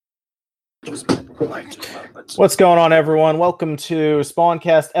What's going on, everyone? Welcome to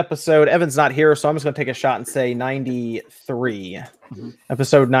Spawncast episode. Evan's not here, so I'm just going to take a shot and say 93.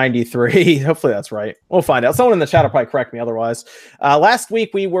 Episode 93. Hopefully that's right. We'll find out. Someone in the chat will probably correct me otherwise. Last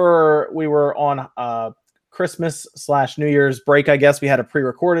week we were on Christmas / New Year's break, I guess. We had a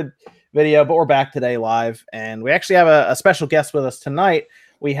pre-recorded video, but we're back today live, and we actually have a special guest with us tonight.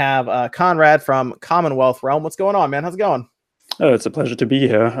 We have Conrad from Commonwealth Realm. What's going on, man? How's it going? Oh, it's a pleasure to be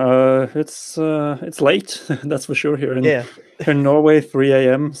here. It's late, that's for sure, here in Norway, 3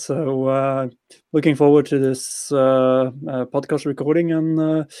 a.m. So looking forward to this podcast recording,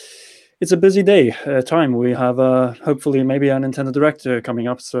 and it's a busy time. We have hopefully maybe a Nintendo Direct coming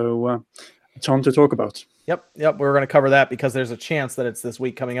up, so a ton to talk about. Yep. We're going to cover that because there's a chance that it's this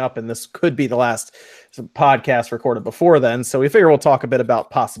week coming up, and this could be the last podcast recorded before then. So we figure we'll talk a bit about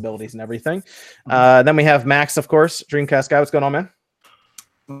possibilities and everything. Then we have Max, of course, Dreamcast guy. What's going on, man?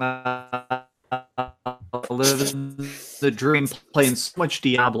 The dream playing so much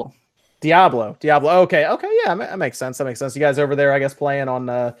Diablo. Okay. Yeah, that makes sense. You guys over there, I guess, playing on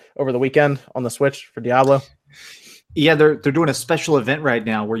over the weekend on the Switch for Diablo. Yeah, they're doing a special event right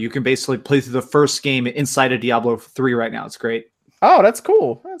now where you can basically play through the first game inside of Diablo 3 right now. It's great. Oh, that's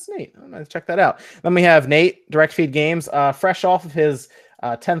cool. That's neat. I'm going to check that out. Then we have Nate, Direct Feed Games, fresh off of his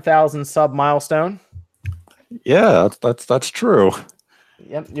 10,000 sub milestone. Yeah, that's true.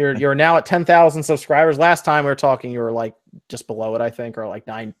 Yep, you're now at 10,000 subscribers. Last time we were talking, you were like just below it, I think, or like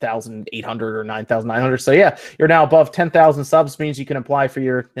 9,800 or 9,900. So yeah, you're now above 10,000 subs. Means you can apply for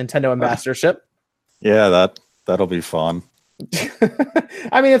your Nintendo ambassadorship. Yeah, that'll be fun.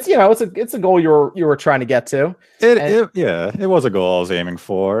 I mean, it's a goal you were trying to get to. It was a goal I was aiming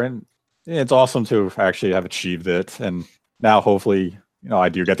for, and it's awesome to actually have achieved it. And now, hopefully, I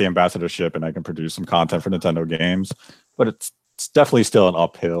do get the ambassadorship, and I can produce some content for Nintendo games. But it's definitely still an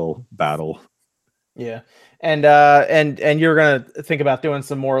uphill battle. Yeah, and you're gonna think about doing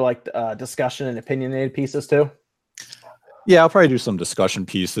some more like discussion and opinionated pieces too. Yeah, I'll probably do some discussion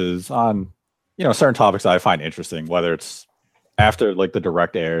pieces on certain topics that I find interesting, whether it's after like the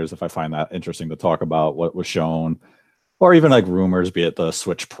direct airs, if I find that interesting to talk about what was shown, or even like rumors, be it the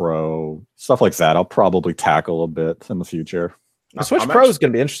Switch Pro, stuff like that. I'll probably tackle a bit in the future. The Switch Pro is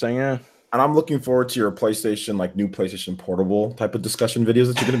going to be interesting, yeah. And I'm looking forward to your PlayStation, like new PlayStation Portable type of discussion videos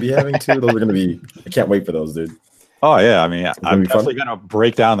that you're going to be having too. Those are going to be, I can't wait for those, dude. Oh yeah, I mean, I'm definitely gonna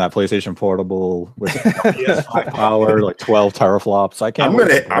break down that PlayStation Portable with PS5 power, like 12 teraflops. I'm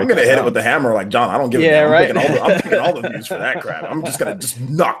gonna hit it with the hammer, like John. I don't give a damn. Right. I'm taking all the views for that crap. I'm just gonna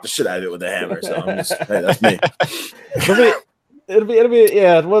knock the shit out of it with the hammer. So hey, that's me. It'll be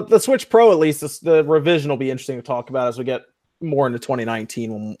yeah. Well, the Switch Pro, at least the revision will be interesting to talk about as we get more into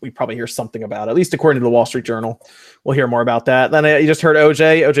 2019, when we probably hear something about it. At least according to the Wall Street Journal, we'll hear more about that. Then you just heard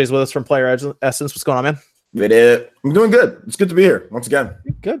OJ. OJ's with us from Player Essence. What's going on, man? I'm doing good. It's good to be here once again.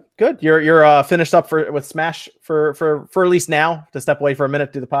 Good. You're finished up with Smash for at least now, to step away for a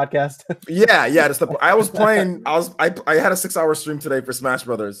minute, do the podcast. yeah. I was playing. I had a 6-hour stream today for Smash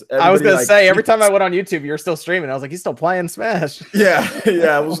Brothers. Everybody, I was gonna say every time I went on YouTube, you're still streaming. I was like, he's still playing Smash. Yeah.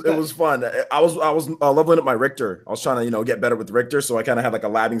 It was fun. I was leveling up my Richter. I was trying to get better with Richter, so I kind of had like a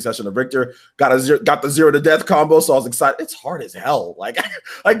labbing session of Richter. Got the 0 to death combo, so I was excited. It's hard as hell. Like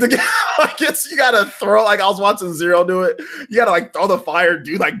you gotta throw like. I was watching Zero do it. You gotta like throw the fire,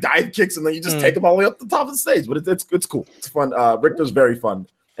 do like dive kicks, and then you just take them all the way up the top of the stage. But it's cool. It's fun. Richter's very fun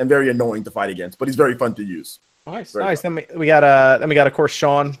and very annoying to fight against, but he's very fun to use. Nice. Then we got of course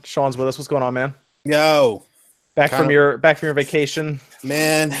Sean. Sean's with us. What's going on, man? Yo, back from your vacation,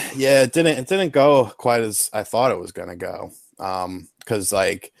 man. Yeah, it didn't go quite as I thought it was gonna go. Because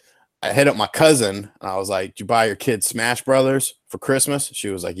like I hit up my cousin and I was like, "Did you buy your kids Smash Brothers for Christmas?" She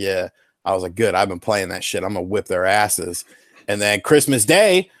was like, "Yeah." I was like, good, I've been playing that shit. I'm going to whip their asses. And then Christmas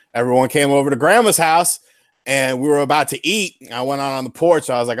Day, everyone came over to Grandma's house, and we were about to eat. I went out on the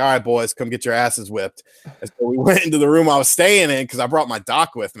porch. I was like, all right, boys, come get your asses whipped. And so we went into the room I was staying in because I brought my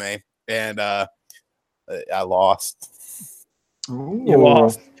doc with me, and I lost. Ooh. You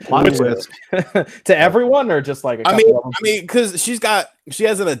lost to everyone, or just like a couple I mean, because she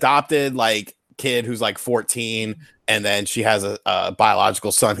has an adopted like kid who's like 14, and then she has a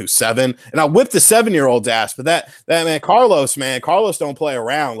biological son who's 7, and I whipped the 7-year-old's ass. But that man Carlos don't play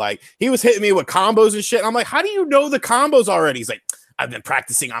around. Like, he was hitting me with combos and shit, and I'm like, how do you know the combos already? He's like, I've been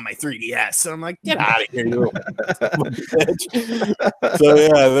practicing on my 3DS. And I'm like, get out of here, you So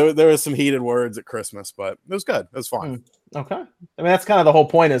yeah, there was some heated words at Christmas, but it was good. It was fun. Okay. I mean, that's kind of the whole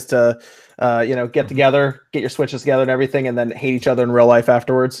point, is to get together, get your Switches together and everything, and then hate each other in real life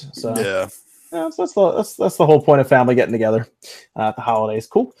afterwards. So yeah. Yeah, so that's the whole point of family getting together at the holidays.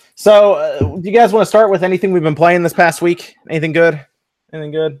 Cool. So, do you guys want to start with anything we've been playing this past week? Anything good?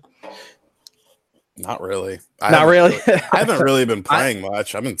 Anything good? Not really. Not really. I haven't really been playing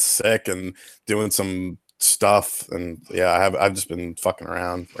much. I've been sick and doing some stuff, and yeah, I've just been fucking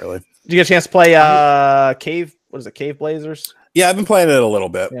around. Really. Did you get a chance to play Cave? What is it? Cave Blazers? Yeah, I've been playing it a little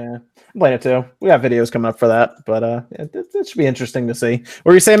bit. Yeah, I'm playing it too. We have videos coming up for that, but it should be interesting to see. What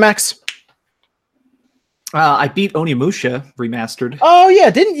were you saying, Max? I beat Onimusha remastered. Oh yeah,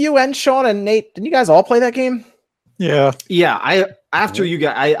 didn't you and Sean and Nate? Didn't you guys all play that game? Yeah. Yeah,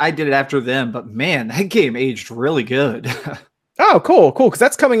 I did it after them, but man, that game aged really good. Oh, cool. Because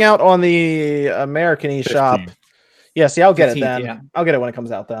that's coming out on the American eShop. Yeah, see, I'll get it then. Yeah. I'll get it when it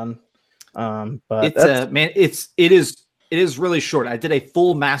comes out then. But it's man, it is really short. I did a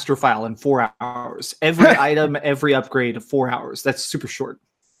full master file in 4 hours. Every item, every upgrade, 4 hours. That's super short.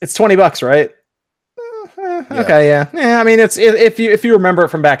 It's $20, right? Okay, yeah. I mean, it's if you remember it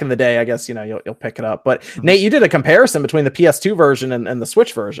from back in the day, I guess you'll pick it up. But Nate, you did a comparison between the PS2 version and the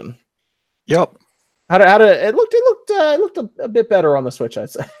Switch version. Yep. How did it looked a bit better on the Switch, I'd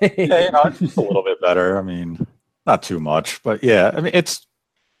say. Yeah, it's a little bit better. I mean, not too much, but yeah. I mean, it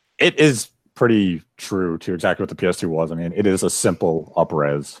is pretty true to exactly what the PS2 was. I mean, it is a simple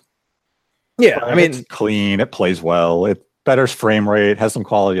up-res. Yeah, but I mean, it's clean. It plays well. It better frame rate, has some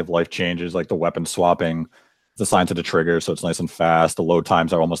quality of life changes, like the weapon swapping. It's assigned to the trigger, so it's nice and fast. The load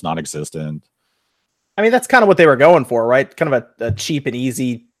times are almost non-existent. I mean, that's kind of what they were going for, right? Kind of a cheap and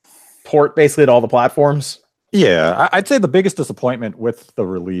easy port, basically, to all the platforms. Yeah, I'd say the biggest disappointment with the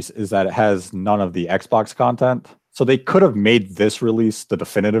release is that it has none of the Xbox content. So they could have made this release the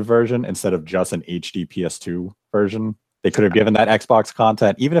definitive version instead of just an HD PS2 version. They could have given that Xbox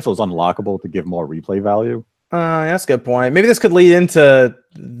content, even if it was unlockable, to give more replay value. That's a good point. Maybe this could lead into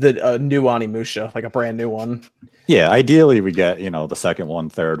the new Onimusha, like a brand new one. Yeah, ideally we get, the second one,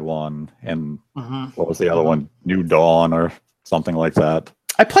 third one, and what was the other one? New Dawn or something like that.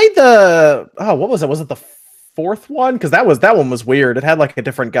 I played what was it? Was it the fourth one? Because that one was weird. It had like a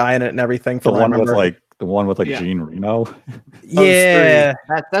different guy in it and everything. The one with Jean Reno. Yeah,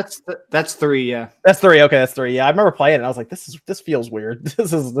 that's 3. Yeah, that's 3. Okay, that's 3. Yeah, I remember playing it. And I was like, this feels weird.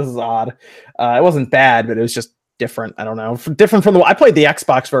 This is odd. It wasn't bad, but it was just different. I don't know, different from I played the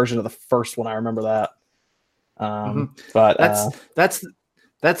Xbox version of the first one. I remember that. But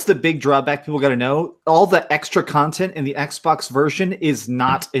that's the big drawback. People got to know all the extra content in the Xbox version is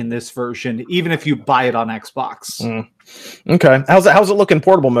not in this version, even if you buy it on Xbox. Okay, how's it look in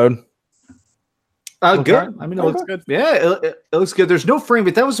portable mode? Good. I mean, it looks good. Yeah, it looks good. There's no frame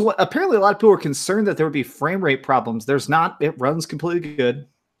rate. That was what apparently a lot of people were concerned that there would be frame rate problems. There's not. It runs completely good.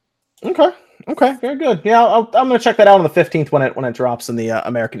 Okay, very good. Yeah, I'm gonna check that out on the 15th when it drops in the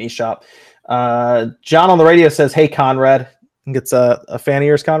American eShop. John on the radio says, "Hey, Conrad." I think it's a fan of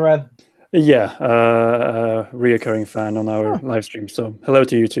yours, Conrad. Yeah, reoccurring fan on our live stream. So hello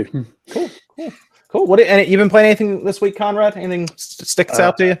to you too. Cool. And you been playing anything this week, Conrad? Anything sticks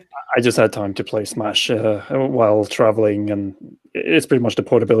out to you? I just had time to play Smash while traveling, and it's pretty much the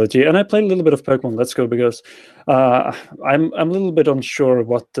portability. And I played a little bit of Pokemon Let's Go because I'm a little bit unsure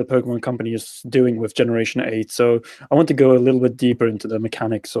what the Pokemon Company is doing with Generation 8. So I want to go a little bit deeper into the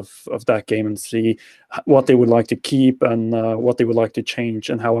mechanics of that game and see what they would like to keep and what they would like to change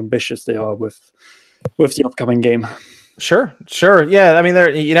and how ambitious they are with the upcoming game. Sure. Yeah, I mean,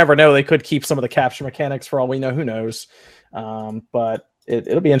 you never know. They could keep some of the capture mechanics for all we know. Who knows? But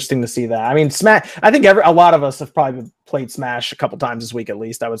it'll be interesting to see that. I mean, Smash. I think a lot of us have probably played Smash a couple times this week, at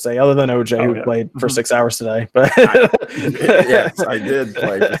least. I would say, other than OJ, who played for 6 hours today. But yes, I did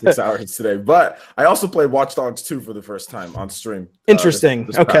play for 6 hours today. But I also played Watch Dogs 2 for the first time on stream. Interesting.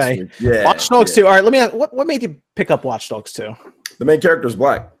 This Okay. Yeah. Watch Dogs 2. All right. Let me ask, what made you pick up Watch Dogs 2? The main character is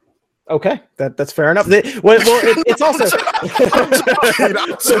black. Okay, that's fair enough. It's also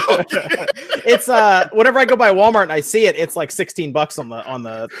it's whenever I go by Walmart and I see it, it's like $16 on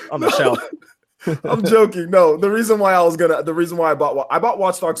the shelf. I'm joking. No, the reason why I bought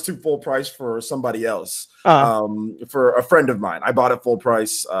Watch Dogs 2 full price for somebody else. For a friend of mine. I bought it full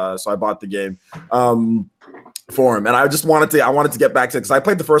price, so I bought the game for him. And I just wanted to get back to it because I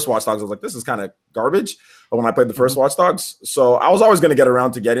played the first Watch Dogs. I was like, this is kind of garbage when I played the first Watch Dogs. So I was always going to get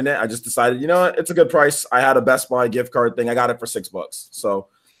around to getting it. I just decided, you know what, it's a good price. I had a Best Buy gift card thing. I got it for $6. So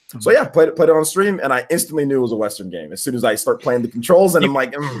yeah, played it on stream, and I instantly knew it was a Western game as soon as I start playing the controls. And I'm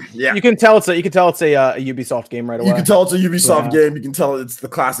like, yeah. You can tell it's a Ubisoft game right away. You can tell it's a Ubisoft game. You can tell it's the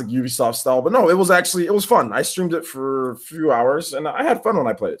classic Ubisoft style. But no, it was fun. I streamed it for a few hours, and I had fun when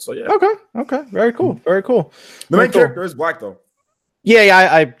I played it. So yeah. Okay. Very cool. The main character is black though.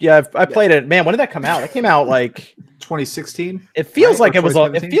 Yeah, I played it. Man, when did that come out? It came out like 2016. It feels right? like it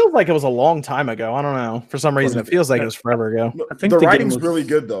feels like it was a long time ago. I don't know. For some reason, it feels like it was forever ago. I think the writing's really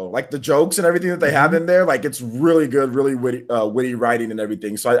good though. Like the jokes and everything that they have in there, like it's really good, really witty writing and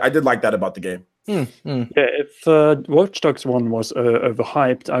everything. So I did like that about the game. Yeah, if Watch Dogs 1 was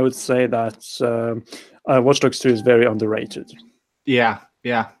overhyped, I would say that Watch Dogs 2 is very underrated. Yeah.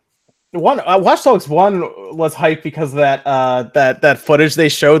 Watch Dogs 1 was hyped because of that footage they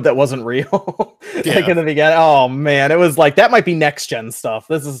showed that wasn't real. Like in the beginning. Oh man, it was like that might be next gen stuff.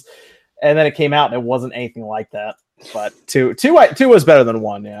 And then it came out and it wasn't anything like that. But two was better than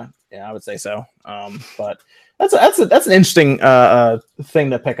 1. Yeah, I would say so. But that's an interesting thing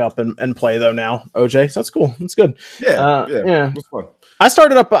to pick up and play though now, OJ. So that's cool. That's good. Yeah. It was fun. I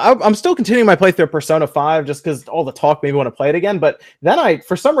started up. I'm still continuing my playthrough of Persona 5 just because all the talk made me want to play it again. But then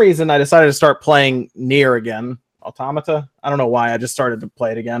for some reason, I decided to start playing Nier again, Automata. I don't know why. I just started to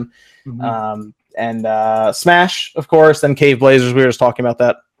play it again. And Smash, of course. Then Cave Blazers. We were just talking about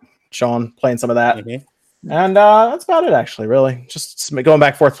that. Sean playing some of that. And that's about it, actually. Really, just going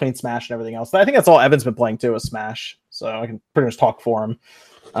back and forth between Smash and everything else. But I think that's all Evan's been playing too is Smash. So I can pretty much talk for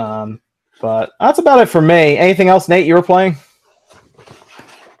him. But that's about it for me. Anything else, Nate? You were playing?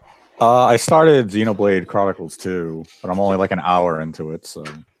 I started Xenoblade Chronicles 2, but I'm only like an hour into it. So,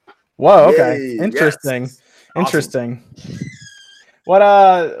 whoa, okay, interesting, yes. Interesting.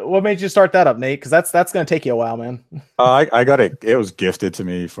 What made you start that up, Nate? Because that's gonna take you a while, man. I got it. It was gifted to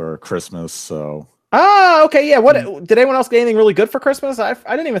me for Christmas, so. Okay, yeah. What did anyone else get anything really good for Christmas? I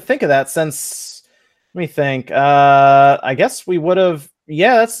didn't even think of that. Since let me think. I guess we would have.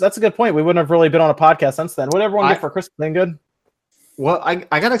 Yeah, that's a good point. We wouldn't have really been on a podcast since then. What did everyone get for Christmas? Anything good? Well,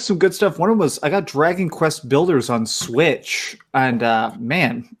 I got some good stuff. One of them was I got Dragon Quest Builders on Switch, and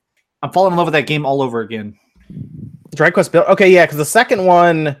man, I'm falling in love with that game all over again. Dragon Quest Build. Okay, yeah, because the second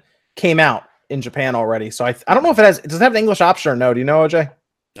one came out in Japan already, so I don't know if does it have an English option or no? Do you know, OJ?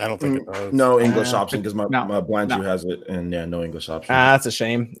 I don't think it does. No English option because my blind Jew has it, and no English option. That's a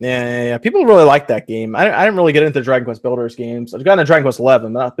shame. Yeah. People really like that game. I didn't really get into Dragon Quest Builders games. I've gotten into Dragon Quest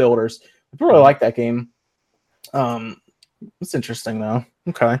 11, but not Builders. People really like that game. It's interesting though.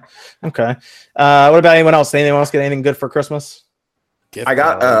 Okay. What about anyone else? Anyone else get anything good for Christmas? I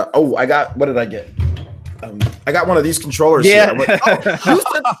got what did I get? I got one of these controllers. Yeah.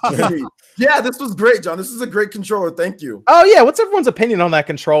 Yeah, this was great, John. This is a great controller. Thank you. Oh yeah. What's everyone's opinion on that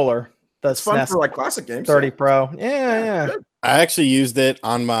controller? It's fun for like classic games. 30 Pro. Yeah. I actually used it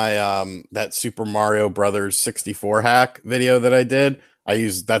on my that Super Mario Brothers 64 hack video that I did.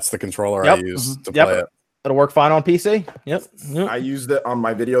 That's the controller I used to play it. It'll work fine on PC. Yep. I used it on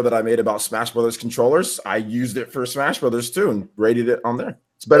my video that I made about Smash Brothers controllers. I used it for Smash Brothers too and rated it on there.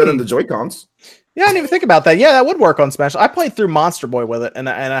 It's better than the Joy-Cons. Yeah, I didn't even think about that. Yeah, that would work on Smash. I played through Monster Boy with it, and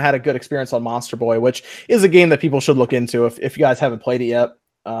I had a good experience on Monster Boy, which is a game that people should look into if you guys haven't played it yet.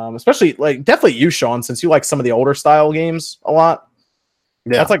 Especially definitely you, Sean, since you like some of the older style games a lot.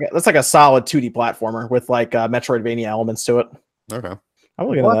 Yeah, that's like a solid 2D platformer with like Metroidvania elements to it. Okay. I'm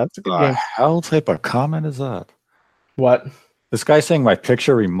looking at that. It's a good game. Hell type of comment is that? What? This guy saying my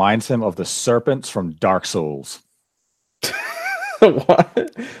picture reminds him of the serpents from Dark Souls.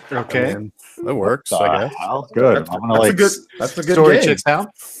 What? Okay. That works. I guess. Good. That's a good story game. checks out.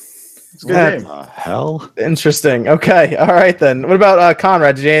 It's a good game. Hell. Interesting. Okay. All right then. What about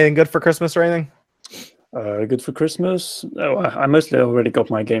Conrad? Did you do anything good for Christmas or anything? Good for Christmas. I mostly already got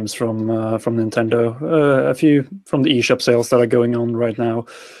my games from Nintendo. A few from the eShop sales that are going on right now.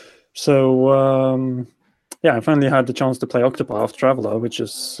 So I finally had the chance to play Octopath Traveler, which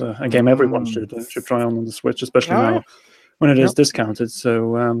is a game everyone should try on the Switch, especially now when it is discounted.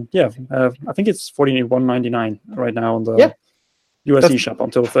 So I think it's $41.99 right now on the US eShop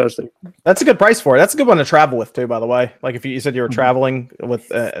until Thursday. That's a good price for it. That's a good one to travel with too, by the way. Like if you said you were traveling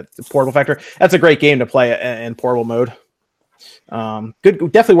with Portable Factor, that's a great game to play in portable mode.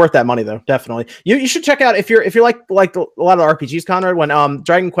 Good, definitely worth that money though. Definitely, you should check out if you're like a lot of the RPGs, Conrad. When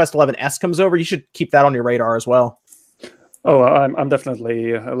Dragon Quest 11S comes over, you should keep that on your radar as well. Oh, I'm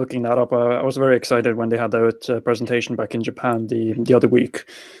definitely looking that up. I was very excited when they had that presentation back in Japan the other week,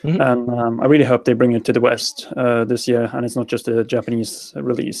 and I really hope they bring it to the West this year, and it's not just a Japanese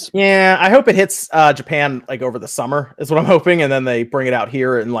release. Yeah, I hope it hits Japan like over the summer is what I'm hoping, and then they bring it out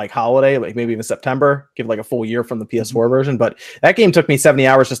here in like holiday, like maybe even September, give like a full year from the PS4 version. But that game took me 70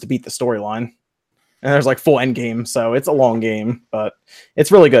 hours just to beat the storyline, and there's like full end game, so it's a long game, but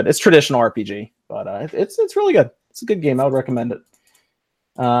it's really good. It's traditional RPG, but it's really good. It's a good game. I would recommend it.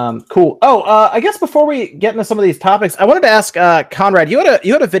 Cool. I guess before we get into some of these topics, I wanted to ask Conrad. You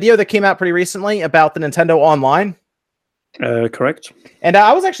had a video that came out pretty recently about the Nintendo Online. Correct. And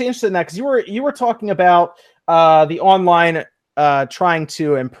I was actually interested in that because you were talking about the online trying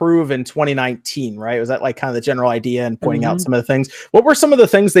to improve in 2019, right? Was that like kind of the general idea and pointing out some of the things? What were some of the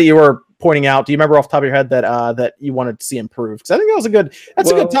things that you were pointing out? Do you remember off the top of your head that you wanted to see improved? Because I think that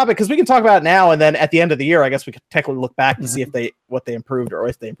was a good topic because we can talk about it now, and then at the end of the year, I guess we could technically look back and see what they improved or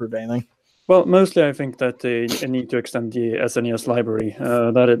if they improved anything. Well, mostly I think that they need to extend the SNES library.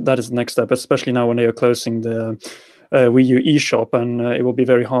 That is the next step, especially now when they are closing the Wii U eShop, and it will be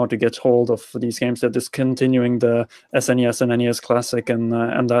very hard to get hold of these games. They're discontinuing the SNES and NES Classic,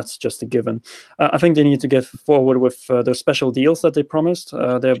 and that's just a given. I think they need to get forward with the special deals that they promised.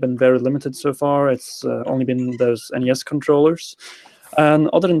 They have been very limited so far. It's only been those NES controllers. And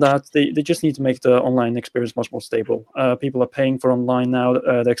other than that, they just need to make the online experience much more stable. People are paying for online now.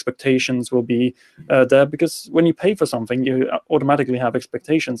 The expectations will be there, because when you pay for something, you automatically have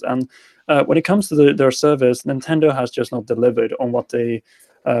expectations. And when it comes to their service, Nintendo has just not delivered on what they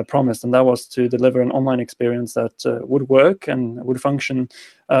promised, and that was to deliver an online experience that would work and would function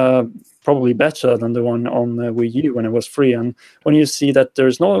probably better than the one on Wii U when it was free. And when you see that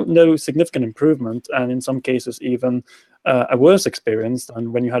there's no significant improvement, and in some cases even a worse experience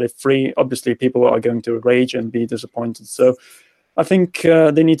than when you had it free, obviously people are going to rage and be disappointed. So I think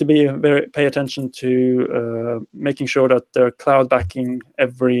they need to pay attention to making sure that they're cloud backing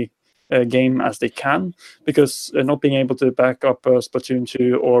every game as they can, because not being able to back up Splatoon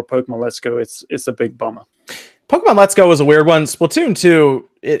 2 or Pokemon Let's Go, it's a big bummer. Pokemon Let's Go was a weird one. Splatoon 2,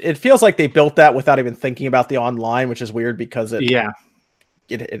 it feels like they built that without even thinking about the online, which is weird because it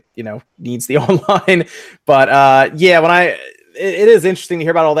needs the online. But it is interesting to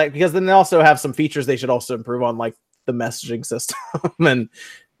hear about all that, because then they also have some features they should also improve on, like the messaging system and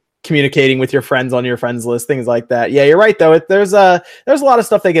communicating with your friends on your friends list, things like that. Yeah, you're right though. There's a lot of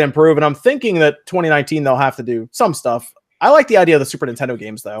stuff they can improve, and I'm thinking that 2019 they'll have to do some stuff. I like the idea of the Super Nintendo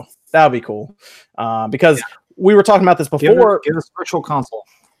games though. That would be cool, because we were talking about this before. Give us Virtual Console.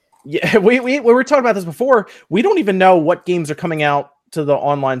 Yeah, we were talking about this before. We don't even know what games are coming out to the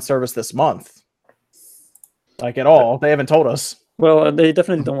online service this month, like at all. They haven't told us. Well, they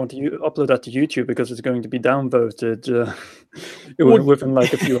definitely don't want to upload that to YouTube because it's going to be downvoted within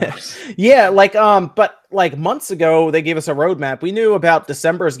like a few hours. Yeah, but like months ago, they gave us a roadmap. We knew about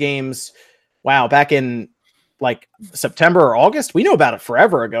December's games. Wow, back in like September or August. We knew about it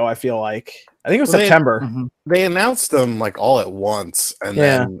forever ago. I feel like I think it was September. They announced them like all at once, and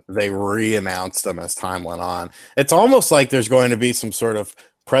then they re-announced them as time went on. It's almost like there's going to be some sort of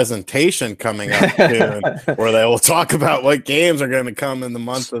presentation coming up soon where they will talk about what games are going to come in the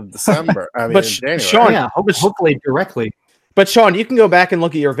month of December. I mean, January. Sean, hopefully directly. But Sean, you can go back and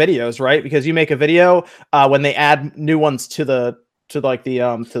look at your videos, right? Because you make a video when they add new ones to the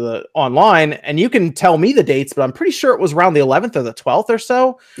online, and you can tell me the dates, but I'm pretty sure it was around the 11th or the 12th or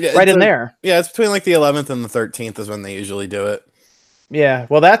so, right in there. Yeah, it's between like the 11th and the 13th is when they usually do it. Yeah,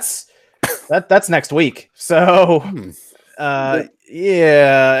 well, that's next week. So,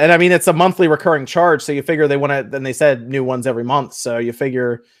 yeah, and I mean it's a monthly recurring charge, so you figure they want to. Then they said new ones every month, so you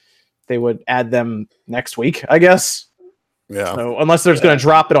figure they would add them next week, I guess. Yeah. So unless they're just going to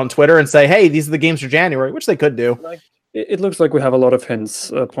drop it on Twitter and say, "Hey, these are the games for January," which they could do. It looks like we have a lot of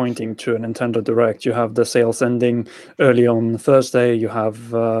hints pointing to a Nintendo Direct. You have the sales ending early on Thursday. You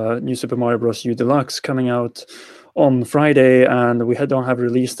have New Super Mario Bros. U Deluxe coming out on Friday, and we don't have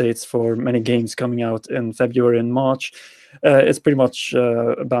release dates for many games coming out in February and March. It's pretty much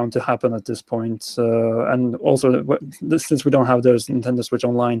bound to happen at this point. And also, since we don't have those Nintendo Switch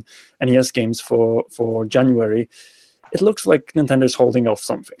Online NES games for January, it looks like Nintendo's holding off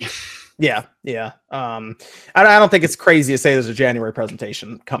something. Yeah. I don't think it's crazy to say there's a January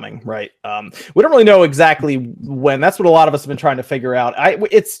presentation coming, right? We don't really know exactly when. That's what a lot of us have been trying to figure out.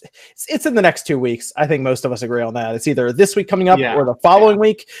 It's in the next 2 weeks. I think most of us agree on that. It's either this week coming up or the following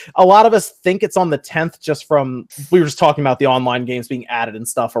week. A lot of us think it's on the 10th, just from we were just talking about the online games being added and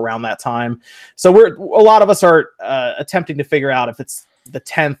stuff around that time. So a lot of us are attempting to figure out if it's the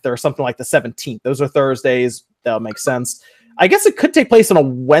 10th or something like the 17th. Those are Thursdays. That'll make sense. I guess it could take place on a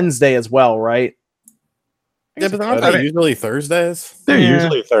Wednesday as well, right? Yeah, but aren't they usually Thursdays? They're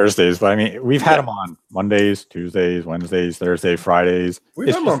usually Thursdays, but I mean, we've had them on Mondays, Tuesdays, Wednesdays, Thursdays, Fridays. We've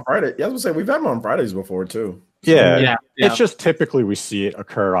had them on Friday. Yeah, I was gonna say we've had them on Fridays before too. Yeah. It's just typically we see it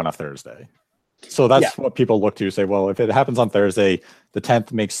occur on a Thursday. So that's what people look to say, well, if it happens on Thursday, the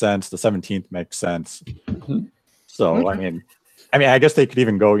 10th makes sense, the 17th makes sense. So, I mean, I guess they could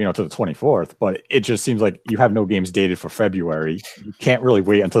even go, to the 24th, but it just seems like you have no games dated for February. You can't really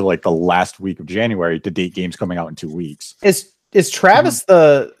wait until like the last week of January to date games coming out in 2 weeks. Is Is Travis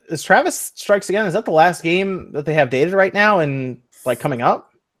Strikes Again? Is that the last game that they have dated right now and like coming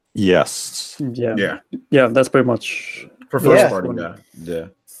up? Yes. Yeah. That's pretty much for first party.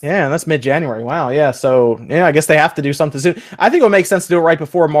 Yeah, and that's mid-January. Wow. Yeah. So yeah, I guess they have to do something soon. I think it would make sense to do it right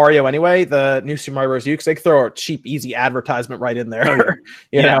before Mario anyway. The new Super Mario Bros. U, because they could throw a cheap, easy advertisement right in there.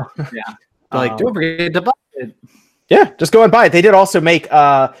 you know. Yeah. Like, don't forget to buy it. Yeah, just go and buy it. They did also make,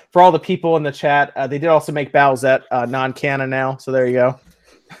 for all the people in the chat, they did also make Bowsette non-canon now. So there you go.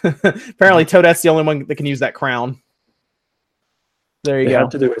 Apparently, Toadette's the only one that can use that crown. There you go. They had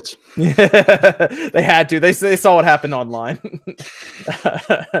to do it. They had to. They saw what happened online.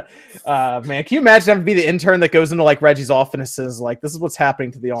 Man, can you imagine having to be the intern that goes into like Reggie's office and says, like, this is what's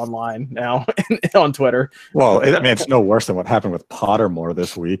happening to the online now on Twitter? Well, I mean, it's no worse than what happened with Pottermore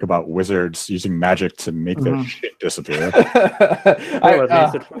this week about wizards using magic to make their shit disappear. At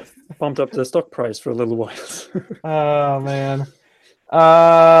least it pumped up the stock price for a little while. Oh, man.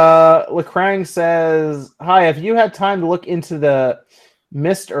 Lecrang says, hi, have you had time to look into the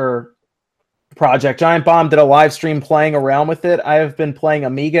Mr. project? Giant Bomb did a live stream playing around with it. I have been playing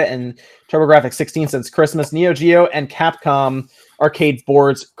Amiga and TurboGrafx 16 since Christmas. Neo Geo and Capcom arcade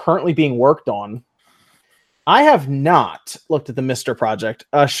boards currently being worked on. I have not looked at the Mr. project.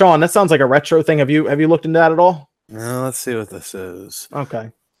 Sean, that sounds like a retro thing. Have you looked into that at all? No, let's see what this is. Okay.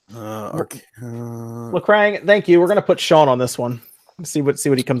 Lecrang, thank you. We're gonna put Sean on this one. See what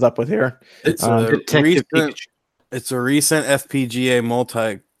he comes up with here. It's a recent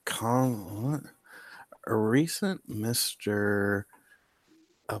FPGA a recent Mr.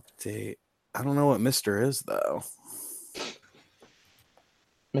 update. I don't know what Mr. is though.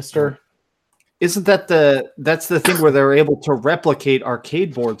 Mr. Isn't that that's the thing where they're able to replicate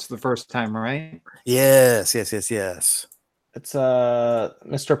arcade boards the first time, right? Yes. It's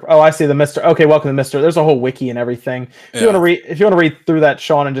Mr. Oh, I see the Mr. Okay, welcome to Mr. There's a whole wiki and everything. If you want to read through that,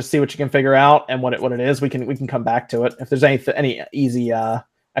 Sean, and just see what you can figure out and what it is, we can come back to it. If there's any easy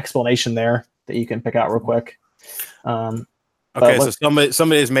explanation there that you can pick out real quick. Okay, so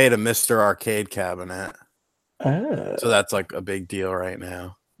somebody's made a Mr. Arcade cabinet. So that's like a big deal right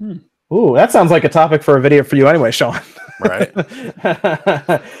now. Ooh, that sounds like a topic for a video for you anyway, Sean. Right.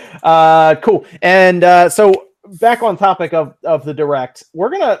 Cool. And so back on topic of the Direct, we're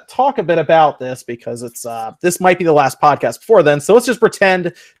going to talk a bit about this because it's this might be the last podcast before then. So let's just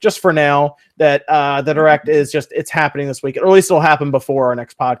pretend just for now that the Direct is it's happening this week, or at least it'll happen before our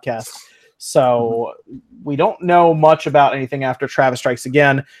next podcast. So we don't know much about anything after Travis Strikes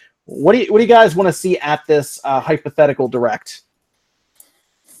Again. What do you guys want to see at this hypothetical Direct?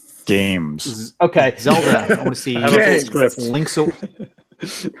 Games. Okay. Zelda. I want to see Link's.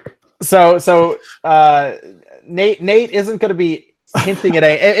 So Nate isn't going to be hinting at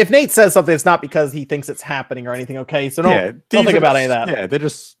if Nate says something, it's not because he thinks it's happening or anything. Okay, so don't think about any of that. Yeah, they're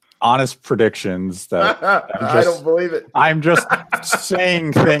just honest predictions that I don't believe it. I'm just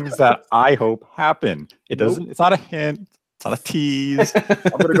saying things that I hope happen. It doesn't. It's not a hint. It's not a tease.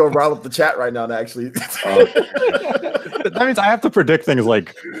 I'm gonna go rile up the chat right now. Actually, that means I have to predict things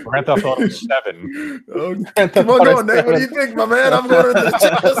like Grand Theft Auto 7. Come on, Nate. What do you think, my man? I'm going to the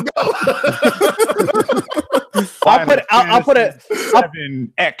chat. Let's go. I'll put it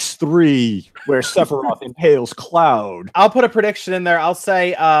 7X3 where Sephiroth impales Cloud. I'll put a prediction in there. I'll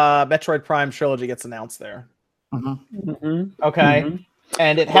say Metroid Prime trilogy gets announced there. Okay.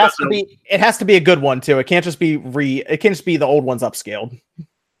 And it has to be a good one too. It can't just be the old ones upscaled.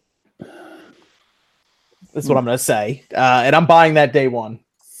 That's what I'm going to say. And I'm buying that day one.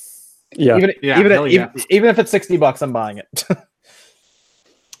 Yeah. Even if it's $60, I'm buying it.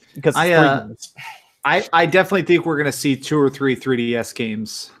 Because I definitely think we're going to see 2 or 3 3DS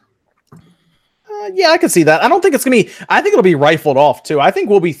games. Yeah, I can see that. I don't think it's going to be. I think it'll be rifled off too. I think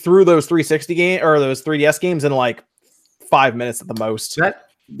we'll be through those 360 game or those 3DS games in like 5 minutes at the most.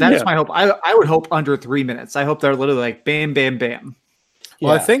 That's my hope. I would hope under 3 minutes. I hope they're literally like bam, bam, bam.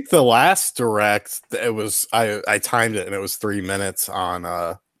 Well, I think the last Direct, it was I timed it and it was 3 minutes on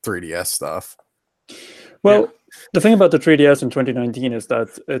 3DS stuff. Well, the thing about the 3DS in 2019 is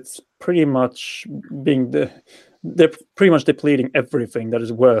that it's pretty much they're pretty much depleting everything that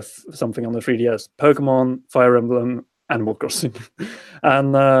is worth something on the 3DS. Pokemon, Fire Emblem, Animal Crossing.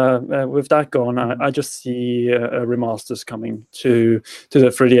 And with that gone, I just see remasters coming to the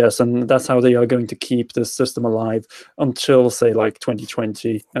 3DS, and that's how they are going to keep this system alive until, say, like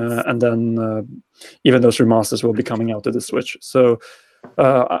 2020. And then even those remasters will be coming out to the Switch. So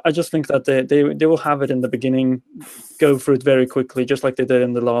I just think that they will have it in the beginning, go through it very quickly, just like they did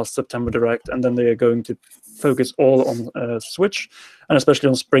in the last September Direct, and then they are going to focus all on Switch, and especially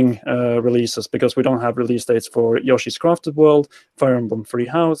on spring releases, because we don't have release dates for Yoshi's Crafted World, Fire Emblem Three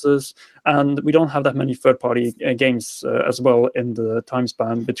Houses, and we don't have that many third-party games as well in the time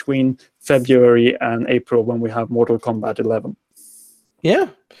span between February and April when we have Mortal Kombat 11. Yeah,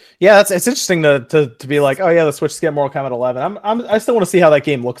 it's interesting to be like, oh yeah, the Switch is getting Mortal Kombat 11. I still want to see how that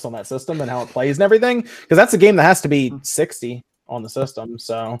game looks on that system and how it plays and everything, because that's a game that has to be 60 on the system,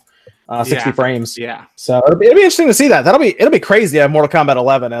 so 60 frames. Yeah. So it'll be interesting to see that. It'll be crazy to have Mortal Kombat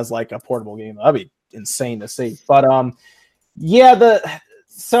 11 as like a portable game. That'd be insane to see. But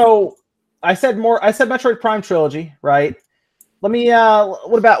so I said Metroid Prime Trilogy, right? Let me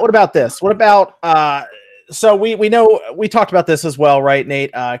what about this? What about so we know we talked about this as well, right,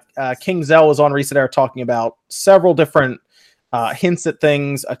 Nate? King Zell was on Reset Air talking about several different hints at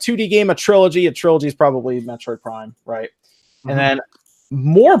things. A 2D game, a trilogy. A trilogy is probably Metroid Prime, right? Mm-hmm. And then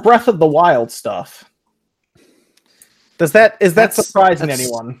more Breath of the Wild stuff. Is that surprising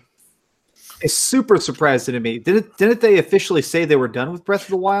anyone? It's super surprising to me. Didn't they officially say they were done with Breath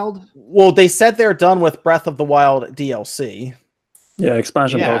of the Wild? Well, they said they're done with Breath of the Wild DLC. Yeah,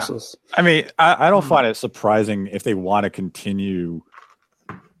 expansion process. I mean, I don't find it surprising if they want to continue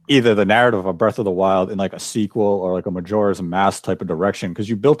either the narrative of Breath of the Wild in like a sequel or like a Majora's Mask type of direction, because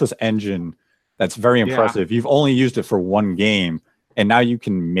you built this engine that's very impressive. Yeah. You've only used it for one game, and now you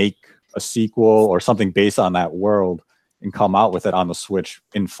can make a sequel or something based on that world and come out with it on the Switch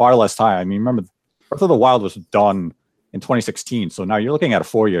in far less time. I mean, remember, Breath of the Wild was done in 2016, so now you're looking at a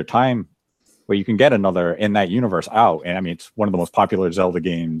 4-year time where you can get another in that universe out. And I mean, it's one of the most popular Zelda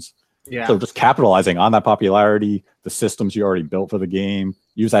games. Yeah. So just capitalizing on that popularity, the systems you already built for the game,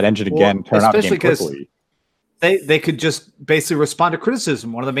 use that engine again, turn out the game quickly. They could just basically respond to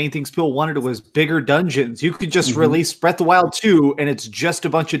criticism. One of the main things people wanted was bigger dungeons. You could just release Breath of the Wild 2 and it's just a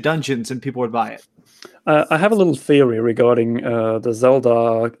bunch of dungeons and people would buy it. I have a little theory regarding the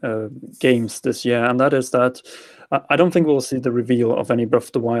Zelda games this year, and that is that I don't think we'll see the reveal of any Breath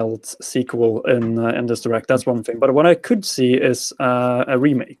of the Wild sequel in this Direct. That's one thing. But what I could see is a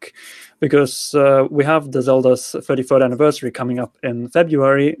remake, because we have the Zelda's 33rd anniversary coming up in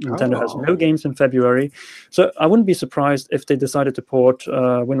February. Nintendo has no games in February. So I wouldn't be surprised if they decided to port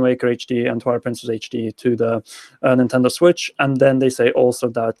Wind Waker HD and Twilight Princess HD to the Nintendo Switch. And then they say also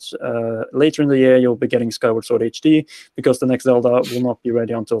that later in the year, you'll be getting Skyward Sword HD, because the next Zelda will not be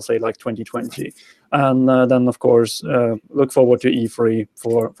ready until, say, like 2020. And then, of course, look forward to E3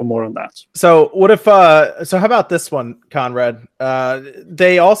 for more on that. So what if so how about this one, Conrad?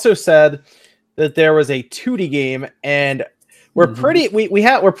 They also said that there was a 2D game, and we're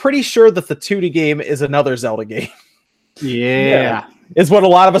we're pretty sure that the 2D game is another Zelda game. Yeah. Is what a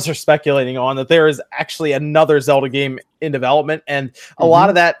lot of us are speculating on, that there is actually another Zelda game in development. And a lot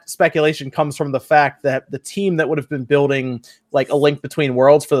of that speculation comes from the fact that the team that would have been building like A Link Between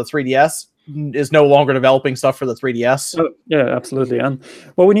Worlds for the 3DS is no longer developing stuff for the 3DS. Oh, yeah, absolutely. And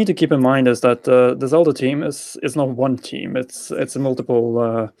what we need to keep in mind is that the Zelda team is not one team. It's a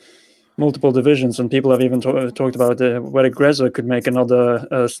multiple divisions, and people have even talked about whether Grezza could make another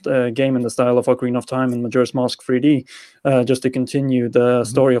game in the style of Ocarina of Time and Majora's Mask 3D, just to continue the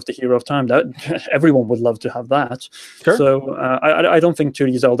story of the Hero of Time. That everyone would love to have that. Sure. So I don't think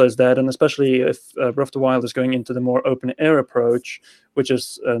 2D Zelda is dead, and especially if Breath of the Wild is going into the more open air approach, which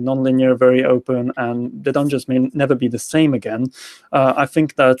is non-linear, very open, and the dungeons may never be the same again. I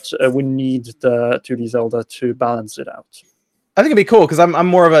think that we need the 2D Zelda to balance it out. I think it'd be cool, because I'm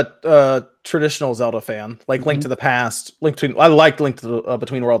more of a traditional Zelda fan, like Link to the Past. I like Link to the,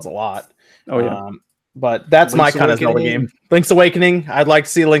 Between Worlds a lot. Oh yeah, but that's Link's my kind of Zelda game. Link's Awakening. I'd like to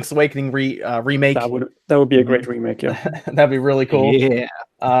see Link's Awakening remake. That would be a great remake. Yeah, that'd be really cool. Yeah.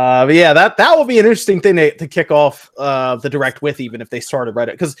 But yeah, that would be an interesting thing to kick off the Direct with, even if they started right.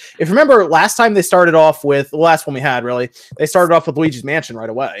 Because if you remember last time, they started off with the last one we had. Really, they started off with Luigi's Mansion right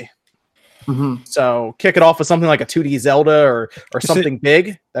away. So kick it off with something like a 2D Zelda or something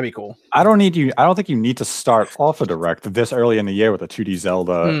big. That'd be cool. I don't think you need to start off a Direct this early in the year with a 2D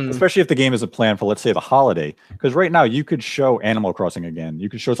Zelda, especially if the game is a plan for, let's say, the holiday. Because right now you could show Animal Crossing again. You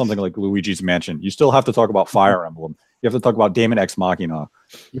could show something like Luigi's Mansion. You still have to talk about Fire Emblem. You have to talk about Daemon X Machina.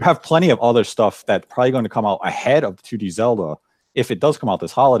 You have plenty of other stuff that's probably going to come out ahead of 2D Zelda if it does come out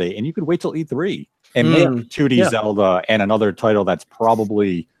this holiday. And you could wait till E3 and make 2D Zelda and another title that's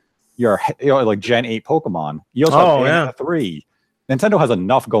probably like Gen 8 Pokemon. You also have 3. Nintendo has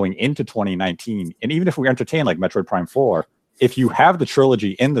enough going into 2019. And even if we entertain like Metroid Prime 4, if you have the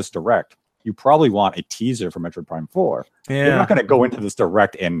trilogy in this Direct, you probably want a teaser for Metroid Prime 4. Yeah. You're not going to go into this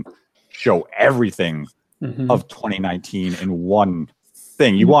direct and show everything of 2019 in one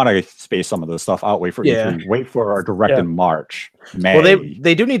thing. You want to space some of this stuff out. Wait for E3. Wait for our direct in March. May. Well,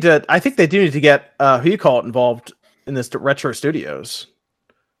 they do need to. I think they do need to get who you call it involved in this Retro Studios.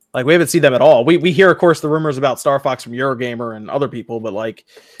 Like, we haven't seen them at all. We hear, of course, the rumors about Star Fox from Eurogamer and other people, but like,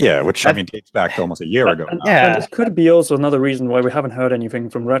 which I mean dates back to almost a year ago. And this could be also another reason why we haven't heard anything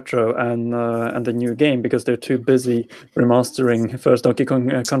from Retro and the new game, because they're too busy remastering first Donkey Kong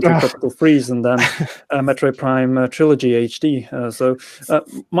Country Tropical Freeze and then Metroid Prime Trilogy HD. So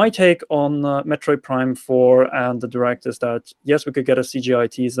my take on Metroid Prime 4 and the Direct is that yes, we could get a CGI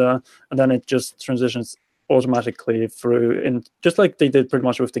teaser, and then it just transitions automatically through, in just like they did pretty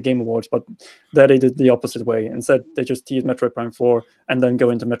much with the Game Awards, but there they did the opposite way. Instead, they just tease Metroid Prime 4 and then go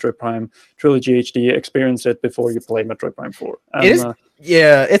into Metroid Prime Trilogy HD, experience it before you play Metroid Prime 4. And,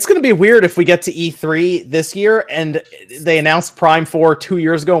 it's going to be weird if we get to E3 this year and they announced Prime 4 2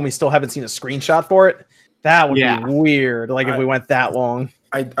 years ago and we still haven't seen a screenshot for it. That would be weird, like if we went that long.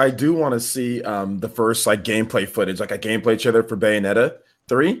 I do want to see the first like gameplay footage, like a gameplay trailer for Bayonetta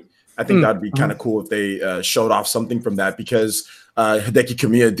 3. I think that'd be kind of cool if they showed off something from that, because Hideki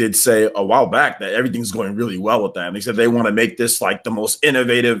Kamiya did say a while back that everything's going really well with that. And they said they want to make this like the most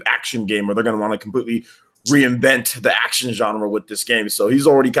innovative action game, or they're going to want to completely reinvent the action genre with this game. So he's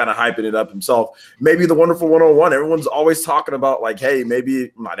already kind of hyping it up himself. Maybe the Wonderful 101. Everyone's always talking about like, hey,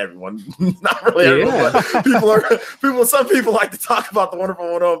 maybe not everyone, not really everyone, but some people like to talk about the Wonderful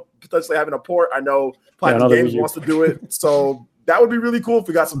 101 potentially having a port. I know Platinum Games wants to do it. So that would be really cool if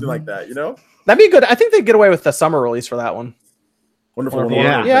we got something like that, you know? That'd be good. I think they'd get away with the summer release for that one. Wonderful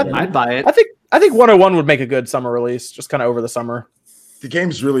 101. Yeah, I'd buy it. I think 101 would make a good summer release, just kind of over the summer. The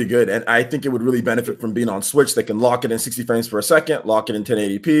game's really good, and I think it would really benefit from being on Switch. They can lock it in 60 frames per second, lock it in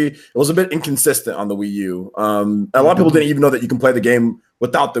 1080p. It was a bit inconsistent on the Wii U. A lot of people didn't even know that you can play the game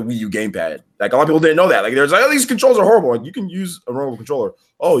without the Wii U gamepad. Like, a lot of people didn't know that. Like, there's like, oh, these controls are horrible. Like, you can use a remote controller.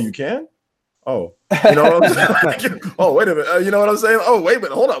 Oh, you can? Oh, you know what I'm saying? Oh, wait a minute. You know what I'm saying? Oh, wait a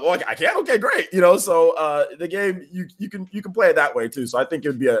minute. Hold up. Oh, I can? Okay, great. You know, so the game, you can play it that way too. So I think it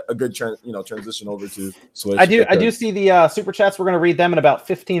would be a good transition over to Switch. I do see the super chats. We're going to read them in about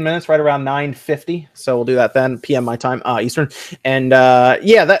 15 minutes, right around 9:50. So we'll do that then, PM my time, Eastern. And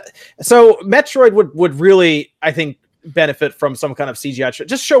so Metroid would really, I think, benefit from some kind of CGI.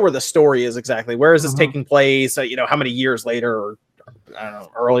 Just show where the story is exactly. Where is this taking place? How many years later, or I don't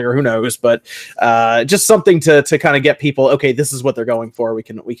know, earlier, who knows, but just something to kind of get people, okay, this is what they're going for. We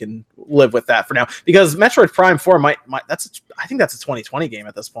can live with that for now, because Metroid Prime 4 I think that's a 2020 game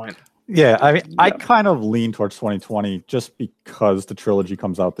at this point. Yeah, I mean, I kind of lean towards 2020 just because the trilogy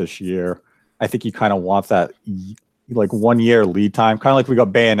comes out this year. I think you kind of want that like 1 year lead time, kind of like we got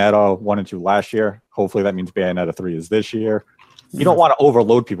Bayonetta 1 and 2 last year. Hopefully that means Bayonetta 3 is this year. You don't want to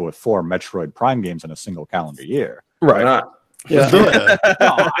overload people with 4 Metroid Prime games in a single calendar year. Right. Yeah,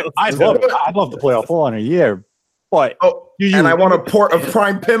 I'd love to play all 4 in a year, but and I want a port of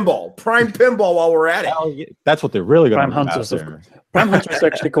Prime Pinball while we're at it. That's what they're really going to Prime Hunters. Prime Hunters is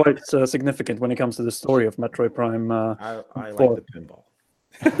actually quite significant when it comes to the story of Metroid Prime. I like the pinball.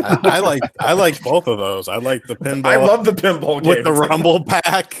 I like both of those. I like the pinball. I love the pinball game with the Rumble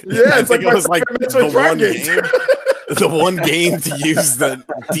Pack. Yeah, it's like it was like the one game. The one game to use the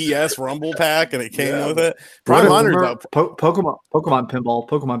DS Rumble Pack, and it came with it. Prime Hunters, Pokemon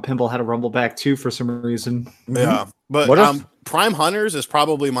Pinball had a Rumble Pack too for some reason. Yeah, but Prime Hunters is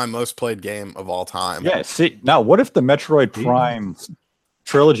probably my most played game of all time. Yeah. See, now what if the Metroid Prime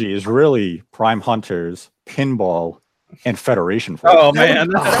trilogy is really Prime Hunters, Pinball, and Federation Force? Oh man,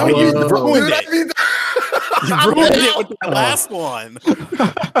 you ruined it. You ruined it with the last one.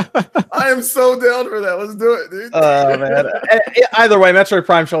 I am so down for that. Let's do it, dude. Oh man. Either way, Metroid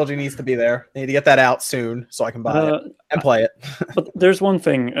Prime trilogy needs to be there. They need to get that out soon so I can buy it and play it. But there's one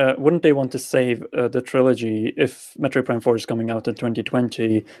thing. Wouldn't they want to save the trilogy if Metroid Prime 4 is coming out in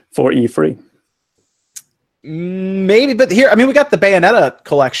 2020 for E3? Maybe, but here, I mean, we got the Bayonetta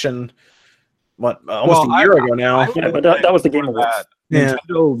collection. Almost a year ago now. Yeah, but that was the Game Awards.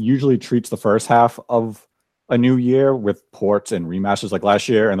 Nintendo usually treats the first half of a new year with ports and remasters. Like last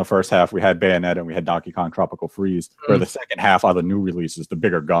year in the first half, we had Bayonetta and we had Donkey Kong Tropical Freeze, where the second half are the new releases, the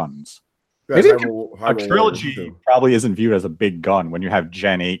bigger guns. Maybe a trilogy probably isn't viewed as a big gun. When you have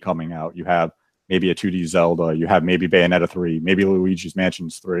Gen 8 coming out, you have maybe a 2D Zelda, you have maybe Bayonetta 3, maybe Luigi's Mansion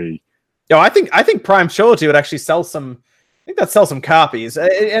 3. I think Prime Trilogy would actually sell some think that sells some copies.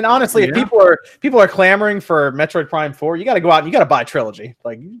 And honestly, if people are clamoring for Metroid Prime 4, you got to go out and you got to buy Trilogy.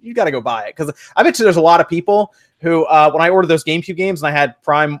 Like you got to go buy it, because I bet you there's a lot of people who, when I ordered those GameCube games and I had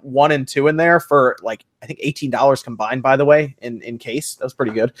Prime 1 and 2 in there for like I think $18 combined, by the way, in case. That was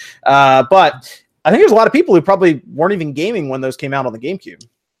pretty good. But I think there's a lot of people who probably weren't even gaming when those came out on the GameCube.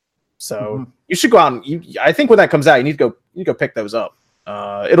 So you should go out and I think when that comes out, you need to go pick those up.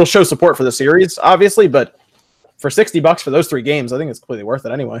 It'll show support for the series, obviously, but for $60 for those 3 games, I think it's completely worth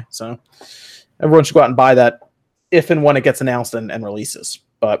it anyway. So everyone should go out and buy that if and when it gets announced and releases.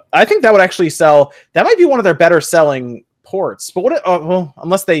 But I think that would actually sell. That might be one of their better selling ports. But well,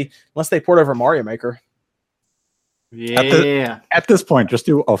 unless they port over Mario Maker. Yeah. At this point, just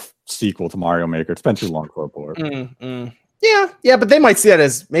do a sequel to Mario Maker. It's been too long for a port. Yeah, but they might see that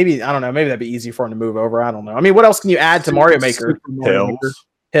as maybe, I don't know, maybe that'd be easy for them to move over. I don't know. I mean, what else can you add to Mario Maker?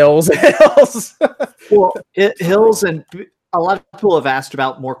 Hills. Well, Hills, and a lot of people have asked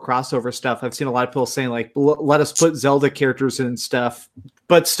about more crossover stuff. I've seen a lot of people saying like, let us put Zelda characters in and stuff,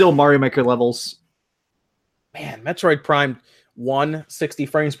 but still Mario Maker levels. Man, Metroid Prime 1, 60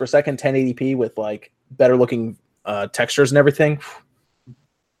 frames per second, 1080p with like better looking textures and everything.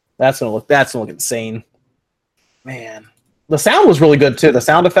 That's gonna look insane. Man. The sound was really good too. The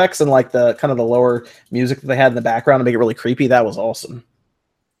sound effects and like the kind of the lower music that they had in the background to make it really creepy. That was awesome.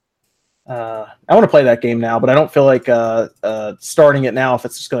 I want to play that game now, but I don't feel like starting it now if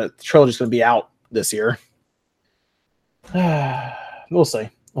it's just the trilogy's gonna be out this year. We'll see.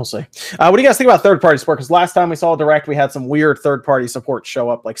 What do you guys think about third-party support? Because last time we saw a Direct, we had some weird third-party support show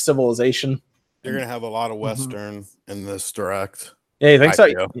up, like Civilization. You're gonna have a lot of Western in this Direct. Yeah, you think so?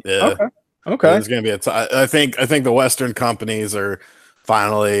 Yeah. Okay. There's going to be I think the Western companies are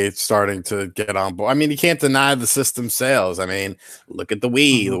finally starting to get on board. I mean, you can't deny the system sales. I mean, look at the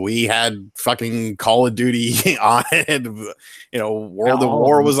Wii. The Wii had fucking Call of Duty on it. You know, World of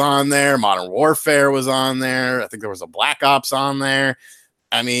War was on there. Modern Warfare was on there. I think there was a Black Ops on there.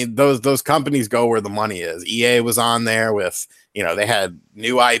 I mean, those companies go where the money is. EA was on there with, you know, they had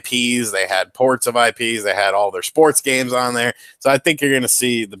new IPs, they had ports of IPs, they had all their sports games on there. So I think you're going to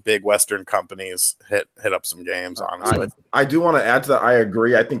see the big Western companies hit up some games, honestly. I do want to add to that. I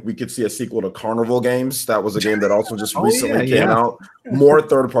agree. I think we could see a sequel to Carnival Games. That was a game that also just recently came out. More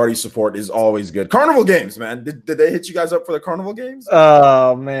third-party support is always good. Carnival Games, man. Did they hit you guys up for the Carnival Games?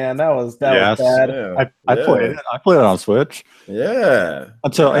 Oh man, that was bad. Yeah. I played it. I played it on Switch. Yeah.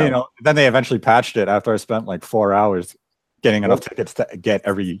 Until you know, then they eventually patched it after I spent like 4 hours getting enough tickets to get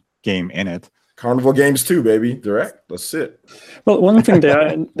every game in it. Carnival Games 2, baby. Direct. That's it. Well, one thing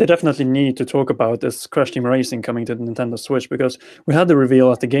they definitely need to talk about is Crash Team Racing coming to the Nintendo Switch, because we had the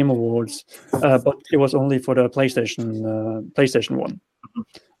reveal at the Game Awards, but it was only for the PlayStation 1.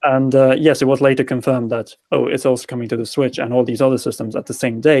 And yes, it was later confirmed that, it's also coming to the Switch and all these other systems at the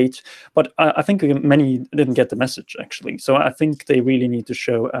same date. But I think many didn't get the message, actually. So I think they really need to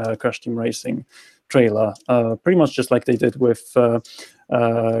show Crash Team Racing trailer, pretty much just like they did with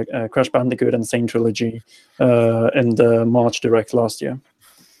Crash Bandicoot and Sane Trilogy in the March Direct last year.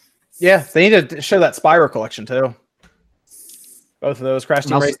 Yeah, they need to show that Spyro collection too. Both of those, Crash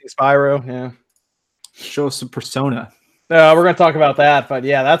Team Racing, Spyro. Yeah, show some Persona. We're going to talk about that, but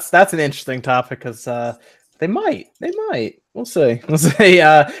yeah, that's an interesting topic because they might. We'll see. We still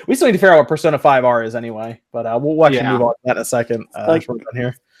need to figure out what Persona 5R is anyway, but we'll watch you move on to that in a second. We're done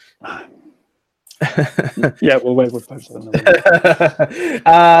here. Yeah, we'll wait with Persona.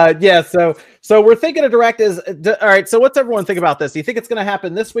 Yeah, so we're thinking a Direct is all right. So what's everyone think about this? Do you think it's going to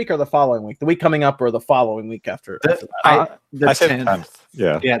happen this week or the following week? The week coming up or the following week after? The 10th.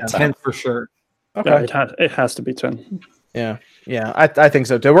 Yeah, 10th for sure. Okay, yeah, it has to be 10. Yeah, I think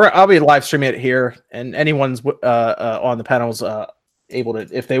so too. I'll be live streaming it here, and anyone's on the panels able to,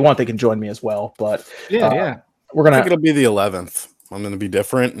 if they want, they can join me as well. But we're gonna. I think it'll be the 11th. I'm gonna be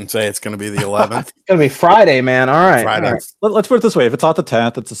different and say it's gonna be the 11th. It's gonna be Friday, man. All right. Friday. All right. Let's put it this way: if it's not the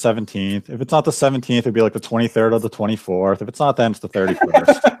 10th, it's the 17th. If it's not the 17th, it'd be like the 23rd or the 24th. If it's not then, it's the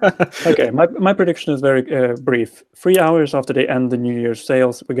 31st. Okay, my prediction is very brief. 3 hours after they end the New Year's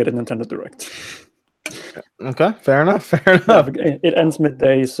sales, we get a Nintendo Direct. Okay, fair enough. Yeah, it ends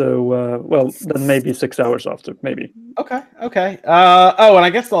midday, so then maybe 6 hours after, maybe. Okay. And I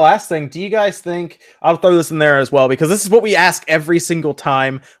guess the last thing, do you guys think, I'll throw this in there as well, because this is what we ask every single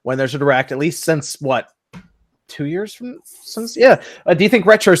time when there's a Direct, at least since, 2 years since? Yeah. Do you think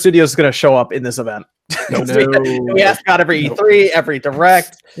Retro Studios is going to show up in this event? We ask about every E3, every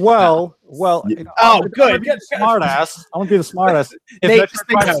direct. Well, oh, good. Smart ass. I want to be the smart ass. If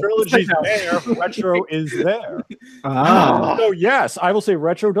Metroid Trilogy's there, Retro is there. So yes, I will say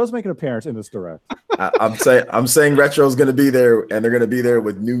Retro does make an appearance in this direct. I'm saying Retro is going to be there, and they're going to be there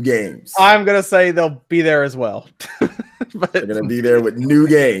with new games. I'm going to say they'll be there as well. But they're going to be there with new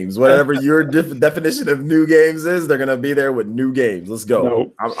games. Whatever your definition of new games is, they're going to be there with new games. Let's go.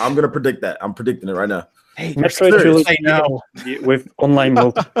 No. I'm going to predict that. I'm predicting it right now. Hey, Metroid Trilogy with online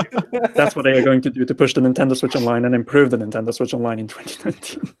multiplayer. That's what they are going to do to push the Nintendo Switch Online and improve the Nintendo Switch Online in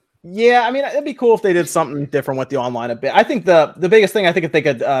 2019. Yeah, I mean, it'd be cool if they did something different with the online a bit. I think the biggest thing, I think if they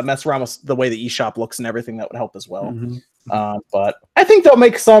could mess around with the way the eShop looks and everything, that would help as well. But I think they'll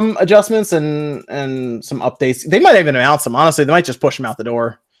make some adjustments and some updates. They might even announce them. Honestly, they might just push them out the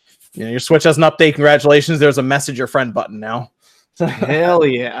door. You know, your Switch has an update. Congratulations. There's a message your friend button now. Hell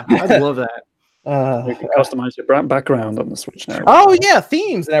yeah. I'd love that. You can customize your background on the Switch now. Oh yeah,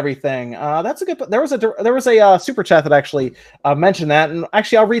 themes and everything. That's a good. There was a super chat that actually mentioned that, and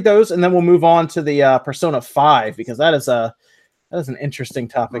actually I'll read those, and then we'll move on to the Persona 5 because that is an interesting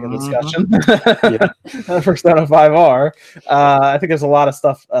topic of discussion. Persona 5R. I think there's a lot of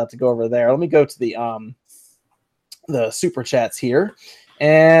stuff to go over there. Let me go to the super chats here.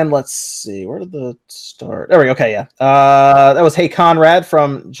 And let's see, where did the start? There we go. Okay, yeah. That was Hey Conrad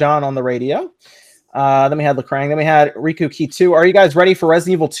from John on the radio. Then we had Lecrang. Then we had Riku Key 2. Are you guys ready for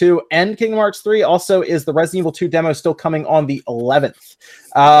Resident Evil 2 and Kingdom Hearts 3? Also, is the Resident Evil 2 demo still coming on the 11th?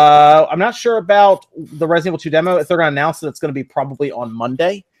 I'm not sure about the Resident Evil 2 demo. If they're going to announce it, it's going to be probably on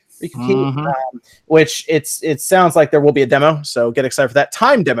Monday. Riku Key, which it sounds like there will be a demo, so get excited for that.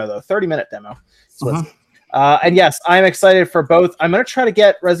 Time demo, though, 30-minute demo. And yes, I'm excited for both. I'm going to try to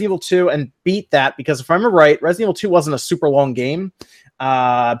get Resident Evil 2 and beat that because if I remember right, Resident Evil 2 wasn't a super long game,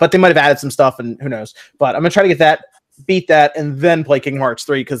 but they might have added some stuff and who knows. But I'm going to try to get that, beat that, and then play Kingdom Hearts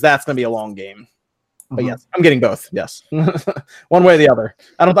 3 because that's going to be a long game. But yes, I'm getting both. Yes, one way or the other.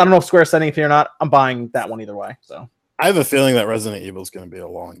 I don't know if Square's sending it to me or not. I'm buying that one either way. So I have a feeling that Resident Evil is going to be a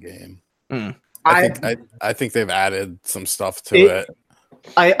long game. I think they've added some stuff to it.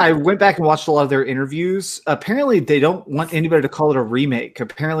 I went back and watched a lot of their interviews. Apparently, they don't want anybody to call it a remake.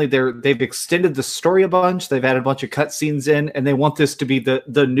 Apparently, they've extended the story a bunch. They've added a bunch of cutscenes in, and they want this to be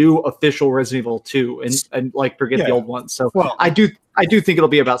the new official Resident Evil 2, and like forget the old one. So I do think it'll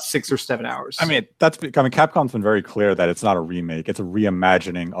be about 6 or 7 hours. I mean, Capcom's been very clear that it's not a remake; it's a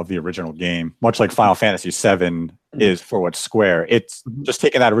reimagining of the original game, much like Final Fantasy VII is for what Square. It's just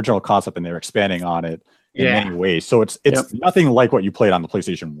taking that original concept and they're expanding on it in many ways. So it's nothing like what you played on the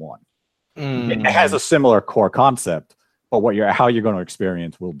PlayStation 1. It has a similar core concept, but how you're going to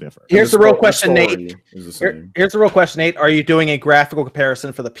experience will differ. Here's the real question, Nate. Here's the real question, Nate. Are you doing a graphical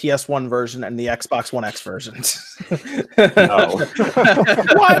comparison for the PS1 version and the Xbox One X version? No.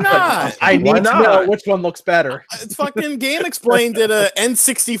 Why not? I need to know which one looks better. It's fucking Game Explain did a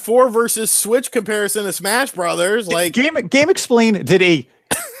N64 versus Switch comparison of Smash Brothers. Like Game Explain did a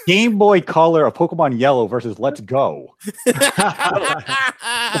Game Boy Color of Pokemon Yellow versus Let's Go.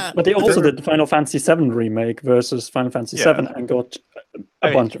 But they also did the Final Fantasy VII remake versus Final Fantasy VII and got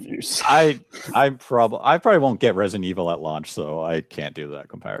a bunch of views. I probably won't get Resident Evil at launch, so I can't do that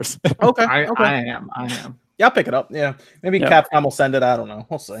comparison. Okay. I am. Yeah, I'll pick it up. Yeah, maybe Capcom will send it. I don't know.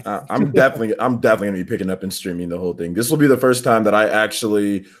 We'll see. I'm definitely gonna be picking up and streaming the whole thing. This will be the first time that I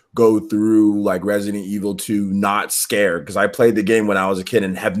actually go through like Resident Evil 2 not scared because I played the game when I was a kid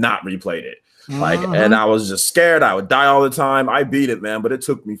and have not replayed it. And I was just scared. I would die all the time. I beat it, man, but it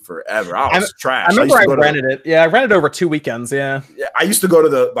took me forever. I was trash. I remember I rented it. Yeah, I rented over 2 weekends. Yeah, I used to go to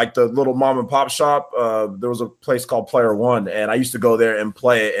the little mom and pop shop. There was a place called Player One, and I used to go there and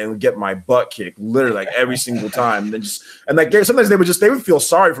play it and get my butt kicked literally like every single time. And sometimes they would feel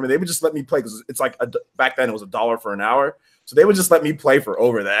sorry for me. They would just let me play because it's like back then it was $1 for an hour. So they would just let me play for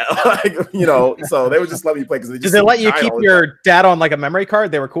over that, so they would just let me play because did they let you keep your data on like a memory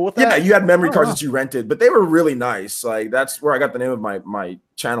card? They were cool with that. Yeah, you had memory cards that you rented, but they were really nice. Like that's where I got the name of my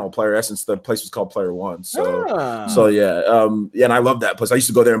channel, Player Essence. The place was called Player One. So yeah, and I love that place. I used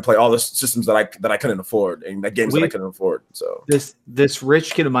to go there and play all the systems that I couldn't afford and games that I couldn't afford. So this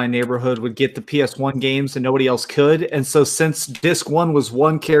rich kid in my neighborhood would get the PS1 games and nobody else could, and so since Disc 1 was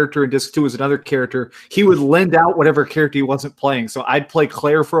one character and Disc 2 was another character, he would lend out whatever character he wasn't playing. So I'd play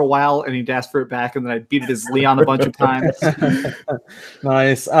Claire for a while, and he'd ask for it back, and then I'd beat it as Leon a bunch of times.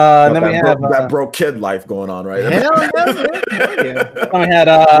 Nice. And then we have that broke kid life going on, right? Hell yeah. We had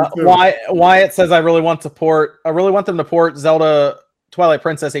Wyatt says I really want them to port Zelda Twilight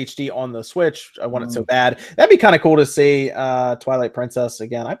Princess HD on the Switch. I want it so bad. That'd be kind of cool to see Twilight Princess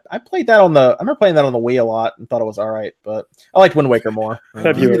again. I played that I remember playing that on the Wii a lot and thought it was all right, but I liked Wind Waker more.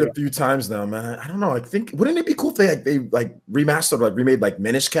 I've played it a few times now, man. I don't know. I think wouldn't it be cool if they remastered, like remade like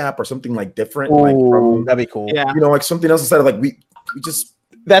Minish Cap or something like different? Ooh, that'd be cool. Yeah, you know, like something else instead of like we just.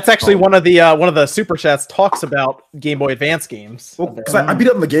 That's actually one of the super chats talks about Game Boy Advance games. Well, because I beat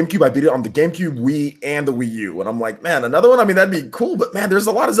it on the GameCube, I beat it on the GameCube, Wii, and the Wii U, and I'm like, man, another one. I mean, that'd be cool, but man, there's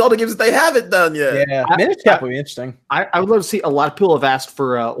a lot of Zelda games that they haven't done yet. Yeah, Minish Cap would be interesting. I would love to see. A lot of people have asked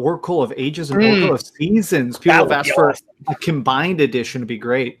for Oracle of Ages and Oracle of Seasons. People have asked for a combined edition to be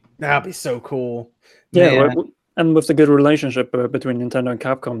great. That'd be so cool. Yeah, and with the good relationship between Nintendo and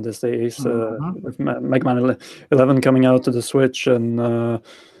Capcom these days, with Mega Man 11 coming out to the Switch, and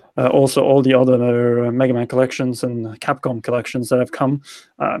also all the other Mega Man collections and Capcom collections that have come,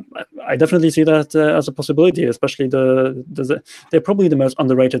 I definitely see that as a possibility. Especially they're probably the most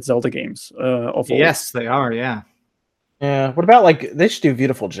underrated Zelda games of all. Yes, they are. Yeah. Yeah. What about they should do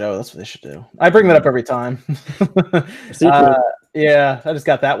Beautiful Joe? That's what they should do. I bring that up every time. Yeah, I just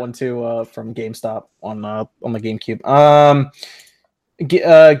got that one too from GameStop on the GameCube.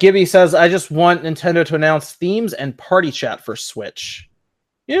 Gibby says, "I just want Nintendo to announce themes and party chat for Switch."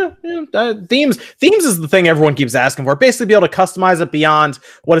 Yeah. Themes is the thing everyone keeps asking for. Basically, be able to customize it beyond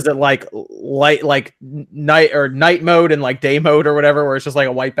what is it like night mode and like day mode or whatever, where it's just like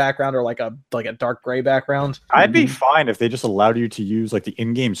a white background or like a dark gray background. I'd be fine if they just allowed you to use like the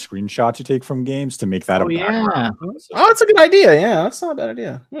in-game screenshots you take from games to make that a background. Oh, that's a good idea. Yeah, that's not a bad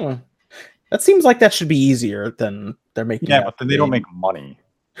idea. That seems like that should be easier than they're making. Yeah, but then they don't make money.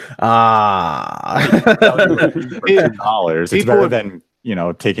 $$. It's better than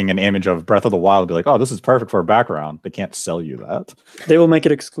taking an image of Breath of the Wild and be like, oh, this is perfect for a background. They can't sell you that. They will make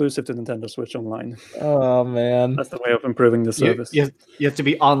it exclusive to Nintendo Switch Online. Oh, man. That's the way of improving the service. You have to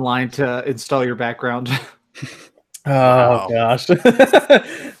be online to install your background. Gosh.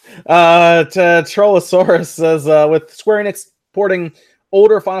 Trollosaurus says, with Square Enix porting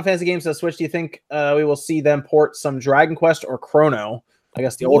older Final Fantasy games to the Switch, do you think we will see them port some Dragon Quest or Chrono? I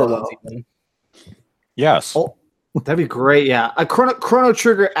guess the older ones even. Yes. Oh, that'd be great. Yeah, a Chrono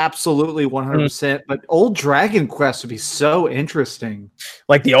Trigger, absolutely 100%. But old Dragon Quest would be so interesting.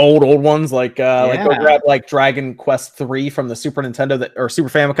 Like the old ones, like go grab like Dragon Quest 3 from the Super Nintendo or Super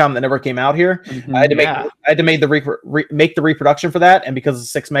Famicom that never came out here. I had to make the reproduction for that, and because it's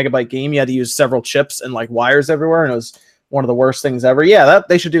a 6 megabyte game, you had to use several chips and like wires everywhere, and it was one of the worst things ever. Yeah,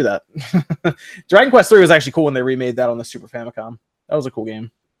 they should do that. Dragon Quest 3 was actually cool when they remade that on the Super Famicom. That was a cool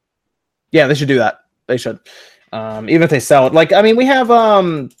game. Yeah, they should do that. They should. Even if they sell it. Like, I mean, we have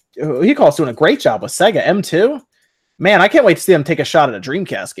He-Call's doing a great job with Sega M2. Man, I can't wait to see them take a shot at a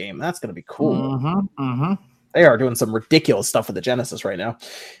Dreamcast game. That's going to be cool. They are doing some ridiculous stuff with the Genesis right now.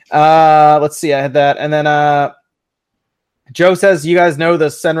 Let's see. I had that. And then Joe says, you guys know the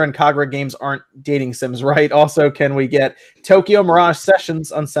Senran Kagura games aren't dating sims, right? Also, can we get Tokyo Mirage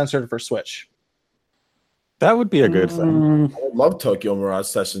Sessions uncensored for Switch? That would be a good thing. I love Tokyo Mirage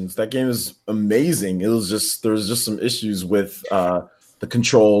Sessions. That game is amazing. There was just some issues with the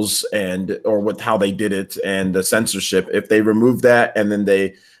controls or with how they did it and the censorship. If they removed that and then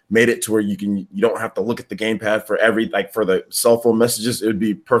they made it to where you don't have to look at the gamepad for for the cell phone messages, it would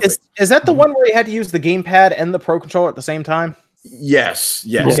be perfect. Is that the one where you had to use the gamepad and the Pro Controller at the same time? Yes.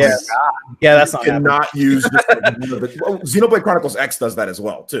 Yeah, that's not. You cannot use Xenoblade Chronicles X does that as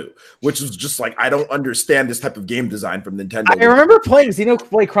well too, which is just like, I don't understand this type of game design from Nintendo. I remember playing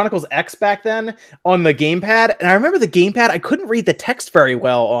Xenoblade Chronicles X back then on the gamepad, and I remember the gamepad, I couldn't read the text very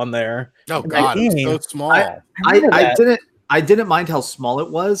well on there. Oh God, it's so small. I didn't mind how small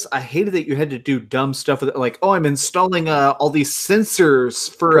it was. I hated that you had to do dumb stuff with it, like, oh, I'm installing all these sensors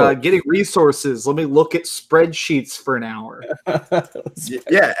for getting resources. Let me look at spreadsheets for an hour.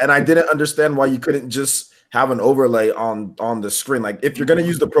 Yeah, and I didn't understand why you couldn't just have an overlay on the screen. Like, if you're going to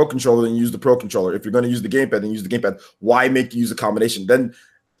use the Pro Controller, then use the Pro Controller. If you're going to use the gamepad, then use the gamepad. Why make you use a combination? Then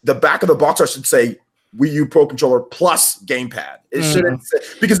the back of the box art should say Wii U Pro Controller plus gamepad. It shouldn't say,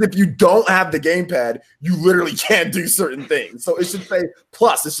 because if you don't have the gamepad, you literally can't do certain things. So it should say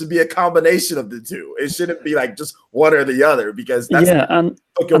plus. It should be a combination of the two. It shouldn't be like just one or the other, because that's and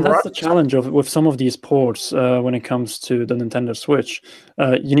that's the challenge with some of these ports when it comes to the Nintendo Switch.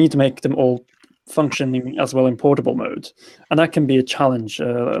 You need to make them all functioning as well in portable mode, and that can be a challenge.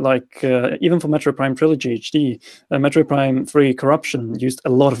 Even for Metroid Prime Trilogy HD, Metroid Prime 3 Corruption used a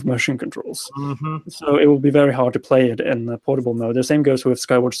lot of motion controls, so it will be very hard to play it in portable mode. The same goes with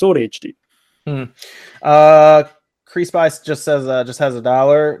Skyward Sword HD. Creasebice just says just has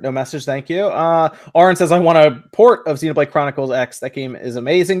 $1. No message, thank you. Aaron says I want a port of Xenoblade Chronicles X. That game is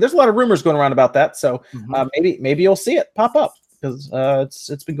amazing. There's a lot of rumors going around about that, so maybe you'll see it pop up because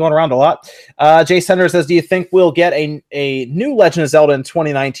it's been going around a lot. Jay Sender says, do you think we'll get a new Legend of Zelda in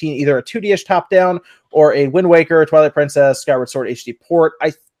 2019, either a 2D-ish top-down or a Wind Waker, Twilight Princess, Skyward Sword HD port?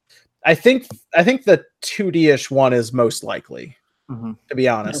 I think the 2D-ish one is most likely, to be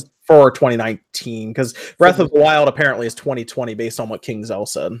honest, for 2019, because Breath of the Wild apparently is 2020 based on what King Zell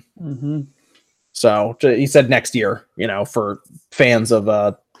said. So he said next year, for fans of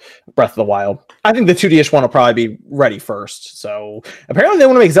Breath of the Wild. I think the 2D-ish one will probably be ready first. So apparently they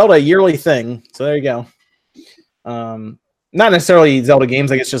want to make Zelda a yearly thing. So there you go. Not necessarily Zelda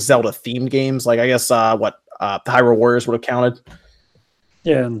games, I guess just Zelda themed games. Like I guess Hyrule Warriors would have counted.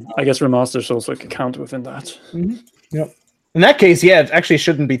 Yeah, and I guess remasters also could count within that. Yep. In that case, yeah, it actually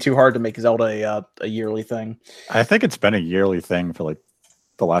shouldn't be too hard to make Zelda a yearly thing. I think it's been a yearly thing for like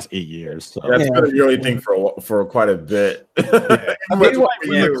the last 8 years. So. Yeah, it's been a yearly thing for quite a bit. When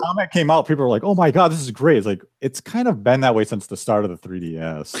the comment came out, people were like, "Oh my god, this is great!" It's like it's kind of been that way since the start of the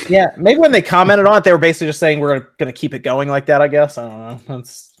 3DS. Yeah, maybe when they commented on it, they were basically just saying we're going to keep it going like that. I guess I don't know.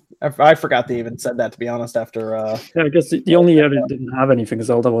 I forgot they even said that, to be honest. After yeah, I guess the only year they didn't have anything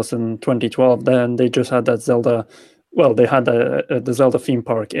Zelda was in 2012. Then they just had that Zelda. Well, they had the Zelda theme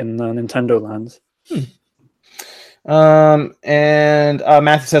park in Nintendo Land. And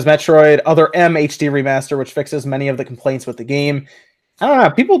Matthew says Metroid Other M HD remaster, which fixes many of the complaints with the game. I don't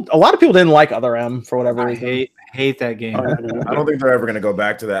know. A lot of people didn't like Other M for whatever reason. I hate that game. I don't think they're ever going to go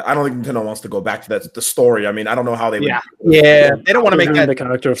back to that. I don't think Nintendo wants to go back to that. The story. I mean, I don't know how they. Yeah, they don't want to make that the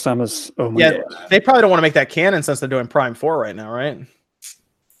character of Samus. Oh my God. They probably don't want to make that canon since they're doing Prime 4 right now, right?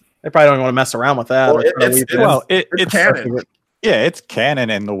 They probably don't want to mess around with that. It's canon. Yeah, it's canon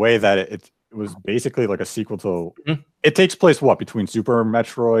in the way that it was basically like a sequel to. It takes place between Super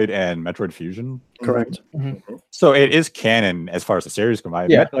Metroid and Metroid Fusion. Correct. So it is canon as far as the series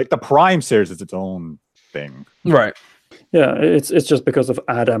combined. Yeah, like the Prime series is its own thing. Right. Yeah, it's just because of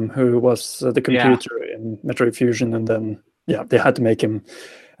Adam, who was the computer in Metroid Fusion, and then they had to make him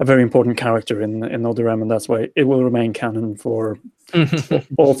a very important character in Other M, and that's why it will remain canon for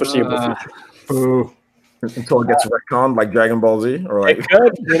all foreseeable future. Until it gets retconned like Dragon Ball Z, or like it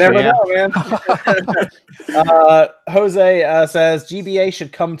could. You never know, man. Jose says GBA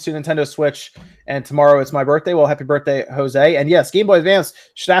should come to Nintendo Switch, and tomorrow it's my birthday. Well, happy birthday, Jose! And yes, Game Boy Advance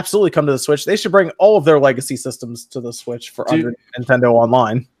should absolutely come to the Switch. They should bring all of their legacy systems to the Switch for under Nintendo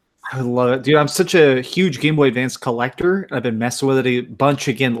Online. I love it, dude. I'm such a huge Game Boy Advance collector. I've been messing with it a bunch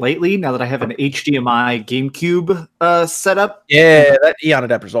again lately. Now that I have an HDMI GameCube setup. Yeah, that Eon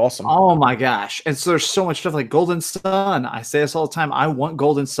adapter is awesome. Oh my gosh! And so there's so much stuff like Golden Sun. I say this all the time. I want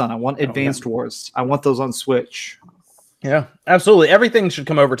Golden Sun. I want Advanced Wars. I want those on Switch. Yeah, absolutely. Everything should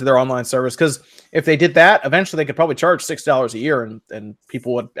come over to their online service, because if they did that, eventually they could probably charge $6 a year, and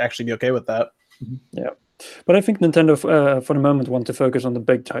people would actually be okay with that. Yeah. But I think Nintendo, for the moment, want to focus on the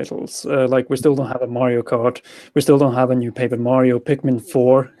big titles. Like we still don't have a Mario Kart. We still don't have a new Paper Mario. Pikmin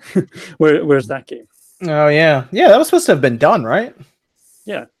 4. Where's that game? Oh, yeah. Yeah, that was supposed to have been done, right?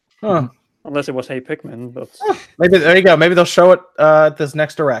 Yeah. Huh. Unless it was Hey Pikmin. But maybe there you go. Maybe they'll show it at this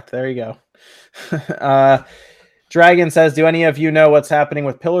next Direct. There you go. Dragon says, do any of you know what's happening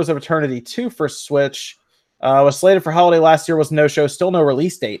with Pillars of Eternity 2 for Switch? Was slated for holiday last year, was no show, still no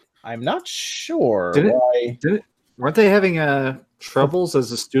release date. I'm not sure. Weren't they having troubles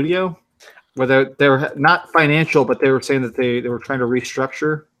as a studio? Where they're not financial, but they were saying that they were trying to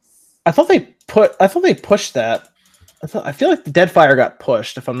restructure. I thought they pushed that. I feel like the Deadfire got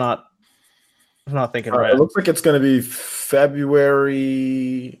pushed. If I'm not thinking right. It looks like it's going to be February.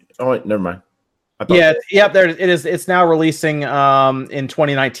 Oh wait, never mind. There it is. It's now releasing in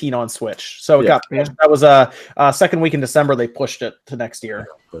 2019 on Switch. So it got pushed. That was a second week in December. They pushed it to next year.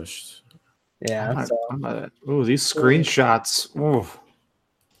 Pushed. Yeah. Oh, these screenshots. Ooh.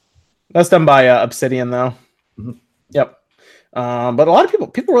 That's done by Obsidian, though. Yep. But a lot of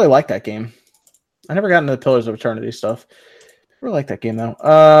people really like that game. I never got into the Pillars of Eternity stuff. I really like that game,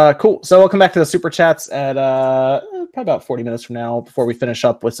 though. Cool. So we'll come back to the super chats at probably about 40 minutes from now before we finish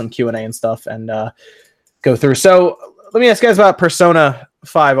up with some Q&A and stuff and go through. So let me ask you guys about Persona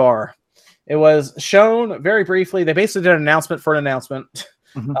 5R. It was shown very briefly. They basically did an announcement for an announcement.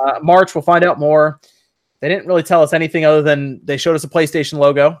 March, we'll find out more. They didn't really tell us anything other than they showed us a PlayStation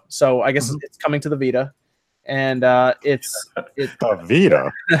logo. So I guess it's coming to the Vita. And it's the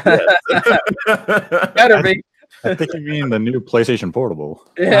Vita. Better be. I think you mean the new PlayStation Portable.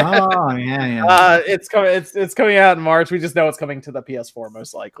 Yeah. Oh, yeah. It's coming out in March. We just know it's coming to the PS4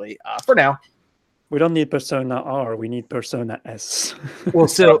 most likely for now. We don't need Persona R. We need Persona S. Well,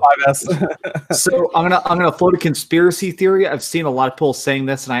 so 5S. so I'm gonna float a conspiracy theory. I've seen a lot of people saying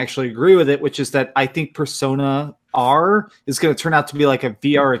this, and I actually agree with it, which is that I think Persona R is going to turn out to be like a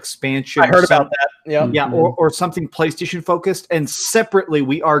VR expansion. I heard about that. Yeah, yeah, or something PlayStation focused. And separately,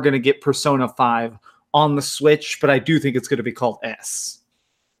 we are going to get Persona 5 on the Switch, but I do think it's going to be called S.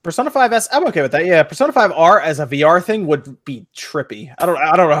 Persona 5S, I'm okay with that. Yeah, Persona 5R as a VR thing would be trippy. I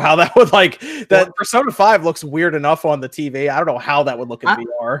don't know how that would that. Persona 5 looks weird enough on the TV. I don't know how that would look in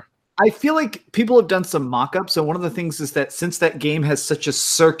VR. I feel like people have done some mock-ups, and one of the things is that since that game has such a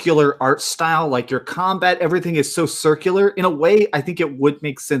circular art style, like your combat, everything is so circular, in a way, I think it would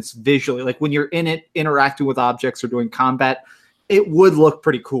make sense visually. Like when you're in it, interacting with objects or doing combat, it would look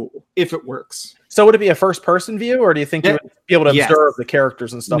pretty cool if it works. So would it be a first-person view, or do you think you would be able to observe the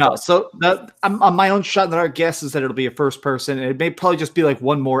characters and stuff? No, so on my own shot, that our guess is that it'll be a first-person, and it may probably just be like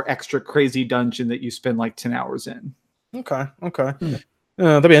one more extra crazy dungeon that you spend like 10 hours in. Okay.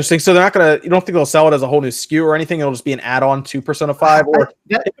 That'd be interesting. So they're not gonna. You don't think they'll sell it as a whole new SKU or anything? It'll just be an add-on to Persona 5, or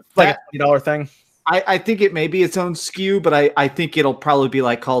like a $20 thing. I think it may be its own SKU, but I think it'll probably be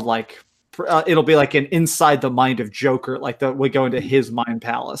it'll be like an inside the mind of Joker, like we go into his mind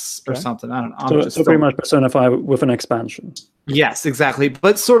palace or something. I don't know. So pretty much Persona 5 with an expansion. Yes, exactly.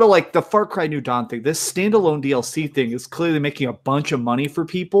 But sort of like the Far Cry New Dawn thing, this standalone DLC thing is clearly making a bunch of money for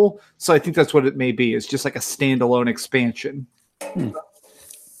people. So I think that's what it may be. It's just like a standalone expansion.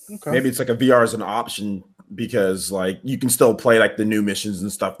 Okay. Maybe it's like a VR as an option because like you can still play like the new missions and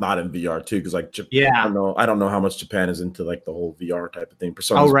stuff not in VR too. Because like I don't know how much Japan is into like the whole VR type of thing.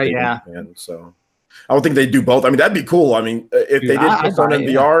 Persona's Japan, so I don't think they do both. I mean that'd be cool. I mean if they did Persona in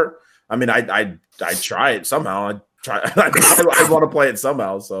VR, I mean I'd try it somehow. I want to play it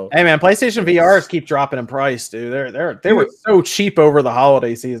somehow. So hey man, PlayStation VRs keep dropping in price, dude. They were so cheap over the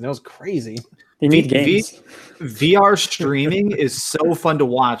holiday season. It was crazy. You need games. VR streaming is so fun to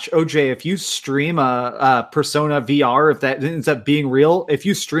watch. OJ, if you stream a Persona VR, if that ends up being real, if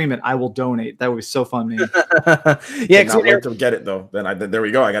you stream it, I will donate. That would be so fun, man. Yeah, can't wait to get it though. Then there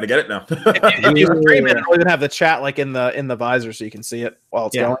we go. I got to get it now. if you stream it, it'll even have the chat like in the visor, so you can see it while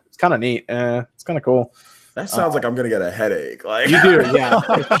it's going. It's kind of neat. It's kind of cool. That sounds like I'm gonna get a headache. Like you do, yeah.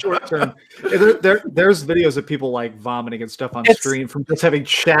 Short term. There's videos of people like vomiting and stuff on screen from just having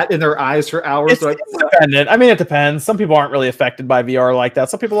chat in their eyes for hours. It's dependent. I mean, it depends. Some people aren't really affected by VR like that.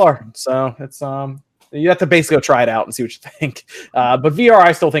 Some people are. So it's you have to basically go try it out and see what you think. But VR,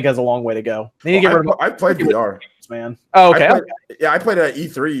 I still think has a long way to go. I played VR. Man. Oh, okay. I played at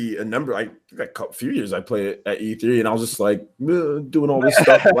E3 a few years. I played it at E3, and I was just like doing all this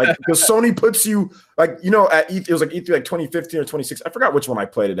stuff, like because Sony puts you like at E3. It was like E3 like 2015 or 2016. I forgot which one I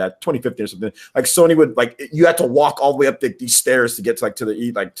played it at. 2015 or something. Like Sony would like you had to walk all the way up these stairs to get to to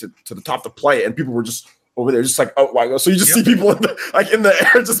the top to play, and people were just over there, just like oh my god. So you just see people in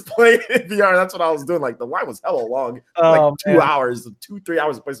the air just playing in VR. That's what I was doing. Like the line was hella long, like 2 hours, 2-3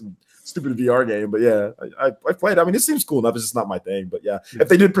 hours to play some stupid VR game, but yeah, I played. I mean, it seems cool enough. It's just not my thing, but yeah, if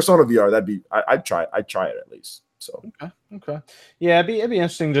they did Persona VR, I'd try it at least. So okay, yeah, it'd be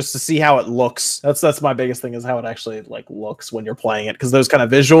interesting just to see how it looks. That's my biggest thing is how it actually like looks when you're playing it because those kind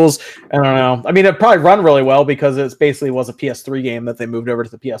of visuals. I don't know. I mean, it probably run really well because it basically was a PS3 game that they moved over to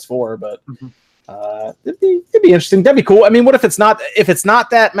the PS4, but. It'd be interesting. That'd be cool. I mean, what if it's not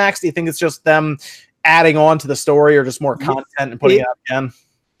that, Max? Do you think it's just them adding on to the story or just more content and putting it out again?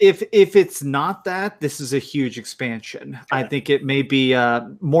 If it's not that, this is a huge expansion. Okay. I think it may be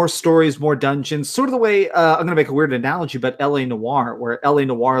more stories, more dungeons, sort of the way I'm going to make a weird analogy, but LA Noire, where LA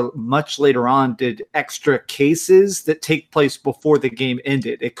Noire much later on did extra cases that take place before the game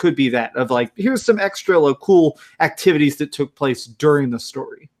ended. It could be that of like, here's some extra cool activities that took place during the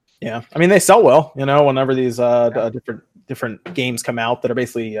story. Yeah, I mean they sell well, whenever these different games come out that are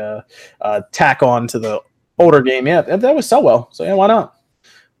basically tack on to the older game. Yeah, that would sell well. So yeah, why not?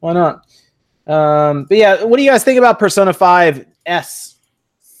 But yeah, what do you guys think about Persona 5S?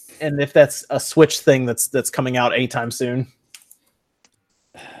 And if that's a Switch thing that's coming out anytime soon?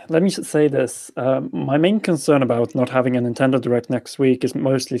 Let me say this. My main concern about not having a Nintendo Direct next week is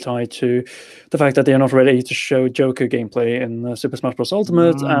mostly tied to the fact that they are not ready to show Joker gameplay in Super Smash Bros.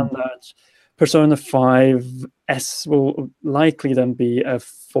 Ultimate, and that Persona 5S will likely then be a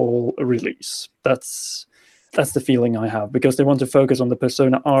fall release. That's the feeling I have, because they want to focus on the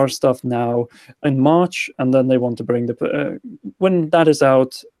Persona R stuff now in March, and then they want to bring when that is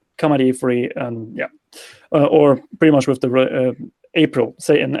out, come at E3, and or pretty much with the April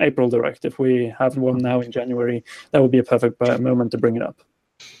Direct. If we have one now in January, that would be a perfect moment to bring it up.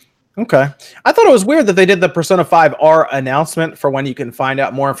 Okay. I thought it was weird that they did the Persona 5 R announcement for when you can find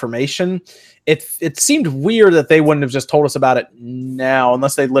out more information. It seemed weird that they wouldn't have just told us about it now,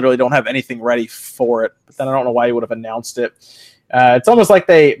 unless they literally don't have anything ready for it. But then I don't know why you would have announced it. It's almost like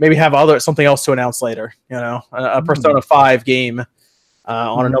they maybe have something else to announce later. A Persona 5 game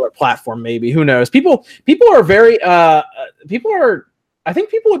on another platform, maybe. Who knows? People are very I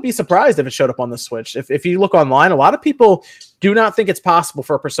think people would be surprised if it showed up on the Switch. If you look online, a lot of people do not think it's possible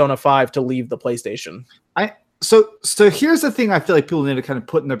for Persona 5 to leave the PlayStation. So here's the thing I feel like people need to kind of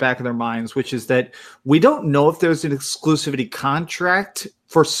put in the back of their minds, which is that we don't know if there's an exclusivity contract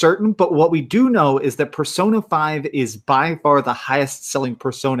for certain, but what we do know is that Persona 5 is by far the highest selling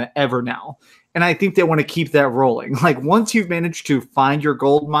Persona ever now. And I think they want to keep that rolling. Like, once you've managed to find your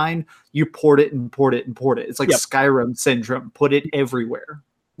gold mine, you port it and port it and port it. It's like Skyrim syndrome. Put it everywhere.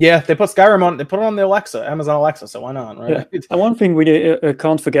 Yeah, they put Skyrim on. They put it on the Alexa, Amazon Alexa. So why not? Right. Yeah. And one thing we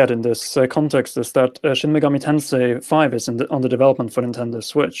can't forget in this context is that Shin Megami Tensei 5 is on the development for Nintendo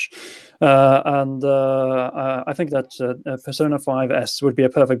Switch, and I think that Persona 5S would be a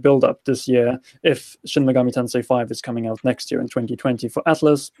perfect build-up this year if Shin Megami Tensei 5 is coming out next year in 2020 for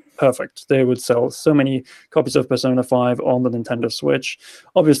Atlas. Perfect. They would sell so many copies of Persona 5 on the Nintendo Switch.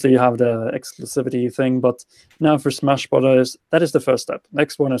 Obviously, you have the exclusivity thing, but now for Smash Brothers, that is the first step.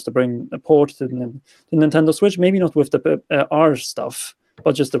 Next one is to bring a port to the Nintendo Switch, maybe not with the R stuff,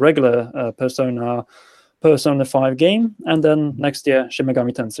 but just the regular Persona 5 game, and then next year Shin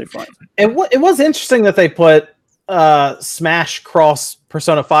Megami Tensei 5. It was interesting that they put Smash cross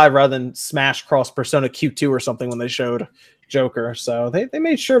Persona 5 rather than Smash cross Persona Q2 or something when they showed Joker, so they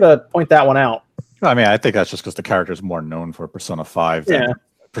made sure to point that one out. I mean, I think that's just because the character is more known for Persona 5 than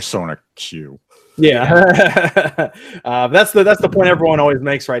Persona Q. Yeah, that's the point everyone always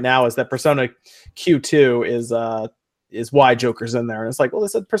makes right now, is that Persona Q2 is why Joker's in there, and it's like, well, they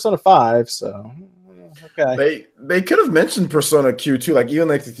said Persona 5, so okay. They could have mentioned Persona Q2, like even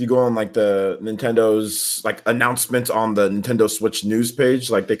like if you go on like the Nintendo's like announcement on the Nintendo Switch news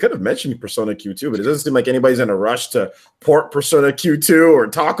page, like they could have mentioned Persona Q2, but it doesn't seem like anybody's in a rush to port Persona Q2 or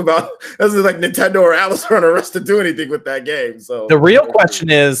talk about. It doesn't like Nintendo or Alice are in a rush to do anything with that game. So the real question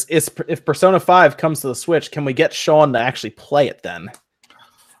is if Persona 5 comes to the Switch, can we get Sean to actually play it then?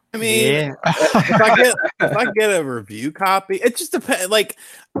 I mean, if I get a review copy, it just depends. Like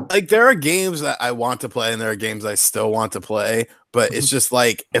there are games that I want to play, and there are games I still want to play. But it's just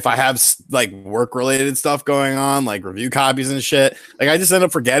like if I have like work related stuff going on, like review copies and shit, like I just end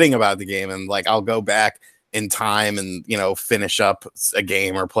up forgetting about the game, and like I'll go back in time and finish up a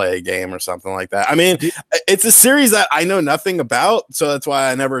game or play a game or something like that. I mean, it's a series that I know nothing about, so that's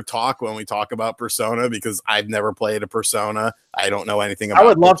why I never talk when we talk about Persona, because I've never played a Persona. I don't know anything about it. I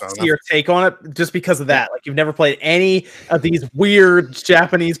would love to see your take on it just because of that. Like, you've never played any of these weird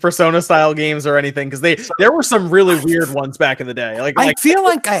Japanese Persona style games or anything, because there were some really weird ones back in the day. I feel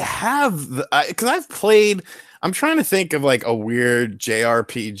like I have, because I've played. I'm trying to think of like a weird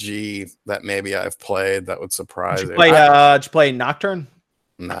JRPG that maybe I've played that would surprise you. Did you play Nocturne?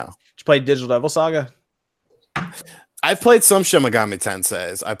 No. Did you play Digital Devil Saga? I've played some Shin Megami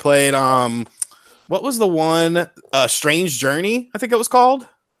Tenseis. I played what was the one? Strange Journey, I think it was called.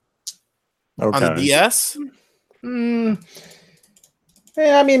 Okay. On the DS.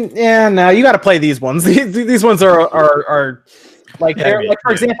 Yeah, I mean, no, you got to play these ones. These ones are like,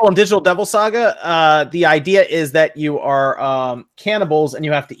 for example, in Digital Devil Saga, the idea is that you are cannibals and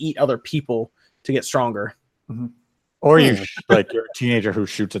you have to eat other people to get stronger. Mm-hmm. Or you're a teenager who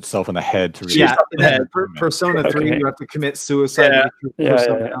shoots itself in the head to Persona 3, you have to commit suicide.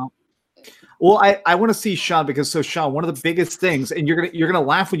 Well, I want to see Sean, because Sean, one of the biggest things, and you're gonna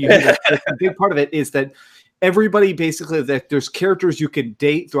laugh when you hear that, a big part of it is that everybody basically, that there's characters you can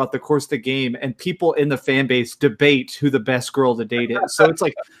date throughout the course of the game, and people in the fan base debate who the best girl to date is. So it's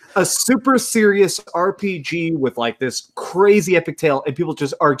like a super serious RPG with like this crazy epic tale, and people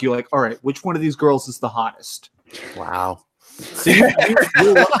just argue like, all right, which one of these girls is the hottest? Wow. So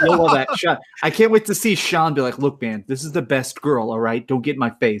you'll love that, Sean. I can't wait to see Sean be like, look, man, this is the best girl, all right? Don't get in my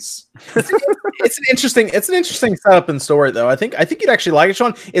face. It's an interesting setup and story, though. I think you'd actually like it,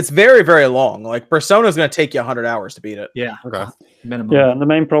 Sean. It's very, very long. Like, Persona is going to take you 100 hours to beat it. Yeah. Okay. Minimum. Yeah, and the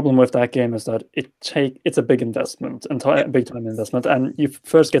main problem with that game is that it's a big investment, big time investment, and you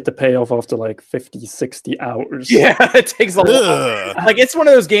first get the payoff after like 50, 60 hours. Yeah, it takes a lot. Like, it's one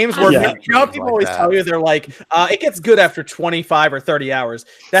of those games where people always tell you, they're like, it gets good after 25 or 30 hours.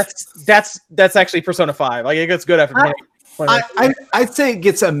 That's actually Persona 5. Like, it gets good after 20. I'd say it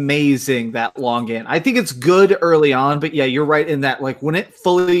gets amazing that long in. I think it's good early on, but yeah, you're right in that like when it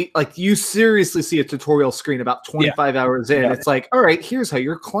fully like you seriously see a tutorial screen about 25 hours in, it's like, all right, here's how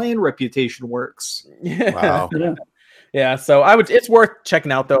your clan reputation works. Wow. Yeah, so it's worth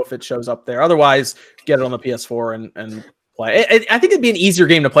checking out though if it shows up there. Otherwise, get it on the PS4 and play. I think it'd be an easier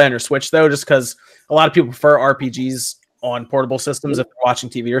game to play on your Switch though, just because a lot of people prefer RPGs on portable systems if they're watching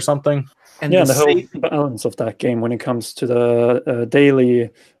TV or something. And the whole balance of that game when it comes to the daily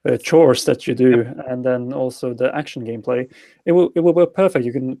chores that you do, and then also the action gameplay, it will work perfect.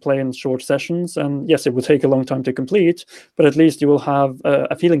 You can play in short sessions, and yes, it will take a long time to complete, but at least you will have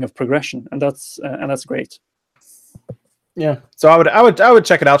a feeling of progression, and that's great. Yeah, so I would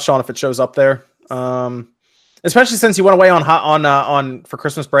check it out, Sean, if it shows up there. Especially since you went away on for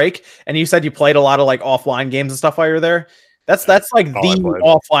Christmas break, and you said you played a lot of like offline games and stuff while you're there. That's like the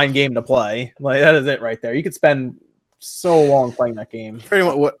offline game to play. Like that is it right there. You could spend so long playing that game. Pretty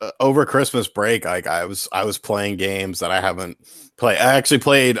much over Christmas break, like I was playing games that I haven't played. I actually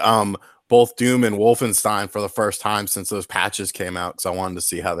played both Doom and Wolfenstein for the first time since those patches came out because I wanted to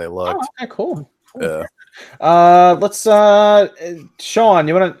see how they looked. Oh, okay, cool. Yeah. Let's Sean,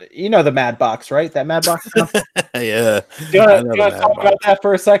 you know the Mad Box, right? That Mad Box stuff? Yeah. Do you want to talk about that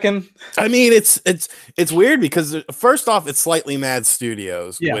for a second? I mean, it's weird because first off, it's Slightly Mad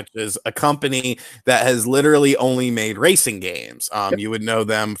Studios, which is a company that has literally only made racing games. You would know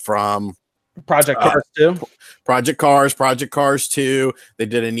them from Project Cars 2. Project Cars 2. They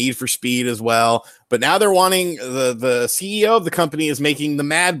did a Need for Speed as well. But now they're wanting the CEO of the company is making the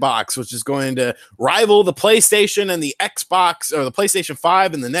Mad Box, which is going to rival the PlayStation and the Xbox, or the PlayStation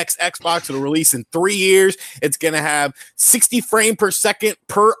 5 and the next Xbox. It'll release in 3 years. It's going to have 60 frame per second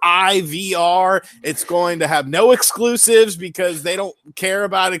per eye VR. It's going to have no exclusives because they don't care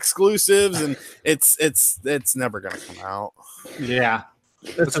about exclusives, and it's never going to come out. Yeah.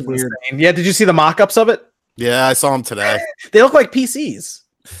 That's weird. Yeah, did you see the mock-ups of it? Yeah, I saw them today. They look like PCs.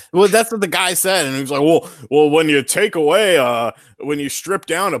 Well, that's what the guy said, and he was like, "Well, when you take away, when you strip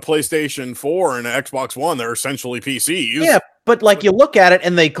down a PlayStation 4 and an Xbox One, they're essentially PCs." Yeah, but like you look at it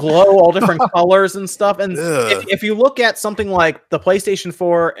and they glow all different colors and stuff. And if you look at something like the PlayStation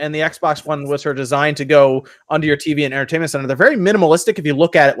 4 and the Xbox One, which are designed to go under your TV and entertainment center, they're very minimalistic. If you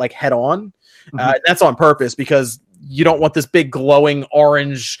look at it like head on, that's on purpose because you don't want this big glowing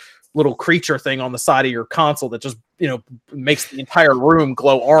orange little creature thing on the side of your console that just makes the entire room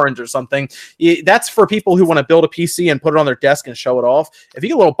glow orange or something. That's for people who want to build a PC and put it on their desk and show it off. If you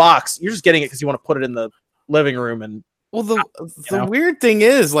get a little box, you're just getting it because you want to put it in the living room. And well, the weird thing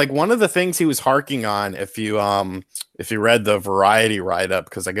is, like, one of the things he was harking on, if you read the Variety write-up,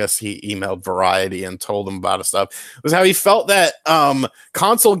 because I guess he emailed Variety and told them about stuff, was how he felt that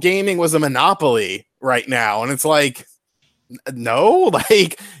console gaming was a monopoly right now. And it's like, no,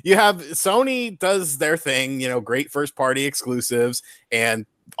 like, you have Sony does their thing, great first party exclusives and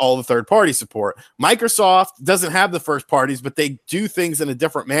all the third party support. Microsoft doesn't have the first parties, but they do things in a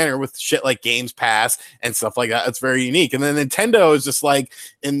different manner with shit like Games Pass and stuff like that. It's very unique. And then Nintendo is just like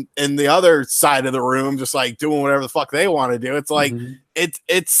in the other side of the room, just like doing whatever the fuck they want to do. It's like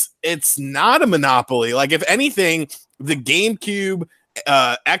it's not a monopoly. Like, if anything, the GameCube,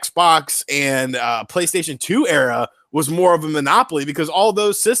 Xbox, and PlayStation 2 era was more of a monopoly because all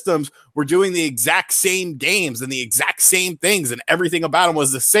those systems were doing the exact same games and the exact same things, and everything about them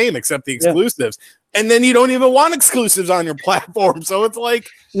was the same except the exclusives. And then you don't even want exclusives on your platform. So it's like,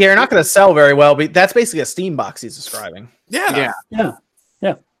 you're not going to sell very well, but that's basically a Steam box he's describing. Yeah. That's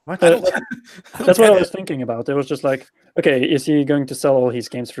what I was thinking about. It was just like, okay, is he going to sell all his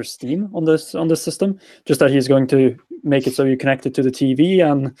games for Steam on this system? Just that he's going to make it so you connect it to the TV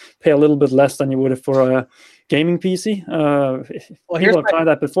and pay a little bit less than you would have for a gaming PC. People have tried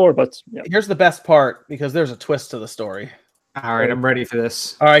that before, but here's the best part, because there's a twist to the story. All right, I'm ready for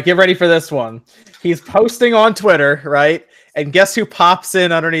this. All right, get ready for this one. He's posting on Twitter, right? And guess who pops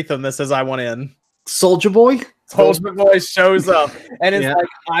in underneath him that says, "I want in"? Soldier Boy. Soldier Boy shows up and is like,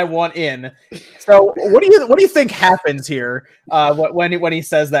 "I want in." So what do you think happens here when he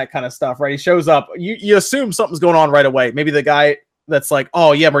says that kind of stuff, right? He shows up. You assume something's going on right away. Maybe the guy that's like,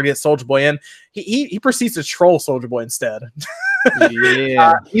 "Oh yeah, we're gonna get Soldier Boy in." He proceeds to troll Soldier Boy instead.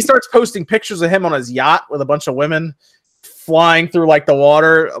 He starts posting pictures of him on his yacht with a bunch of women flying through like the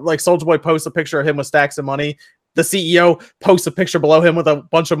water. Like, Soldier Boy posts a picture of him with stacks of money. The CEO posts a picture below him with a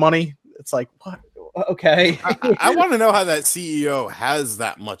bunch of money. It's like, what? Okay. I want to know how that CEO has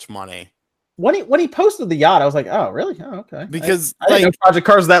that much money. When he posted the yacht, I was like, "Oh, really? Oh, okay." Because I didn't know Project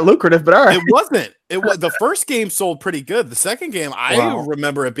Cars was that lucrative, but all right. It wasn't. It was the first game sold pretty good. The second game, I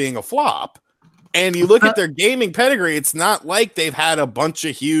remember it being a flop. And you look at their gaming pedigree, it's not like they've had a bunch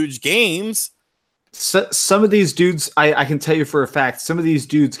of huge games. So, some of these dudes, I can tell you for a fact, some of these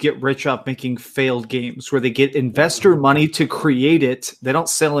dudes get rich off making failed games where they get investor money to create it. They don't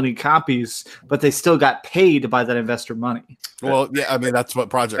sell any copies, but they still got paid by that investor money. Well, yeah, I mean, that's what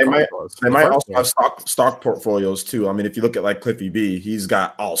Project They Cars might, was. they might also have stock portfolios too. I mean, if you look at like Cliffy B, he's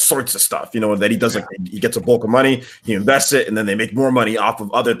got all sorts of stuff, that he does. He gets a bulk of money, he invests it, and then they make more money off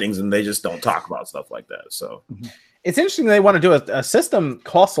of other things, and they just don't talk about stuff like that. So it's interesting they want to do a system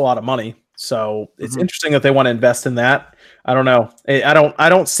costs a lot of money. So it's interesting that they want to invest in that. I don't know. I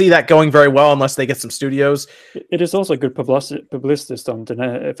don't see that going very well unless they get some studios. It is also good publicity stunt,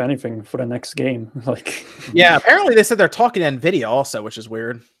 if anything, for the next game. Yeah, apparently they said they're talking to NVIDIA also, which is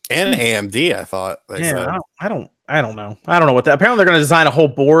weird. And AMD, I thought. Yeah, I don't know. I don't know what that. Apparently they're going to design a whole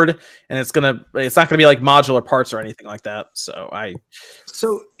board, and it's not going to be like modular parts or anything like that. So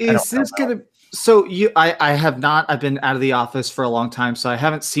is this going to? So I have not. I've been out of the office for a long time, so I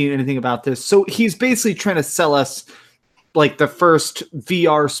haven't seen anything about this. So he's basically trying to sell us like the first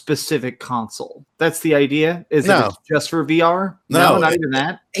VR specific console. That's the idea. Is it just for VR? No, not even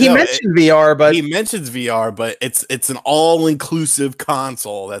that. He mentioned VR, but he mentions VR, but it's an all inclusive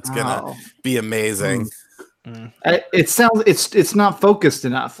console that's gonna be amazing. It sounds it's not focused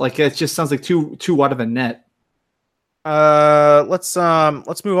enough. Like it just sounds like too wide of a net. Let's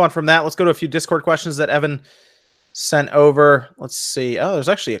move on from that. Let's go to a few Discord questions that Evan sent over. Let's see. Oh, there's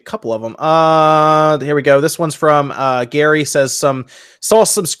actually a couple of them. Here we go. This one's from Gary. Says saw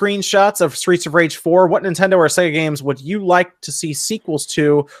some screenshots of Streets of Rage 4. What Nintendo or Sega games would you like to see sequels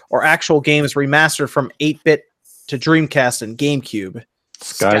to, or actual games remastered from 8-bit to Dreamcast and GameCube?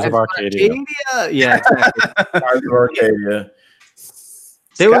 Skies of Arcadia. Yeah, exactly. Skies of Arcadia.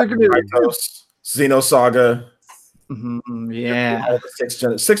 They were going to Xenosaga. Yeah, all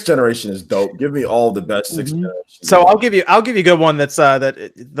the sixth generation is dope. Give me all the best sixth generation. So I'll give you a good one. That's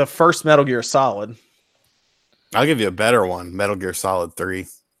the first Metal Gear Solid. I'll give you a better one. Metal Gear Solid 3.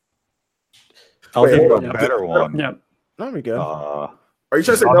 I'll give you a better one. Yeah, there we go. Are you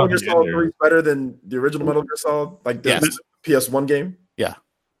trying to say Metal Gear Solid 3 is better than the original Metal Gear Solid, like the PS1 game? Yeah.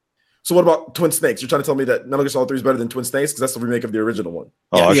 So what about Twin Snakes? You're trying to tell me that Metal Gear Solid 3 is better than Twin Snakes because that's the remake of the original one.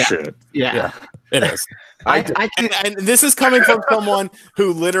 Oh shit! Yeah, it is. And this is coming from someone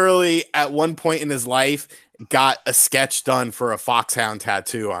who literally at one point in his life got a sketch done for a Foxhound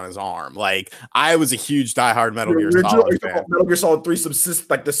tattoo on his arm. Like, I was a huge diehard Metal Gear Solid fan. Metal Gear Solid 3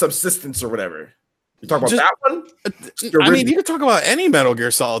 the subsistence or whatever. You talk about that one? I mean, you can talk about any Metal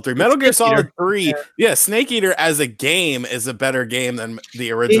Gear Solid 3. Metal Gear Solid 3, Snake Eater as a game is a better game than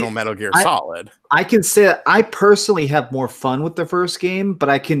the original Metal Gear Solid. I can say that I personally have more fun with the first game, but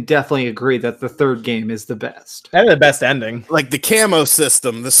I can definitely agree that the third game is the best. That is the best ending. Like the camo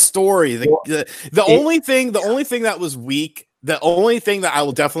system, the story, the only thing that was weak, the only thing that I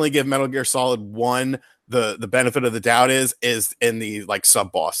will definitely give Metal Gear Solid 1 the benefit of the doubt is in the like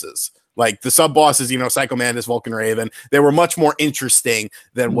sub bosses. Like the sub bosses, Psycho Mantis, Vulcan Raven, they were much more interesting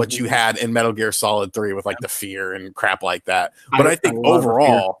than what you had in Metal Gear Solid 3 with like the fear and crap like that. But I think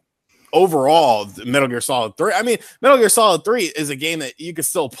overall, Metal Gear Solid 3, I mean, Metal Gear Solid 3 is a game that you can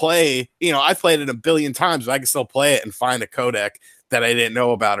still play. I've played it a billion times, but I can still play it and find a codec that I didn't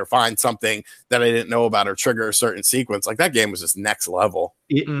know about, or find something that I didn't know about, or trigger a certain sequence. Like that game was just next level.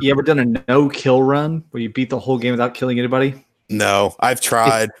 You ever done a no-kill run where you beat the whole game without killing anybody? No, I've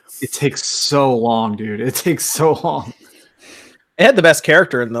tried. It takes so long, dude. It takes so long. It had the best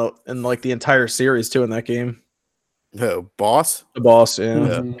character in the entire series too in that game. Who, Boss? The boss,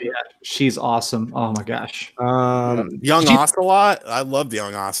 yeah. She's awesome. Oh my gosh. Young Ocelot. I loved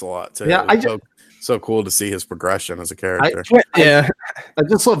Young Ocelot too. Yeah, so cool to see his progression as a character. I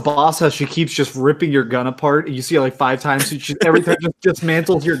just love Boss how she keeps just ripping your gun apart. You see her like 5 times. Every time just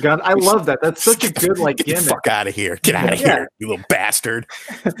dismantles your gun. I love that. That's such a good Get gimmick. the fuck out of here. Get out of here, you little bastard.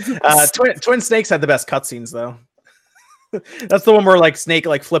 Twin Snakes had the best cutscenes though. That's the one where like Snake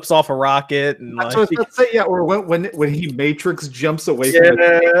like flips off a rocket and like, or when he Matrix jumps away from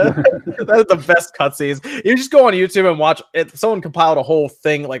it. That's the best cutscenes. You just go on YouTube and watch it. Someone compiled a whole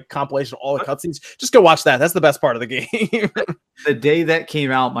thing, like compilation of all the cutscenes. Just go watch that. That's the best part of the game. The day that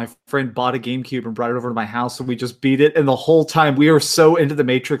came out, my friend bought a GameCube and brought it over to my house, and we just beat it. And the whole time we were so into the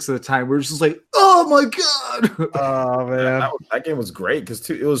Matrix at the time, we were just like, "Oh my god!" Oh man, that game was great because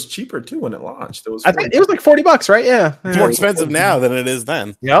it was cheaper too when it launched. I think it was like $40, right? Yeah, it's more expensive now than it is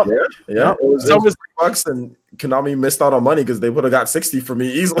then. Yep. Yeah. It was $40, and Konami missed out on money because they would have got 60 for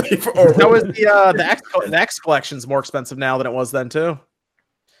me easily. That was the X collection's more expensive now than it was then too.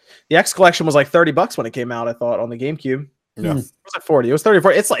 The X collection was like $30 when it came out, I thought, on the GameCube. Yeah. It was like 40. It was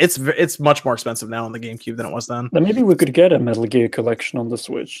 34. It's much more expensive now on the GameCube than it was then. Then maybe we could get a Metal Gear collection on the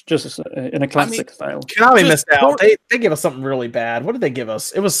Switch, just in a classic style. Konami missed out. They gave us something really bad. What did they give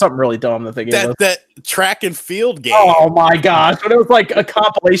us? It was something really dumb that they gave us. That track and field game. Oh my gosh! When it was like a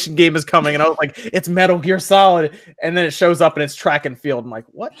compilation game is coming, and I was like, "It's Metal Gear Solid," and then it shows up and it's track and field. I'm like,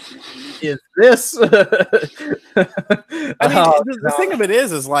 "What is this?" The thing of it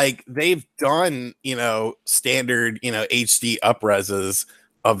is like they've done, standard, HD upreses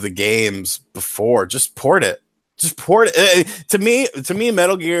of the games before. Just port it. To me, a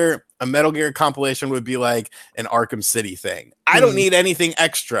Metal Gear compilation would be like an Arkham City thing. I don't need anything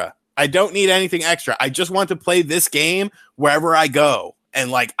extra. I just want to play this game wherever I go, and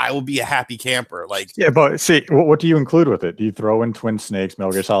like I will be a happy camper. Like, yeah, but see, what do you include with it? Do you throw in Twin Snakes,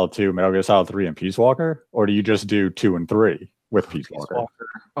 Metal Gear Solid 2, Metal Gear Solid 3, and Peace Walker, or do you just do 2 and 3 with Peace Walker?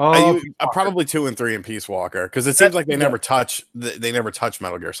 Probably 2 and 3 in Peace Walker, because it seems like they never touch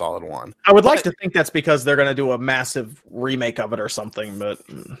Metal Gear Solid 1. I would like to think that's because they're going to do a massive remake of it or something, but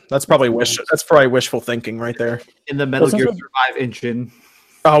that's probably wishful thinking right there. In the Metal Gear Survive engine.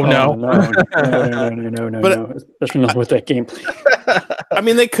 Oh no! No! Especially not with that gameplay. I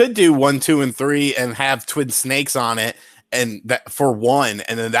mean, they could do 1, 2, and 3 and have Twin Snakes on it, and that for 1,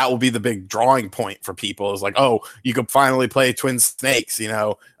 and then that will be the big drawing point for people. Is like, oh, you could finally play Twin Snakes,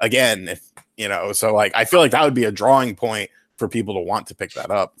 again. So like, I feel like that would be a drawing point for people to want to pick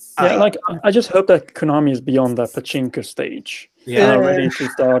that up. Yeah, I just hope that Konami is beyond that pachinko stage. Yeah, ready to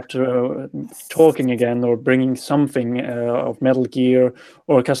start talking again or bringing something of Metal Gear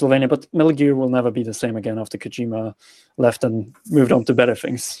or Castlevania. But Metal Gear will never be the same again after Kojima left and moved on to better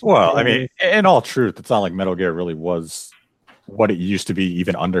things. Well, I mean, in all truth, it's not like Metal Gear really was what it used to be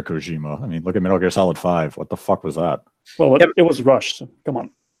even under Kojima. I mean, look at Metal Gear Solid 5. What the fuck was that? Well, it was rushed. So come on.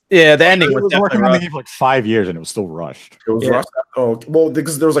 Yeah, the ending was working on the game for like 5 years and it was still rushed. It was rushed. Oh, well,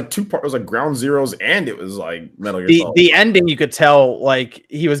 because there was like 2 parts. It was like Ground Zeroes and it was like Metal Gear Solid. The ending, you could tell like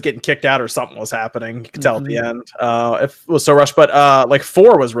he was getting kicked out or something was happening. You could tell at the end. If it was so rushed, but like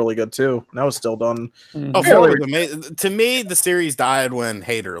 4 was really good too. That was still done. Oh, 4 was amazing. To me, the series died when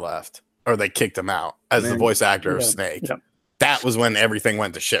Hader left, or they kicked him out as the voice actor of Snake. Yeah. That was when everything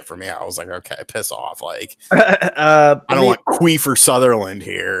went to shit for me. I was like, okay, piss off. Like, I don't want Queefer Sutherland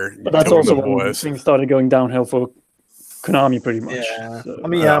here. But that's also when things started going downhill for Konami pretty much. Yeah. So,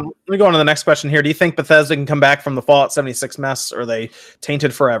 let me go on to the next question here. Do you think Bethesda can come back from the Fallout 76 mess, or are they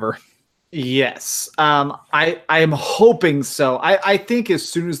tainted forever? Yes. I am hoping so. I think as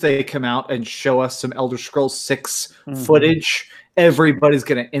soon as they come out and show us some Elder Scrolls 6 footage, everybody's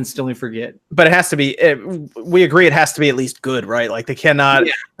going to instantly forget. But it has to be, we agree it has to be at least good, right? Like they cannot,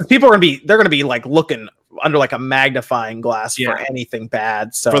 people are going to be like looking under like a magnifying glass for anything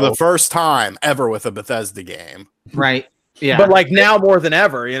bad. So for the first time ever with a Bethesda game. Right. Yeah. But like now more than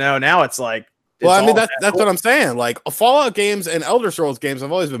ever, now it's like, well, I mean, that's what I'm saying. Like Fallout games and Elder Scrolls games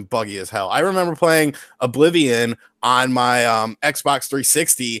have always been buggy as hell. I remember playing Oblivion on my Xbox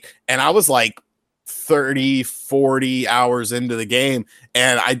 360 and I was like 30-40 hours into the game,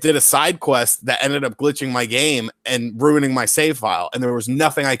 and I did a side quest that ended up glitching my game and ruining my save file, and there was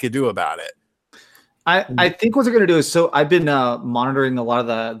nothing I could do about it. I think what they're going to do is, so I've been monitoring a lot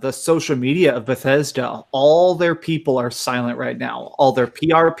of the social media of Bethesda. All their people are silent right now. All their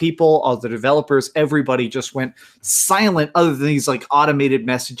PR people, all the developers, everybody just went silent other than these like automated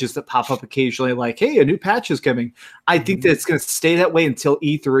messages that pop up occasionally like, hey, a new patch is coming. I think that it's going to stay that way until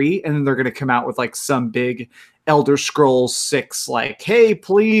E3, and then they're going to come out with like some big Elder Scrolls 6 like, hey,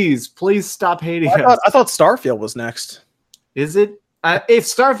 please stop hating us. I thought Starfield was next. Is it? If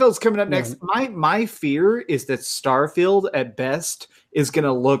Starfield's coming up next, my fear is that Starfield at best is going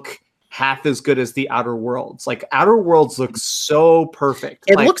to look half as good as the Outer Worlds. Like Outer Worlds looks so perfect.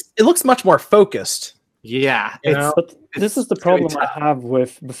 It looks much more focused. Yeah, but this is the problem I have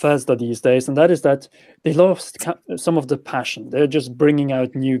with Bethesda these days, and that is that they lost some of the passion. They're just bringing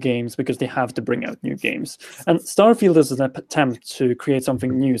out new games because they have to bring out new games. And Starfield is an attempt to create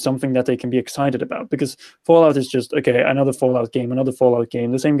something new, something that they can be excited about, because Fallout is just, okay, another Fallout game.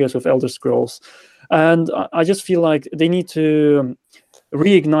 The same goes with Elder Scrolls. And I just feel like they need to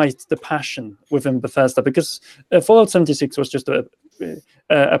reignite the passion within Bethesda, because Fallout 76 was just a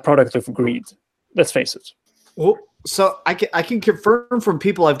product of greed. Let's face it. Well, so I can confirm from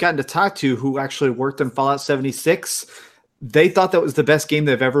people I've gotten to talk to who actually worked on Fallout 76, they thought that was the best game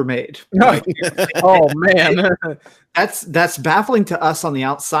they've ever made. Oh man, that's baffling to us on the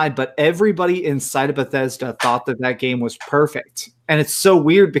outside, but everybody inside of Bethesda thought that game was perfect. And it's so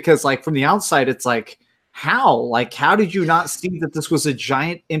weird because like from the outside, it's like, how? Like, how did you not see that this was a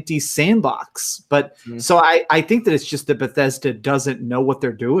giant empty sandbox? But so I think that it's just that Bethesda doesn't know what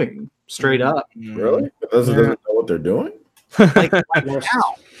they're doing straight up. Really? Bethesda doesn't know what they're doing? Like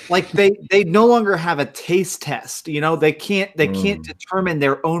how? Like they no longer have a taste test. You know, they can't determine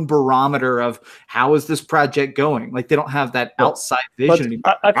their own barometer of how is this project going. Like they don't have that outside vision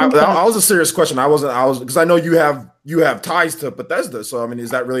anymore. I was a serious question. I was because I know you have ties to Bethesda. So I mean,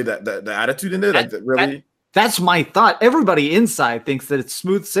 is that really the attitude in it? Like really? That's my thought. Everybody inside thinks that it's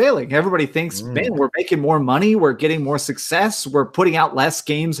smooth sailing. Everybody thinks, man, we're making more money, we're getting more success, we're putting out less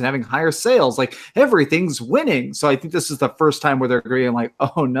games and having higher sales. Like everything's winning. So I think this is the first time where they're agreeing, like,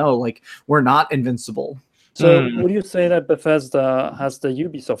 oh no, like we're not invincible. So would you say that Bethesda has the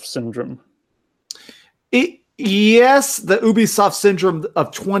Ubisoft syndrome? Yes, the Ubisoft syndrome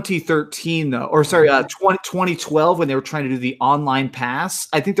of 2013, though, or sorry, 2012, when they were trying to do the online pass.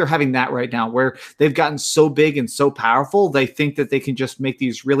 I think they're having that right now, where they've gotten so big and so powerful, they think that they can just make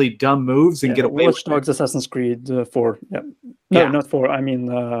these really dumb moves and get away Watch Dogs, Assassin's Creed 4. No, not 4. I mean,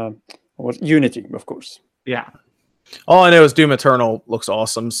 Unity, of course. Yeah. All I know is Doom Eternal looks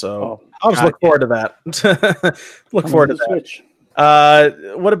awesome, so I'll just look forward to that. Look forward to that. Switch.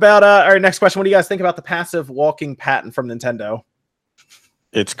 What about our next question? What do you guys think about the passive walking patent from Nintendo?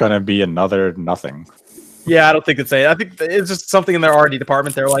 It's gonna be another nothing. Yeah, I don't think it's I think it's just something in their R&D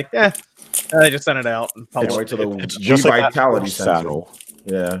department. They're like, they just sent it out. And Wait till the it's just like vitality saddle.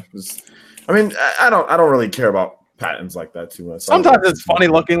 Yeah, I mean, I don't really care about patents like that too much. Sometimes it's funny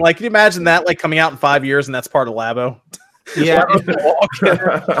looking. Like, can you imagine that like coming out in 5 years and that's part of Labo? Yeah,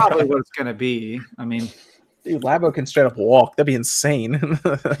 that's probably what it's gonna be. I mean. Dude, Labo can straight up walk. That'd be insane.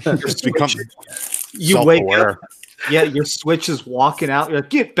 You wake up. Yeah, your Switch is walking out. You're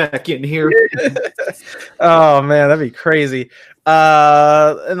like, get back in here. Oh, man, that'd be crazy.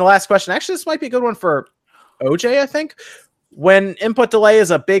 And the last question. Actually, this might be a good one for OJ, I think. When input delay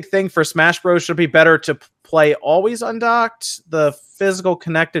is a big thing for Smash Bros., should it be better to play always undocked? The physical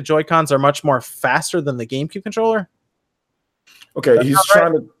connected Joy-Cons are much more faster than the GameCube controller. Okay, he's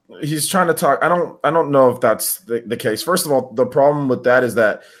trying to talk. I don't know if that's the case. First of all, the problem with that is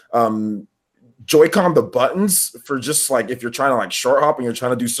that Joy-Con, the buttons for just like if you're trying to like short hop and you're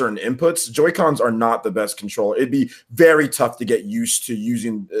trying to do certain inputs, Joy-Cons are not the best controller. It'd be very tough to get used to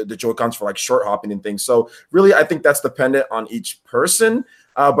using the Joy-Cons for like short hopping and things. So really, I think that's dependent on each person.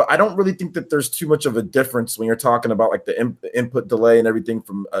 But I don't really think that there's too much of a difference when you're talking about like the input delay and everything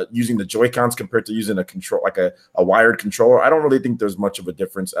from using the Joy-Cons compared to using a control like a wired controller. I don't really think there's much of a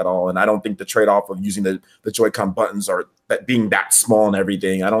difference at all, and I don't think the trade-off of using the Joy-Con buttons are that being that small and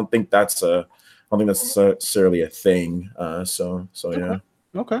everything. I don't think that's necessarily a thing. So yeah.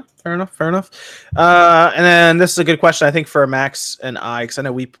 Okay, fair enough. And then this is a good question, I think, for Max and I, because I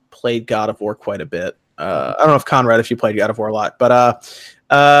know we played God of War quite a bit. I don't know if Conrad, if you played God of War a lot, but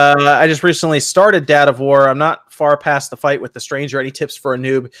I just recently started God of War. I'm not far past the fight with the stranger. Any tips for a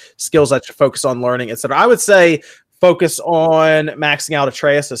noob? Skills I should focus on learning, etc. I would say focus on maxing out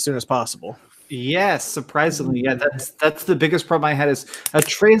Atreus as soon as possible. Yes, surprisingly, yeah. That's the biggest problem I had is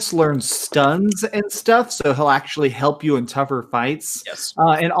Atreus learns stuns and stuff, so he'll actually help you in tougher fights. Yes,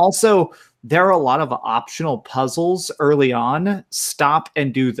 and also there are a lot of optional puzzles early on. Stop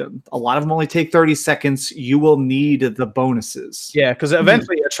and do them. A lot of them only take 30 seconds. You will need the bonuses. Yeah, because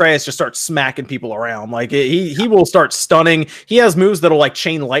eventually Atreus just starts smacking people around. Like he will start stunning. He has moves that'll like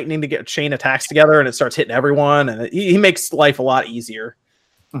chain lightning to get chain attacks together, and it starts hitting everyone. And he makes life a lot easier.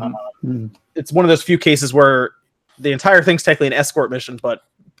 It's one of those few cases where the entire thing's technically an escort mission, but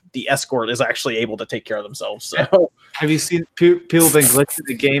the escort is actually able to take care of themselves. So, have you seen people been glitching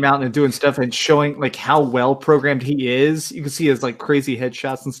the game out and doing stuff and showing like how well programmed he is? You can see his like crazy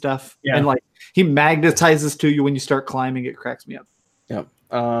headshots and stuff. Yeah. And like he magnetizes to you when you start climbing. It cracks me up. Yep.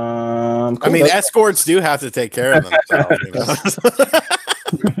 Cool. I mean, escorts do have to take care of themselves. You know?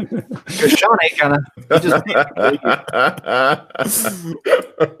 Because Sean ain't gonna.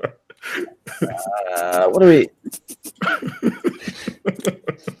 What do we?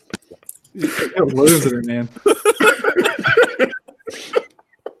 You're losing it, man.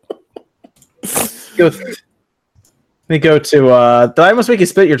 Let me go to. Did I almost make you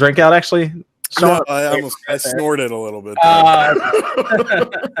spit your drink out? Actually, Sean, no, I snorted a little bit.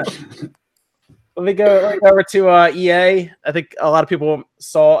 Let me go over to EA. I think a lot of people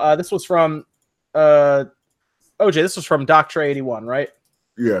saw this was from OJ. This was from Doctor81, right?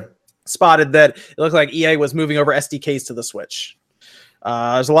 Yeah. Spotted that it looked like EA was moving over SDKs to the Switch.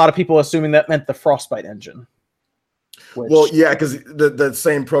 There's a lot of people assuming that meant the Frostbite engine. Well, yeah, because the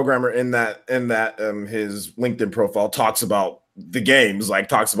same programmer in that his LinkedIn profile talks about the games, like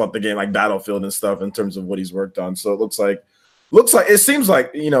talks about the game, like Battlefield and stuff in terms of what he's worked on. So it seems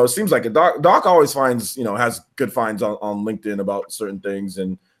like Doc always finds, has good finds on LinkedIn about certain things.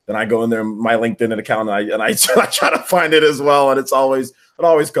 And then I go in there, my LinkedIn account, and I try to find it as well. And it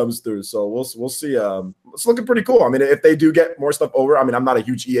always comes through. So we'll see. It's looking pretty cool. I mean, if they do get more stuff over, I mean, I'm not a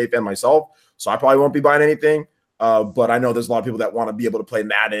huge EA fan myself, so I probably won't be buying anything. But I know there's a lot of people that want to be able to play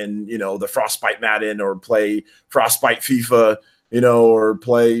Madden, the Frostbite Madden, or play Frostbite FIFA, or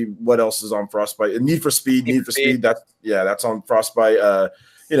play what else is on Frostbite? Need for Speed. That's on Frostbite.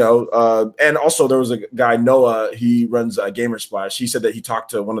 And also there was a guy, Noah, he runs Gamer Splash. He said that he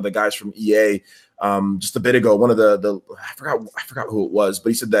talked to one of the guys from EA just a bit ago. One of the I forgot who it was, but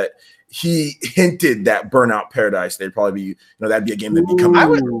he said that he hinted that Burnout Paradise, they'd probably be, that'd be a game that'd be coming.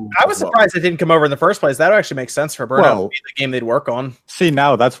 I was surprised it didn't come over in the first place. That would actually make sense for Burnout to be the game they'd work on. See,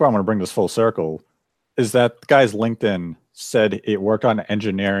 now that's where I'm going to bring this full circle. Is that the guy's LinkedIn said it worked on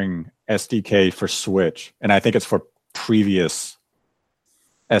engineering SDK for Switch, and I think it's for previous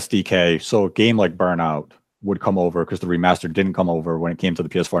SDK. So a game like Burnout would come over because the remaster didn't come over when it came to the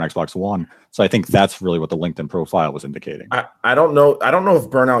PS4 and Xbox One. So I think that's really what the LinkedIn profile was indicating. I don't know if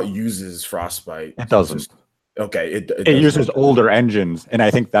Burnout uses Frostbite. It doesn't. Okay. It uses older engines, and I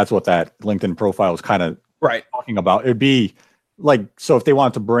think that's what that LinkedIn profile is kind of talking about. It'd be like, so if they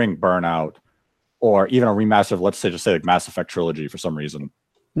wanted to bring Burnout or even a remaster of, let's say, like Mass Effect Trilogy for some reason,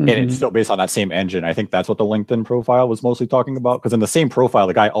 and it's still based on that same engine, I think that's what the LinkedIn profile was mostly talking about. Because in the same profile,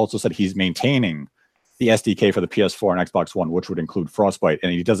 the guy also said he's maintaining the SDK for the PS4 and Xbox One, which would include Frostbite,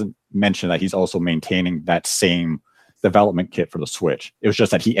 and he doesn't mention that he's also maintaining that same development kit for the Switch. It was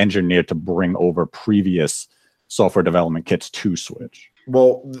just that he engineered to bring over previous software development kits to Switch.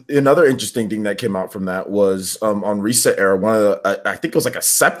 Well, another interesting thing that came out from that was on Reset Era, one of the, I think it was like a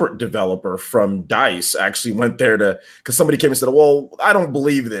separate developer from DICE actually went there because somebody came and said, well, I don't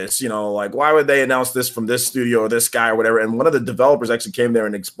believe this, like, why would they announce this from this studio or this guy or whatever? And one of the developers actually came there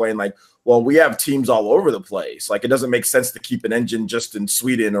and explained, like, well, we have teams all over the place. Like, it doesn't make sense to keep an engine just in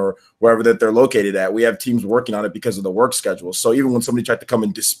Sweden or wherever that they're located at. We have teams working on it because of the work schedule. So even when somebody tried to come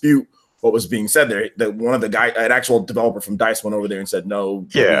and dispute what was being said there, that one of the guy, an actual developer from DICE, went over there and said no.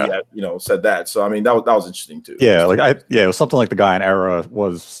 Yeah, said that. So I mean, that was interesting too. Yeah, it was something like the guy in Era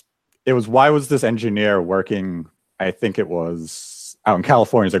was. It was, why was this engineer working? I think it was out in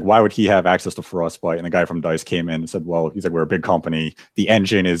California. He's like, why would he have access to Frostbite? And the guy from DICE came in and said, well, he's like, we're a big company. The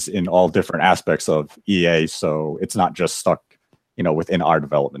engine is in all different aspects of EA, so it's not just stuck, within our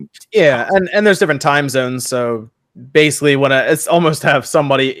development. Yeah, and there's different time zones, so basically, when it's almost have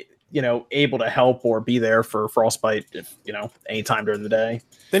somebody able to help or be there for Frostbite, if anytime during the day.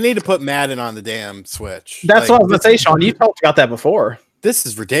 They need to put Madden on the damn Switch. That's what I was gonna say, Sean. You talked about that before. This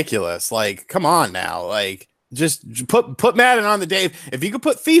is ridiculous. Like, come on now. Like, just put Madden on the damn. If you could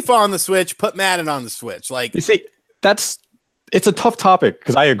put FIFA on the Switch, put Madden on the Switch. Like, you see, it's a tough topic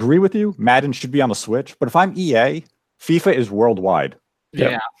because I agree with you. Madden should be on the Switch, but if I'm EA, FIFA is worldwide.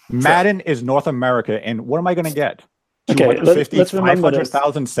 Yeah. Madden is North America, and what am I going to get? Okay, let's remember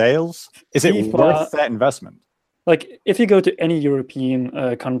 500,000 sales? Is it FIFA, worth that investment? Like, if you go to any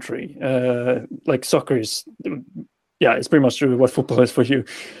European country, like soccer is, it's pretty much what football is for you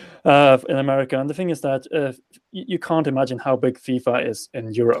in America. And the thing is that you can't imagine how big FIFA is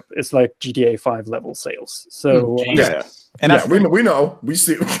in Europe. It's like GTA 5 level sales. So we know. We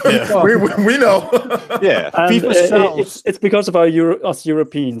see. Yeah. we know. Yeah, and it's because of us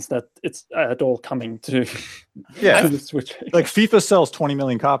Europeans that it's at all coming to the Switch. Like, FIFA sells 20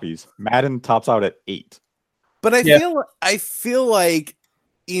 million copies. Madden tops out at 8. But I feel like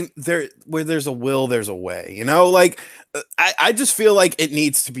where there's a will, there's a way. Like, I just feel like it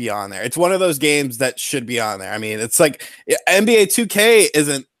needs to be on there. It's one of those games that should be on there. I mean, it's like NBA 2K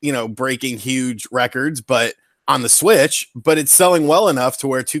isn't breaking huge records, but on the Switch, but it's selling well enough to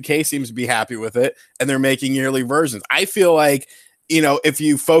where 2K seems to be happy with it, and they're making yearly versions. I feel like if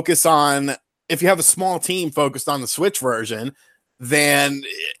you have a small team focused on the Switch version, then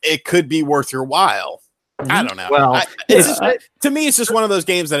it could be worth your while. I don't know. Well, to me, it's just one of those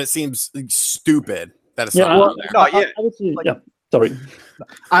games that it seems stupid that it's not on there. Sorry.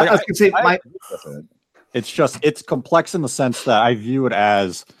 I was going to say it's complex in the sense that I view it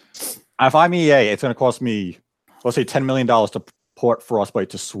as, if I'm EA, it's going to cost me, let's say, $10 million to port Frostbite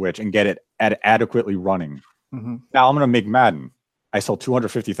to Switch and get it adequately running. Mm-hmm. Now I'm going to make Madden. I sold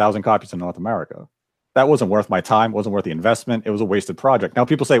 250,000 copies in North America. That wasn't worth my time, wasn't worth the investment. It was a wasted project. Now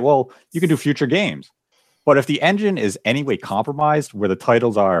people say, well, you can do future games. But if the engine is anyway compromised, where the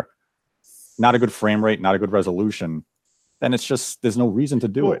titles are not a good frame rate, not a good resolution, then it's just, there's no reason to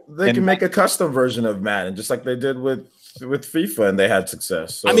do it. They can make a custom version of Madden, just like they did with FIFA, and they had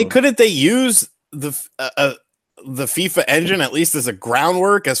success. So. I mean, couldn't they use the FIFA engine at least as a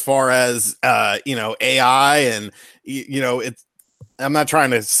groundwork as far as AI and it's. I'm not trying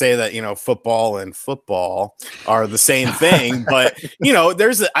to say that football and football are the same thing, but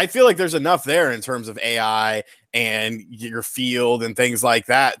I feel like there's enough there in terms of AI and your field and things like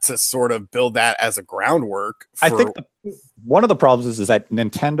that to sort of build that as a groundwork. I think one of the problems is that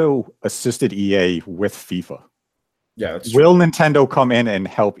Nintendo assisted EA with FIFA. Yeah, that's Will Nintendo come in and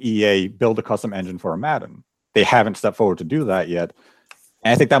help EA build a custom engine for a Madden? They haven't stepped forward to do that yet.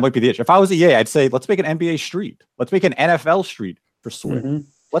 And I think that might be the issue. If I was EA, I'd say, let's make an NBA Street. Let's make an NFL Street for Switch. Mm-hmm.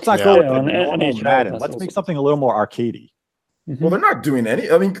 Let's not go with Madden. Let's make something a little more arcadey. Mm-hmm. Well, they're not doing any.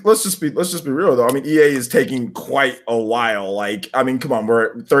 I mean, let's just be real though. I mean, EA is taking quite a while. Like, I mean, come on,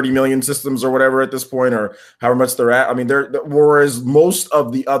 we're at 30 million systems or whatever at this point, or however much they're at. I mean, whereas most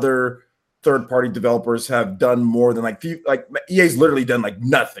of the other third-party developers have done more than like EA's literally done like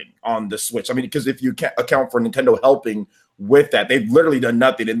nothing on the Switch. I mean, because if you can't account for Nintendo helping with that, they've literally done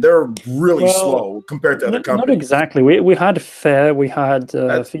nothing, and they're really slow compared to other companies. Not exactly. We had FIFA, we had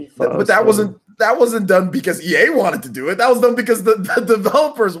FIFA, but that wasn't done because EA wanted to do it. That was done because the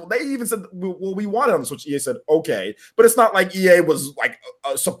developers, they even said, well, we want it on the Switch. EA said, okay. But it's not like EA was like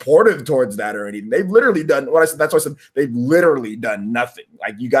supportive towards that or anything. They've literally done that's why I said they've literally done nothing.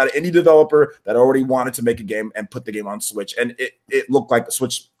 Like, you got any developer that already wanted to make a game and put the game on Switch, and it looked like the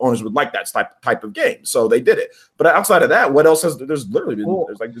Switch owners would like that type of game. So they did it. But outside of that, what else there's literally been,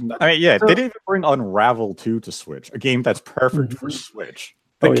 there's nothing. I mean, yeah, they didn't even bring Unravel 2 to Switch, a game that's perfect for Switch.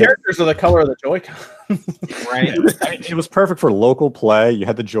 The characters are the color of the Joy-Con. Right. It was perfect for local play. You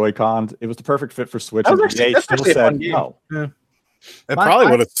had the Joy-Cons. It was the perfect fit for Switch. It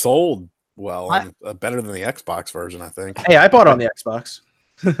probably would have sold well, better than the Xbox version, I think. Hey, I bought it on the Xbox.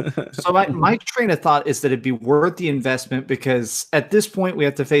 So my train of thought is that it'd be worth the investment, because at this point we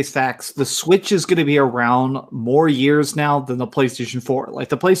have to face facts. The Switch is going to be around more years now than the PlayStation 4. Like,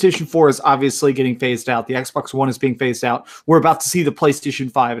 the PlayStation 4 is obviously getting phased out. The Xbox One is being phased out. We're about to see the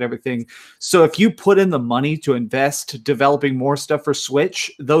PlayStation 5 and everything. So if you put in the money to invest developing more stuff for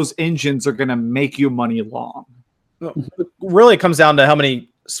Switch, those engines are going to make you money long. It really comes down to how many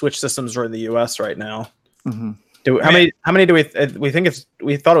Switch systems are in the US right now. Mm-hmm. How many do we think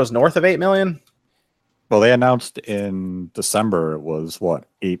we thought it was north of 8 million? Well, they announced in December it was what,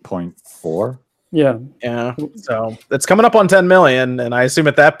 8.4? Yeah. So it's coming up on 10 million, and I assume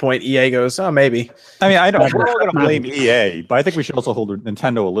at that point EA goes, oh, maybe. I mean, I don't. We're all going to blame EA, but I think we should also hold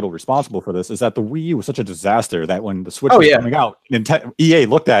Nintendo a little responsible for this. Is that the Wii U was such a disaster that when the Switch was coming out, EA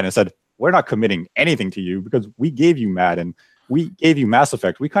looked at it and said, "We're not committing anything to you because we gave you Madden, we gave you Mass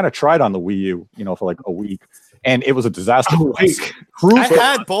Effect. We kind of tried on the Wii U, for like a week." And it was a disaster. I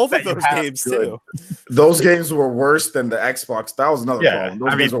had both of those games too. Those games were worse than the Xbox. That was another problem.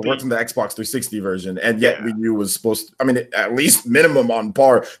 Those games were worse than the Xbox 360 version, and yet Wii U was supposed to, I mean, at least minimum on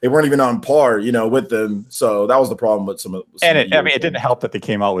par. They weren't even on par, with them. So that was the problem with some of. It didn't help that they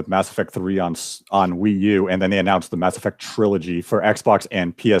came out with Mass Effect 3 on Wii U, and then they announced the Mass Effect trilogy for Xbox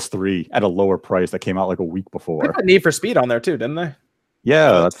and PS3 at a lower price that came out like a week before. They put Need for Speed on there too, didn't they?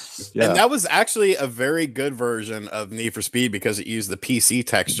 Yeah, and that was actually a very good version of Need for Speed because it used the PC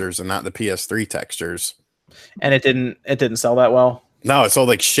textures and not the PS3 textures. And it didn't sell that well. No, it sold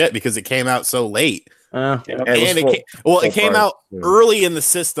like shit because it came out so late. It came out early in the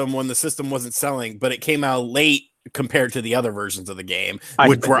system when the system wasn't selling, but it came out late compared to the other versions of the game,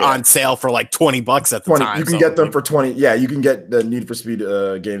 which were on sale for like $20 at the time. You can get them for 20. Yeah, you can get the Need for Speed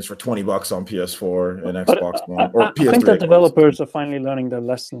games for $20 on PS4 and Xbox One or PS3. I think that developers are finally learning their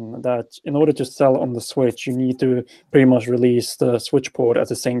lesson that in order to sell on the Switch, you need to pretty much release the Switch port at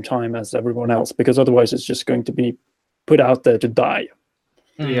the same time as everyone else, because otherwise it's just going to be put out there to die.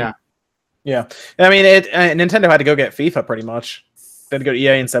 Yeah. Yeah. I mean, Nintendo had to go get FIFA pretty much. They had to go to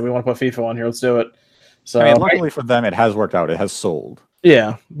EA and said, we want to put FIFA on here. Let's do it. So, I mean, luckily for them, it has worked out. It has sold.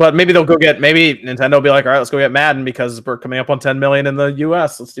 Yeah, but maybe Nintendo will be like, all right, let's go get Madden because we're coming up on 10 million in the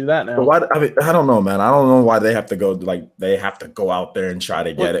US. Let's do that now. But why? I mean, I don't know, man. I don't know why they have to go out there and try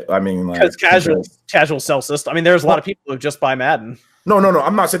to get it. I mean, because casual sell system. I mean, there's a lot of people who just buy Madden. No.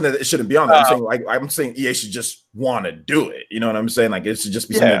 I'm not saying that it shouldn't be on there. I'm saying EA should just want to do it. You know what I'm saying? Like, it should just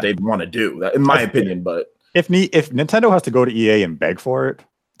be something that they want to do, in my opinion. But if Nintendo has to go to EA and beg for it,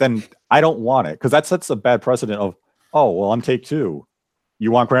 then I don't want it, because that sets a bad precedent of, oh, well, I'm Take-Two.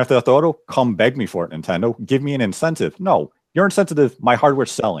 You want Grand Theft Auto? Come beg me for it, Nintendo. Give me an incentive. No, your incentive, my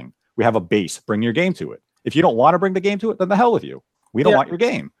hardware's selling. We have a base. Bring your game to it. If you don't want to bring the game to it, then the hell with you. We don't want your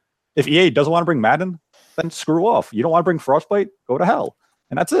game. If EA doesn't want to bring Madden, then screw off. You don't want to bring Frostbite? Go to hell.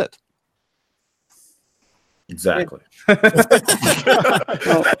 And that's it. Exactly. Well,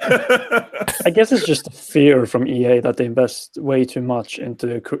 I guess it's just a fear from EA that they invest way too much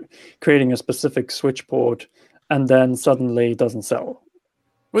into creating a specific Switch port, and then suddenly it doesn't sell.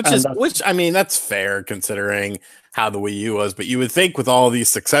 Which I mean, that's fair considering how the Wii U was. But you would think with all these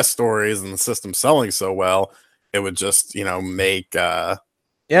success stories and the system selling so well, it would just make a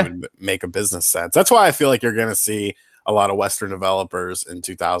business sense. That's why I feel like you're going to see a lot of Western developers in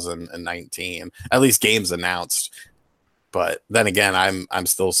 2019, at least games announced. But then again, I'm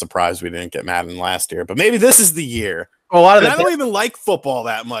still surprised we didn't get Madden last year. But maybe this is the year. A lot of I don't even like football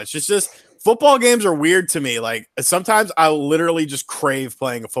that much. It's just football games are weird to me. Like sometimes I'll literally just crave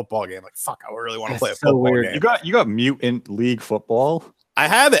playing a football game. Like fuck, I really want to play a football game. You got Mutant League Football. I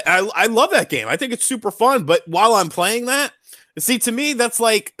have it. I love that game. I think it's super fun. But while I'm playing that, see, to me, that's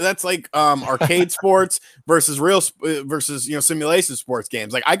like arcade sports versus simulation sports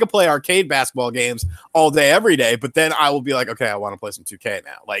games. Like I could play arcade basketball games all day, every day, but then I will be like, okay, I want to play some 2K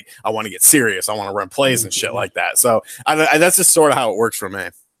now. Like I want to get serious. I want to run plays and shit like that. So that's just sort of how it works for me.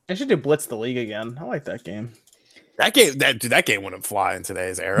 I should do Blitz the League again. I like that game. That game wouldn't fly in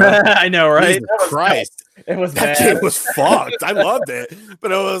today's era. I know, right? Jesus Christ. It was that bad. game was fucked. I loved it,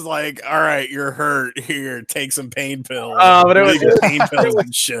 but it was like, all right, you're hurt. Here, take some pain pills. But it was pain pills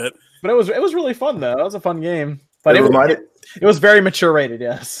and shit. But it was really fun though. It was a fun game. But it was very mature rated.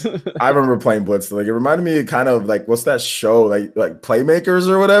 Yes. I remember playing Blitz. Like it reminded me kind of like what's that show like Playmakers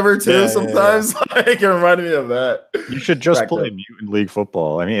or whatever too. Sometimes like it reminded me of that. You should just play Mutant League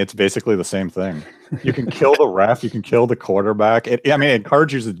Football. I mean, it's basically the same thing. You can kill the ref. You can kill the quarterback. It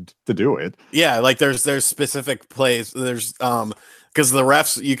encourages you to do it. Yeah, like there's specific plays. There's because the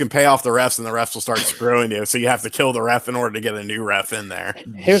refs, you can pay off the refs, and the refs will start screwing you. So you have to kill the ref in order to get a new ref in there.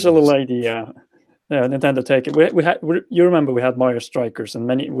 Here's a little idea. Nintendo take it. You remember we had Mario Strikers, and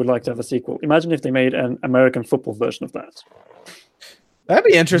many would like to have a sequel. Imagine if they made an American football version of that. That'd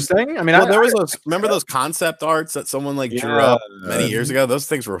be interesting. I mean, remember those concept arts that someone drew up many years ago? Those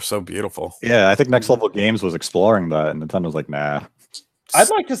things were so beautiful. Yeah, I think Next Level Games was exploring that, and Nintendo's like, nah. I'd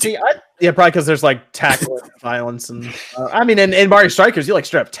like to see. Probably because there's like tackle violence, and I mean, in Mario Strikers, you like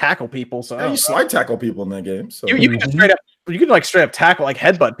straight up tackle people. So you slide tackle people in that game. So you can just straight up. You can like straight up tackle, like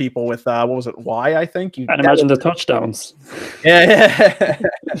headbutt people with what was it? Y, I think. And imagine the touchdowns. Yeah.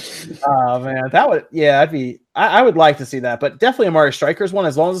 Oh man, that would I'd be. I would like to see that, but definitely a Mario Strikers one,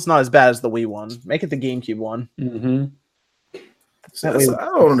 as long as it's not as bad as the Wii one. Make it the GameCube one. Mm-hmm. I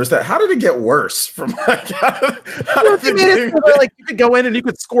don't understand. How did it get worse? From you could go in and you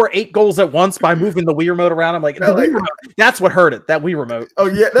could score 8 goals at once by moving the Wii remote around. I'm like, that's what hurt it. That Wii remote. Oh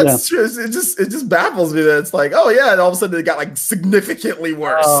yeah, that's true. It just baffles me that it's like, oh yeah, and all of a sudden it got like significantly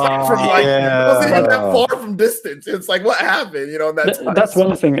worse. It wasn't even that far from distance. It's like, what happened? That's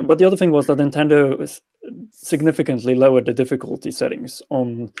one thing. But the other thing was that Nintendo significantly lowered the difficulty settings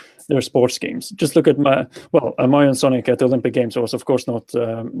on their sports games. Just look at Mario and Sonic at the Olympic Games was of course not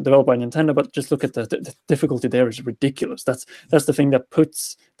developed by Nintendo, but just look at the difficulty there is ridiculous. That's the thing that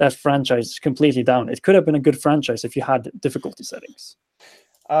puts that franchise completely down. It could have been a good franchise if you had difficulty settings.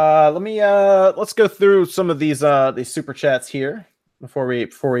 Let's go through some of these super chats here before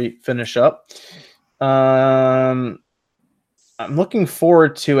we finish up. I'm looking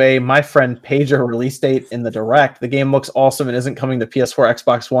forward to a My Friend Pager release date in the Direct. The game looks awesome and isn't coming to PS4,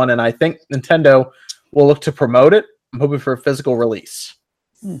 Xbox One, and I think Nintendo will look to promote it. I'm hoping for a physical release.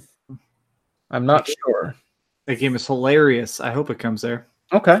 I'm not sure. That game is hilarious. I hope it comes there.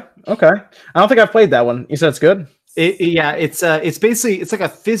 Okay. I don't think I've played that one. You said it's good? It's basically it's like a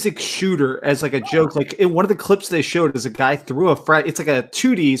physics shooter as like a joke. Like in one of the clips they showed is a guy threw it's like a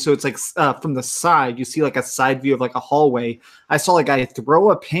 2D, so it's like from the side you see like a side view of like a hallway. I saw a guy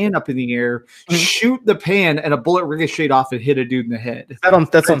throw a pan up in the air, shoot the pan, and a bullet ricocheted off and hit a dude in the head.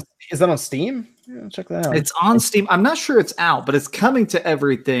 Is that on Steam? Yeah, check that out. It's on Steam. I'm not sure it's out, but it's coming to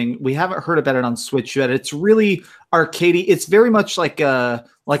everything. We haven't heard about it on Switch yet. It's really arcadey. It's very much like a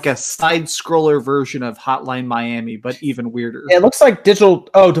side scroller version of Hotline Miami, but even weirder. It looks like digital.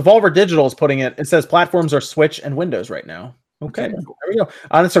 Oh, Devolver Digital is putting it. It says platforms are Switch and Windows right now. Okay, there we go.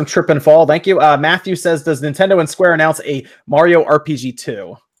 That's from Trip and Fall. Thank you. Matthew says, does Nintendo and Square announce a Mario RPG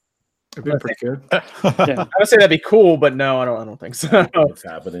 2? It'd be pretty good. I would say that'd be cool, but no, I don't think so. What's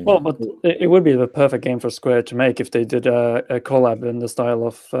happening? Well, but it would be the perfect game for Square to make if they did a collab in the style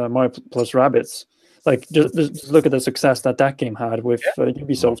of Mario plus Rabbids. Like, just look at the success that game had with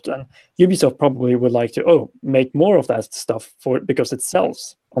Ubisoft, and Ubisoft probably would like to make more of that stuff because it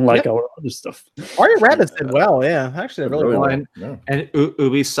sells. unlike our other stuff. Mario Rabbids did well, yeah. Actually, really well. And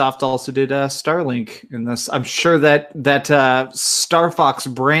Ubisoft also did Starlink in this. I'm sure that Star Fox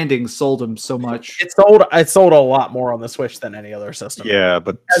branding sold them so much. It sold a lot more on the Switch than any other system. Yeah,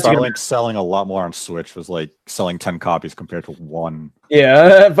 but Starlink selling a lot more on Switch was like selling 10 copies compared to 1.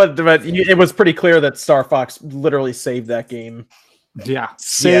 Yeah, but it was pretty clear that Star Fox literally saved that game. Yeah,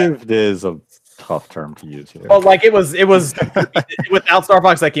 saved is a tough term to use here. Well, like it was without Star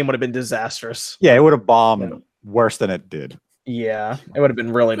Fox, that game would have been disastrous. Yeah, it would have bombed worse than it did. Yeah, it would have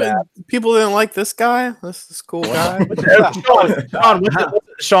been really bad. People didn't like this guy. This cool guy.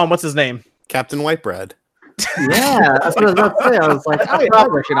 Sean, what's his name? Captain Whitebread. Yeah, that's what I was about to say. I was like, I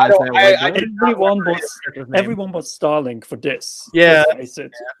recognize that. Everyone bought Starlink for this. Yeah,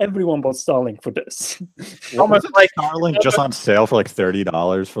 everyone bought Starlink for this. Almost like Starlink just on sale for like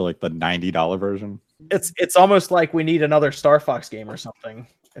 $30 for like the $90 version. It's almost like we need another Star Fox game or something.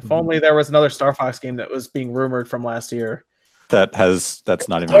 If only there was another Star Fox game that was being rumored from last year. That's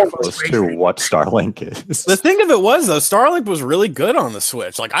not even close to what Starlink is. The thing of it was though, Starlink was really good on the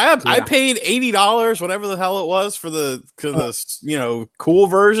Switch. Like I paid $80, whatever the hell it was, for the cool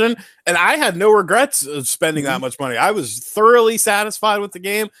version, and I had no regrets of spending that much money. I was thoroughly satisfied with the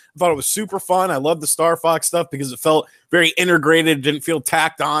game. I thought it was super fun. I loved the Star Fox stuff because it felt very integrated. It didn't feel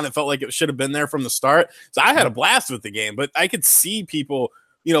tacked on. It felt like it should have been there from the start. So I had a blast with the game, but I could see people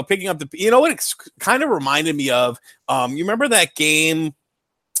picking up what it kind of reminded me of? You remember that game?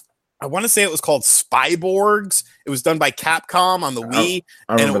 I want to say it was called Spyborgs. It was done by Capcom on the Wii.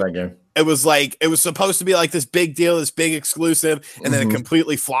 I remember that game. It was supposed to be like this big deal, this big exclusive, and then it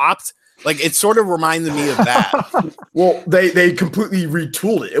completely flopped. Like it sort of reminded me of that. Well, they completely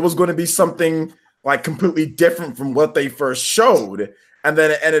retooled it. It was going to be something like completely different from what they first showed. And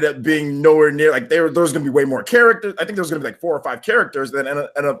then it ended up being nowhere near, like there was going to be way more characters. I think there was going to be like 4 or 5 characters, then ended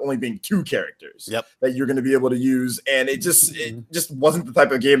up only being 2 characters that you're going to be able to use. And it just wasn't the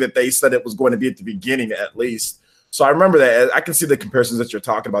type of game that they said it was going to be at the beginning, at least. So I remember that. I can see the comparisons that you're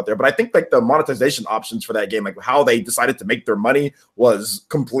talking about there. But I think like the monetization options for that game, like how they decided to make their money, was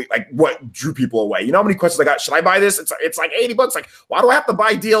complete, like what drew people away. You know how many questions I got? Should I buy this? It's like $80. Like, why do I have to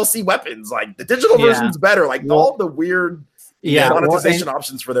buy DLC weapons? Like the digital version's better. Like all the weird monetization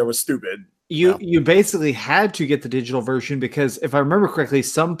options for there was stupid. You basically had to get the digital version because if I remember correctly,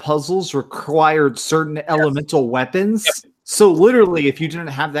 some puzzles required certain elemental weapons. So literally, if you didn't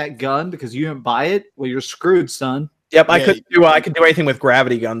have that gun because you didn't buy it, well, you're screwed, son. Yep, I couldn't do anything with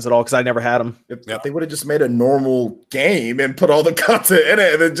gravity guns at all because I never had them. If they would have just made a normal game and put all the content in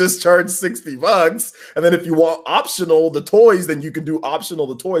it and then just charge $60, and then if you want optional the toys, then you can do optional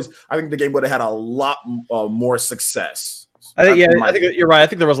the toys. I think the game would have had a lot more success. I think you're right. I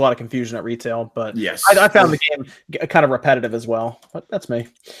think there was a lot of confusion at retail, but yes, I found the game kind of repetitive as well. But that's me.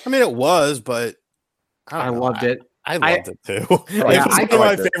 I mean, it was, but I loved it. I loved it too. Right. It was one of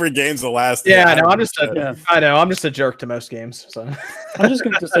my favorite games the last year. I know. I'm just a jerk to most games. So I'm just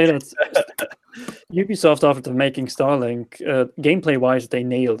going to say that Ubisoft, after making Starlink, gameplay-wise, they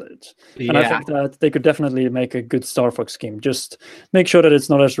nailed it. And I think that they could definitely make a good Star Fox game. Just make sure that it's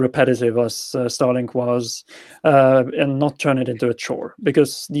not as repetitive as Starlink was, and not turn it into a chore.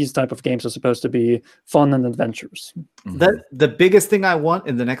 Because these type of games are supposed to be fun and adventures. The biggest thing I want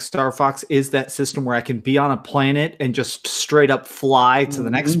in the next Star Fox is that system where I can be on a planet and just straight up fly to the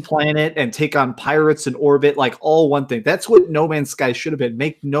next planet and take on pirates in orbit, like all one thing. That's what No Man's Sky should have been.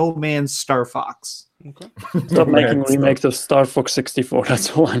 Make No Man's Star Fox. Okay. Stop making remakes of Star Fox 64.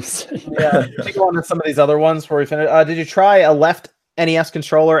 That's all I'm saying. Yeah. Take on to some of these other ones before we finish. Did you try a left NES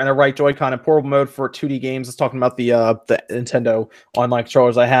controller and a right Joy-Con in portable mode for 2D games? It's talking about the Nintendo online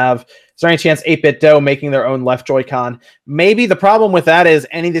controllers I have. Is there any chance 8BitDo making their own left Joy-Con? Maybe. The problem with that is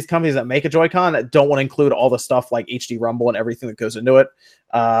any of these companies that make a Joy-Con that don't want to include all the stuff like HD Rumble and everything that goes into it.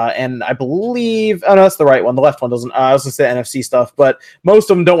 And I believe, oh no, that's the right one. The left one doesn't. I was going to say NFC stuff, but most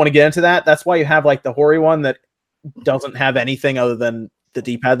of them don't want to get into that. That's why you have like the Hori one that doesn't have anything other than the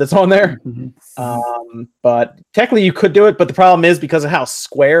D-pad that's on there. But technically you could do it, but the problem is because of how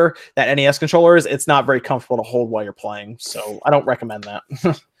square that NES controller is, it's not very comfortable to hold while you're playing. So I don't recommend that.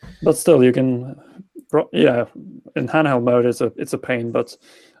 But still, you can, in handheld mode, it's a pain. But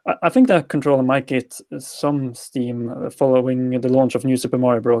I think that controller might get some steam following the launch of New Super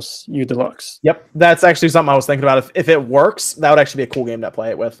Mario Bros. U Deluxe. Yep, that's actually something I was thinking about. If it works, that would actually be a cool game to play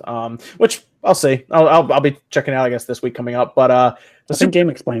it with. Which I'll see. I'll be checking out, I guess, this week coming up. But I think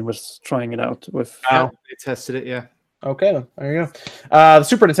GameXplain was trying it out with. They tested it, yeah. Okay, there you go. The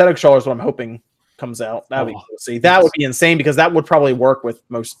Super Nintendo controller is what I'm hoping comes out. That would be cool to see. That would be insane because that would probably work with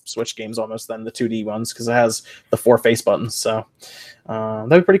most Switch games almost than the 2D ones because it has the 4 face buttons. So that'd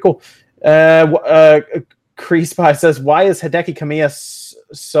be pretty cool. Creasepie says, "Why is Hideki Kamiya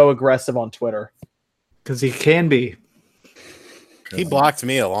so aggressive on Twitter?" Because he can be. He blocked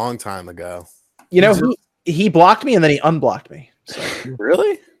me a long time ago. You know, he blocked me and then he unblocked me. So.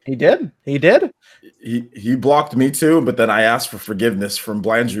 Really? He did. He blocked me too, but then I asked for forgiveness from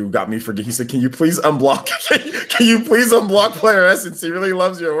Blandrew, who got me forgive. He said, "Can you please unblock? Can you please unblock Player Essence? He really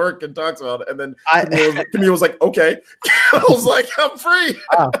loves your work and talks about it." And then Camille was like, "Okay." I was like, "I'm free."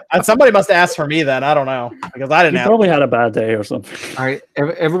 And somebody must have asked for me then. I don't know because I didn't. He probably had a bad day or something. All right,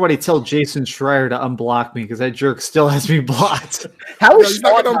 everybody tell Jason Schreier to unblock me because that jerk still has me blocked. How is he's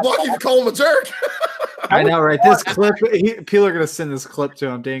not going to unblock you? Call him a jerk. I know, right? This clip, people are going to send this clip to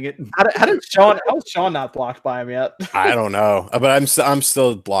him. Dang it! How is Sean not blocked by him yet? I don't know, but I'm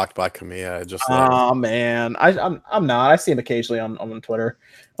still blocked by Kamiya. Oh man, I'm not. I see him occasionally on Twitter.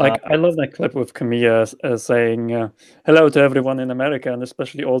 Like I love that clip with Kamiya saying hello to everyone in America and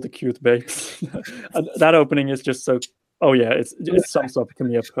especially all the cute babes. That opening is just so. Oh yeah, it sums up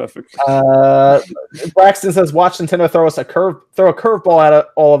Kamiya perfect. Braxton says, "Watch Nintendo throw a curveball at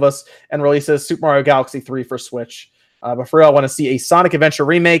all of us and releases Super Mario Galaxy 3 for Switch." But for real, I want to see a Sonic Adventure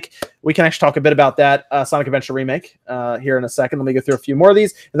remake. We can actually talk a bit about that Sonic Adventure remake here in a second. Let me go through a few more of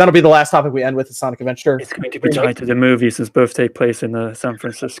these, and that'll be the last topic we end with the Sonic Adventure. It's going to be tied to the movie since both take place in San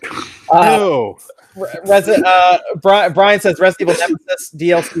Francisco. Brian says Resident Evil Nemesis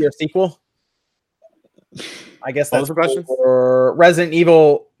DLC or sequel. I guess that's the question. For Resident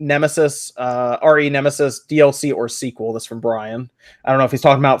Evil Nemesis, RE Nemesis DLC or sequel. That's from Brian. I don't know if he's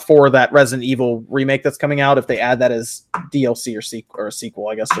talking about for that Resident Evil remake that's coming out. If they add that as DLC or a sequel,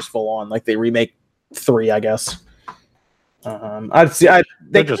 I guess just full on like they remake 3. I guess.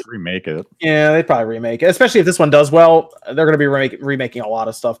 They just remake it. Yeah, they'd probably remake it, especially if this one does well. They're going to be remaking a lot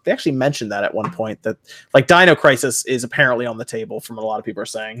of stuff. They actually mentioned that at one point that like Dino Crisis is apparently on the table from what a lot of people are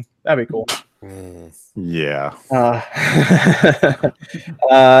saying. That'd be cool. Yeah.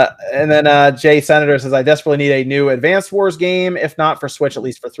 And then Jay Senator says, "I desperately need a new Advanced Wars game, if not for Switch, at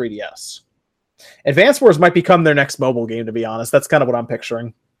least for 3DS." Advanced Wars might become their next mobile game, to be honest. That's kind of what I'm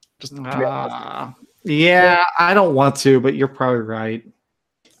picturing. Just to be honest. Yeah, I don't want to, but you're probably right.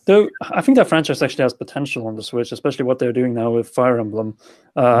 Though I think that franchise actually has potential on the Switch, especially what they're doing now with Fire Emblem,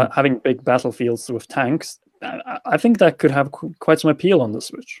 having big battlefields with tanks. I think that could have quite some appeal on the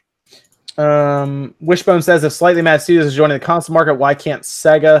Switch. Wishbone says, "If Slightly Mad Studios is joining the console market, why can't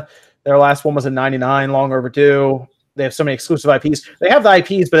Sega? Their last one was in '99, long overdue. They have so many exclusive IPs. They have the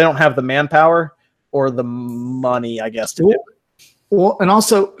IPs, but they don't have the manpower or the money, I guess, to do it." Well, and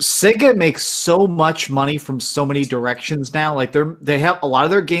also Sega makes so much money from so many directions now. Like they have a lot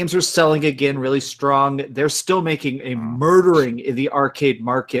of their games are selling again really strong. They're still making a murdering in the arcade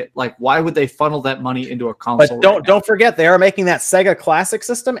market. Like, why would they funnel that money into a console? But don't forget they are making that Sega Classic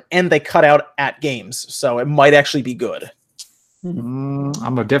system, and they cut out at games, so it might actually be good. I'm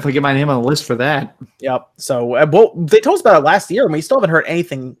gonna definitely get my name on the list for that. Yep. So, well, they told us about it last year, and we still haven't heard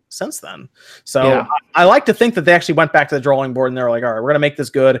anything since then. So, yeah. I like to think that they actually went back to the drawing board and they're like, "All right, we're gonna make this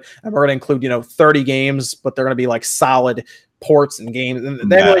good, and we're gonna include 30 games, but they're gonna be like solid ports and games, and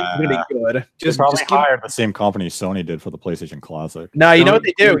they're really gonna be good." Just hired the same company Sony did for the PlayStation Classic. No, you know what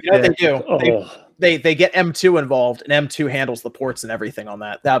they do? They get M2 involved, and M2 handles the ports and everything on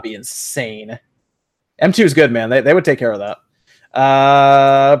that. That'd be insane. M2 is good, man. They would take care of that.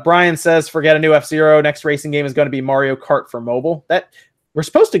 Brian says, "Forget a new F-Zero. Next racing game is going to be Mario Kart for mobile." That we're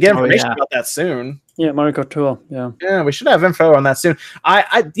supposed to get information about that soon. Yeah, Mario Kart Tour. Yeah, we should have info on that soon.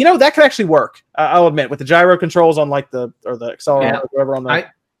 I that could actually work. I'll admit, with the gyro controls on like the accelerator or whatever on the.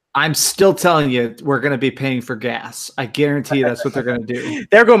 I'm still telling you, we're going to be paying for gas. I guarantee that's what they're going to do.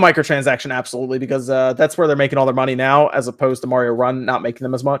 They're going microtransaction, absolutely, because that's where they're making all their money now, as opposed to Mario Run not making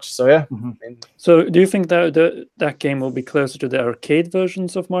them as much. So, yeah. Mm-hmm. So, do you think that that game will be closer to the arcade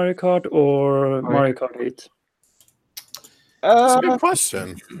versions of Mario Kart or Mario Kart 8? That's a good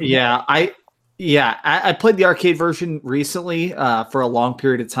question. I played the arcade version recently for a long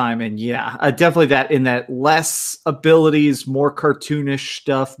period of time, and definitely that in that less abilities, more cartoonish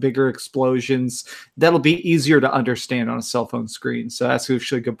stuff, bigger explosions. That'll be easier to understand on a cell phone screen. So that's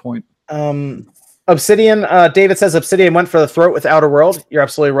actually a good point. Obsidian, David says Obsidian went for the throat with Outer World. You're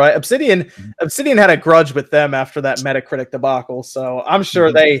absolutely right. Obsidian had a grudge with them after that Metacritic debacle, so I'm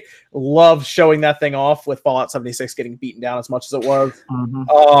sure they love showing that thing off with Fallout 76 getting beaten down as much as it was.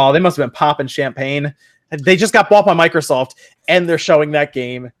 Oh, they must have been popping champagne. They just got bought by Microsoft, and they're showing that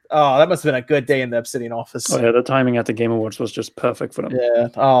game Oh, that must have been a good day in the Obsidian office. Oh yeah, the timing at the Game Awards was just perfect for them. Yeah.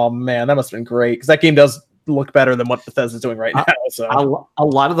 Oh man, that must have been great because that game does look better than what Bethesda's doing right now. So a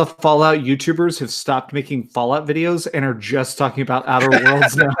lot of the Fallout YouTubers have stopped making Fallout videos and are just talking about Outer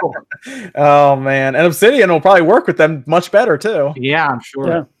Worlds now. Oh man, and Obsidian will probably work with them much better too. Yeah, I'm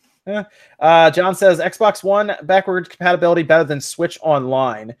sure. Yeah. John says Xbox One backwards compatibility better than Switch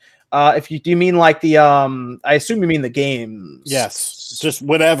Online. If you do you mean like the I assume you mean the games. Yes, just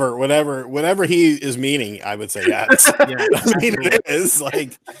whatever he is meaning, I would say yes. Yeah, I mean, it is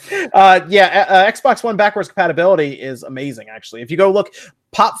like Xbox One backwards compatibility is amazing. Actually, if you go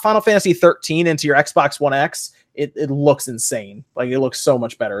pop Final Fantasy 13 into your Xbox One X, it looks insane. Like it looks so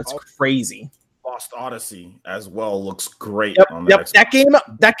much better. It's crazy. Lost Odyssey as well looks great. Yep, on the Xbox.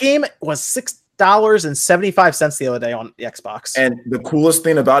 That game was $6.75 the other day on the Xbox. And the coolest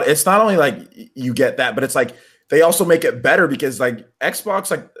thing about it's not only like you get that, but it's like they also make it better because like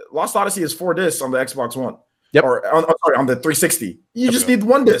Xbox, like Lost Odyssey is 4 discs on the Xbox One. Yep. Or on the 360. You just need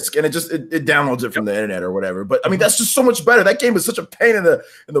 1 disc and it downloads it from the internet or whatever. But I mean, that's just so much better. That game is such a pain in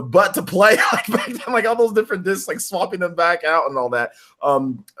the butt to play. Like back then, like all those different discs, like swapping them back out and all that.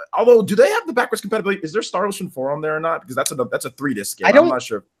 Although, do they have the backwards compatibility? Is there Star Ocean 4 on there or not? Because that's a 3 disc game. I'm not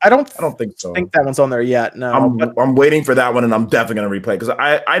sure. I don't think so. I think that one's on there yet. No, I'm waiting for that one, and I'm definitely gonna replay because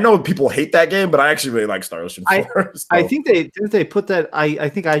I know people hate that game, but I actually really like Star Ocean 4. I think they put that. I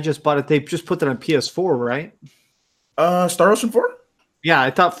think I just bought it. They just put that on PS4, right? Star Ocean 4? Yeah,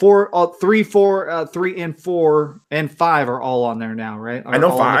 I thought 3, 4, and 5 are all on there now, right? I know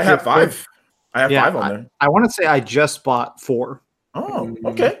 5. I have 5. I have 5 on there. I want to say I just bought 4. Oh,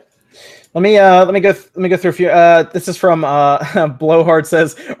 okay. Let me go through a few. This is from Blowhard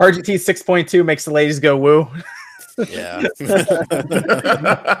says RGT 6.2 makes the ladies go woo. yeah.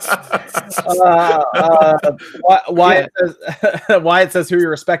 Wyatt says who your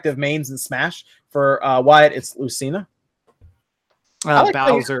respective mains in Smash. For Wyatt, it's Lucina.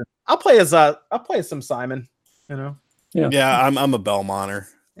 Bowser. I'll play as some Simon. You know. Yeah. I'm a Belmonter.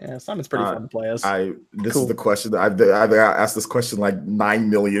 Yeah, Simon's pretty fun to play as. This is the question that I've asked this question like 9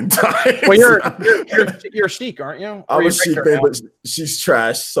 million times. Well, you're Sheik, aren't you? I'm a Sheik, but she's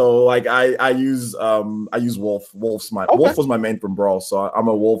trash. So like I use Wolf. Wolf was my main from Brawl, so I'm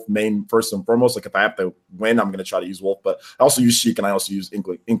a Wolf main first and foremost. Like if I have to win, I'm gonna try to use Wolf, but I also use Sheik and I also use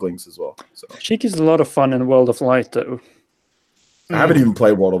Inklings as well. So Sheik is a lot of fun in World of Light, though. I haven't even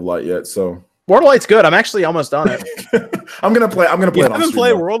played World of Light yet, so. World of Light's good. I'm actually almost done it. I'm gonna play. You haven't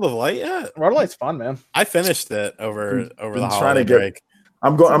played World of Light yet? World of Light's fun, man. I finished it over the holiday break.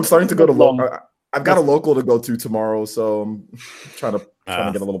 I'm starting to go to local. I've got a local to go to tomorrow, so I'm trying to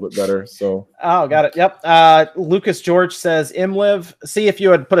get a little bit better. So got it. Yep. Lucas George says Imliv. See, if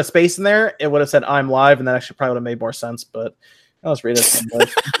you had put a space in there, it would have said I'm live, and that actually probably would have made more sense. But let's read it.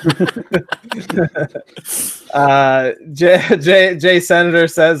 Jay Senator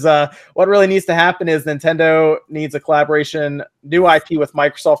says, what really needs to happen is Nintendo needs a collaboration, new IP with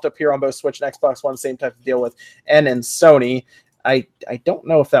Microsoft to appear on both Switch and Xbox One, same type of deal with N and Sony. I don't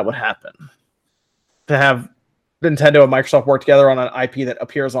know if that would happen. To have Nintendo and Microsoft work together on an IP that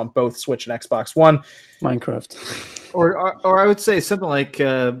appears on both Switch and Xbox One. Minecraft. Or I would say something like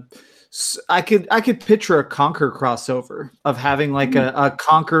I could picture a Conquer crossover of having like a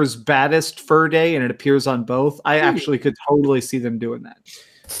Conquer's Baddest Fur Day and it appears on both. I actually could totally see them doing that.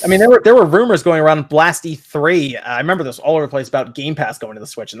 I mean, there were rumors going around Blast E3. I remember this all over the place about Game Pass going to the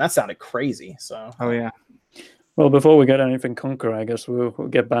Switch, and that sounded crazy. So, oh yeah. Well, before we get anything Conquer, I guess we'll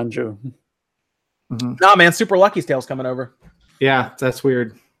get Banjo. Mm-hmm. Nah, man, Super Lucky's Tale's coming over. Yeah, that's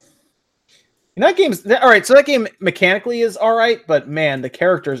weird. And that game's all right. So that game mechanically is all right, but man, the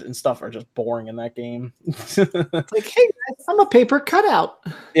characters and stuff are just boring in that game. Like, hey, I'm a paper cutout.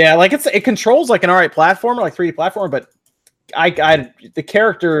 Yeah, like it controls like an all right platformer, like 3D platformer, but the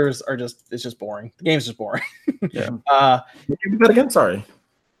characters are it's just boring. The game's just boring. Yeah. Give me that again. Sorry.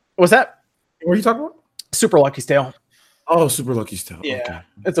 What was that? What are you talking about? Super Lucky's Tale. Oh, Super Lucky's Tale. Yeah, okay.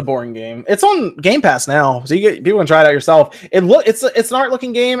 It's a boring game. It's on Game Pass now, so people can try it out yourself. It's an art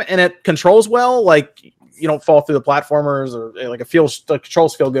looking game, and it controls well. Like you don't fall through the platformers, or like the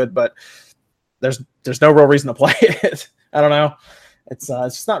controls feel good, but there's no real reason to play it. I don't know. It's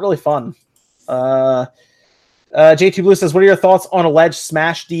just not really fun. JT Blue says, "What are your thoughts on alleged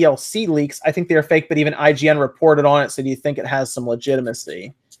Smash DLC leaks? I think they are fake, but even IGN reported on it. So do you think it has some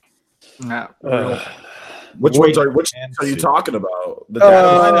legitimacy?" Which ones are you talking about?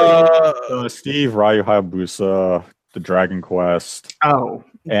 The Steve Ryu Hayabusa, the Dragon Quest, and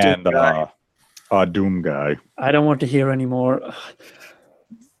Doom guy. I don't want to hear anymore.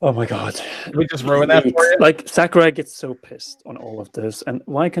 Oh my god. We just ruined that for you. Like, Sakurai gets so pissed on all of this, and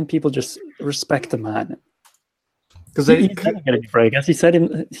why can't people just respect the man? Because He's never getting a break. As he said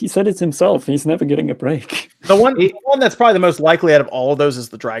it himself, he's never getting a break. The one that's probably the most likely out of all of those is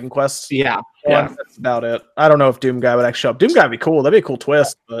the Dragon Quest. yeah. That's about it. I don't know if Doom Guy would actually show up. Doom Guy would be cool. That'd be a cool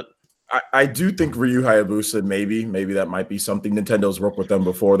twist, but I do think Ryu Hayabusa, maybe that might be something. Nintendo's worked with them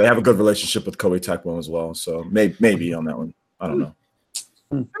before. They have a good relationship with Koei Tecmo as well. So maybe on that one. I don't know.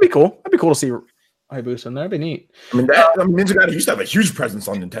 that'd be cool. That'd be cool to see Hayabusa in there. That'd be neat. I mean, Ninja Gaiden used to have a huge presence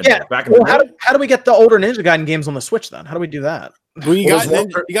on Nintendo back in the day. How do we get the older Ninja Gaiden games on the Switch then? How do we do that? Well, you got the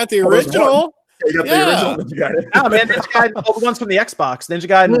original. Yeah, you got the original Ninja Gaiden. No, man, Ninja Gaiden, all the ones from the Xbox. Ninja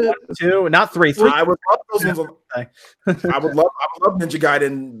Gaiden 1, 2, not 3. 3. I would love those ones. I would love Ninja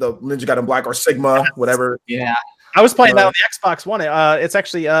Gaiden, the Ninja Gaiden Black or Sigma, whatever. Yeah. I was playing that on the Xbox One. It's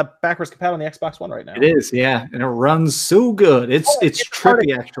actually backwards compatible on the Xbox One right now. It is, yeah. And it runs so good. It's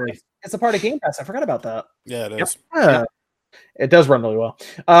trippy, actually. It's a part of Game Pass. I forgot about that. Yeah, it is. Yeah. It does run really well.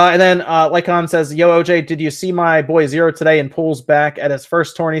 And then Lycon says, Yo, OJ, did you see my boy Zero today in Pool's back at his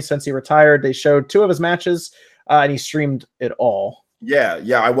first tourney since he retired? They showed 2 of his matches, and he streamed it all. Yeah,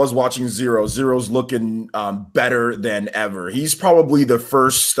 I was watching Zero. Zero's looking better than ever. He's probably the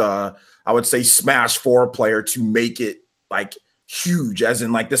first, I would say, Smash 4 player to make it like huge, as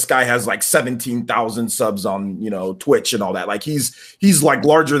in like this guy has like 17,000 subs on Twitch and all that. Like he's like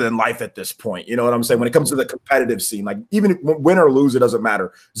larger than life at this point. You know what I'm saying? When it comes to the competitive scene, like even win or lose, it doesn't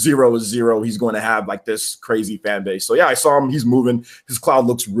matter. Zero is Zero. He's going to have like this crazy fan base. So yeah, I saw him. He's moving. His cloud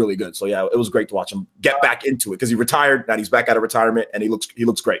looks really good. So yeah, it was great to watch him get back into it because he retired. Now he's back out of retirement and he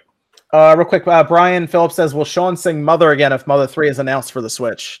looks great. Real quick, Brian Phillips says, will Sean sing Mother again if Mother 3 is announced for the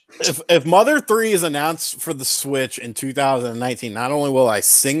Switch? If Mother 3 is announced for the Switch in 2019, not only will I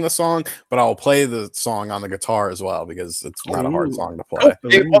sing the song, but I'll play the song on the guitar as well because it's not a hard song to play.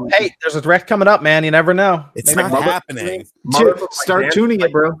 Hey, there's a direct coming up, man. You never know. It's not happening. Start tuning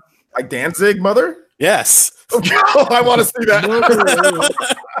it, bro. Like Danzig, Mother? Yes. I want to see that.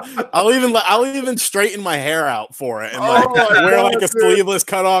 I'll even straighten my hair out for it and wear like a sleeveless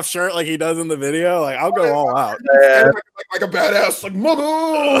cutoff shirt like he does in the video. Like I'll go all out. Like a badass, like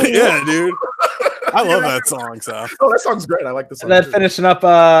Mother. Yeah, dude. I love that song. So that song's great. I like this song. And then finishing up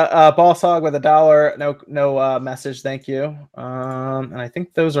Boss Hog with $1. No message, thank you. And I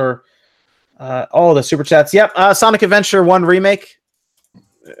think those are all the super chats. Yep. Sonic Adventure 1 remake.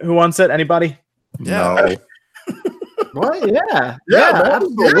 Who wants it? Anybody? Yeah. No. What? Yeah,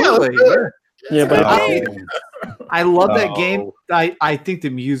 absolutely. Yeah, but I love that game. I think the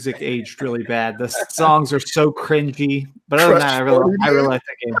music aged really bad. The songs are so cringy, but other than that, I really like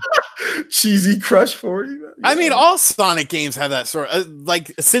that game. Cheesy Crush 40. I mean, all Sonic games have that sort of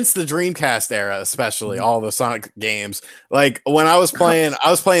like since the Dreamcast era, especially all the Sonic games. Like when I was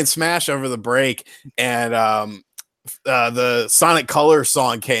playing Smash over the break, and the Sonic Colors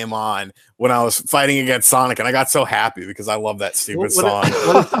song came on when I was fighting against Sonic, and I got so happy because I love that stupid song.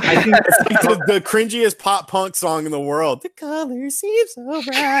 I think it's like the cringiest pop punk song in the world. The colors seem so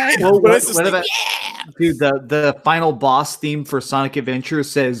bright. Dude, the final boss theme for Sonic Adventure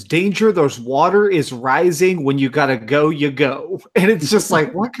says, "Danger, there's water is rising. When you gotta go, you go." And it's just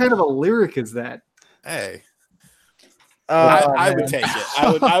like, what kind of a lyric is that? Hey. I would take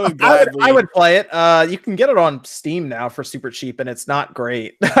it. I would play it. You can get it on Steam now for super cheap, and it's not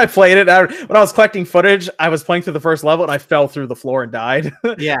great. I played it when I was collecting footage. I was playing through the first level, and I fell through the floor and died.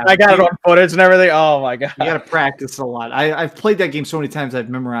 Yeah, I got it on footage and everything. Oh my god! You got to practice a lot. I've played that game so many times. I've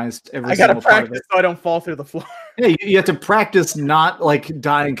memorized every. I got to practice so I don't fall through the floor. Yeah, you have to practice not like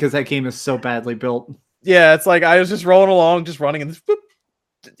dying because that game is so badly built. Yeah, it's like I was just rolling along, just running, and whoop,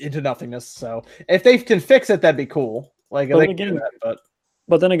 into nothingness. So if they can fix it, that'd be cool. Like,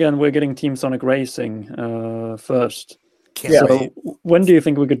 but then again, we're getting Team Sonic Racing first. So when do you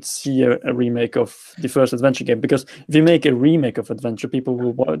think we could see a remake of the first Adventure game? Because if you make a remake of Adventure, people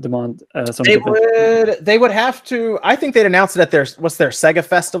will demand Sonic Adventure. They would have to. I think they'd announce it at their Sega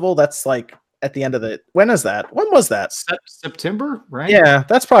Festival. That's like at the end of the. When is that? When was that? September, right? Yeah,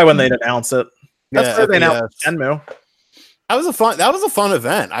 that's probably when they'd announce it. That's where they announced Shenmue. That was a fun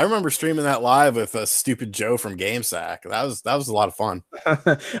event. I remember streaming that live with Stupid Joe from GameSack. That was a lot of fun.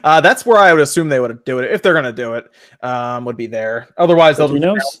 That's where I would assume they would do it if they're going to do it. Would be there. Otherwise, they'll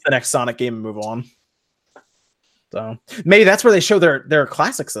announce the next Sonic game and move on. So maybe that's where they show their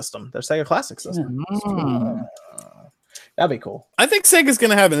classic system, their Sega Classic system. Yeah. That'd be cool. I think Sega's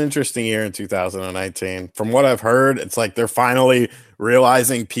going to have an interesting year in 2019. From what I've heard, it's like they're finally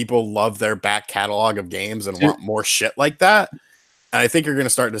realizing people love their back catalog of games and want more shit like that. And I think you're going to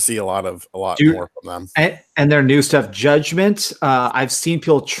start to see a lot more from them. And And their new stuff, Judgment. I've seen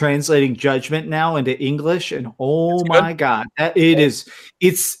people translating Judgment now into English, and oh my god,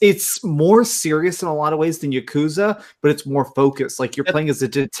 it's more serious in a lot of ways than Yakuza, but it's more focused. Like you're playing as a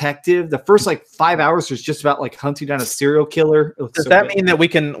detective. The first like 5 hours is just about like hunting down a serial killer. Does that mean that we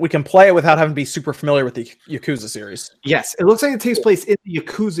can play it without having to be super familiar with the Yakuza series? Yes, it looks like it takes place in the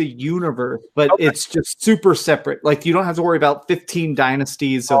Yakuza universe, but it's just super separate. Like you don't have to worry about 15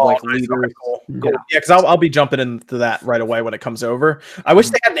 dynasties of leaders. Okay, cool. Yeah, because I'll be jumping into that right away when it comes over. I wish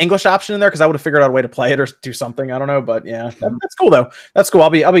they had an English option in there because I would have figured out a way to play it or do something. I don't know, but yeah, that's cool though. That's cool. I'll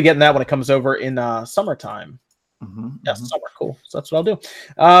be getting that when it comes over in summertime. Yes, summer. Cool. So that's what I'll do.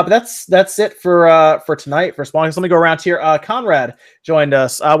 But that's it for tonight for Spawn. Let me go around here. Conrad joined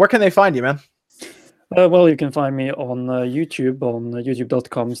us. Where can they find you, man? Well, you can find me on YouTube on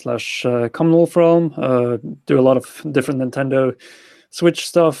youtube.com/CommonWolfRealm. Do a lot of different Nintendo Switch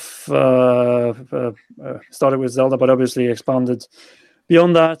stuff. Started with Zelda, but obviously expanded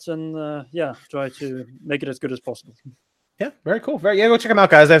beyond that, and try to make it as good as possible. Yeah, very cool. Go check them out,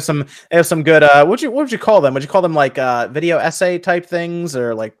 guys. They have some good. What would you call them? Would you call them like video essay type things,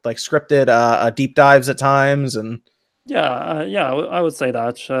 or like scripted deep dives at times? And I would say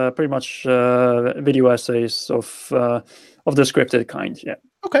that pretty much video essays of the scripted kind. Yeah.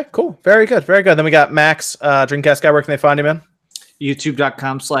 Okay, cool. Very good. Then we got Max, Dreamcast guy. Where can they find him in?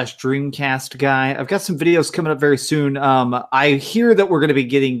 youtube.com/Dreamcast guy. I've got some videos coming up very soon. I hear that we're going to be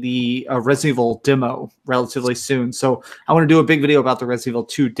getting the Resident Evil demo relatively soon. So I want to do a big video about the Resident Evil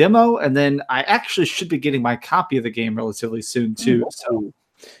 2 demo. And then I actually should be getting my copy of the game relatively soon too. So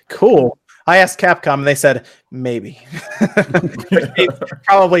cool. I asked Capcom and they said, maybe.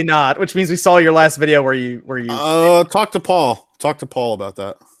 Probably not, which means we saw your last video where you talk to Paul. Talk to Paul about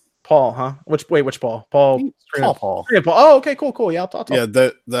that. Paul, huh? Which Paul? Paul. Paul. Oh, okay, cool. Yeah, I'll talk. Yeah,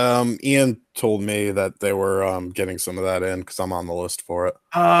 the Ian told me that they were getting some of that in because I'm on the list for it.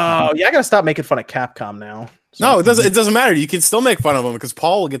 Oh, yeah, I gotta stop making fun of Capcom now. So. No, it doesn't. It doesn't matter. You can still make fun of them because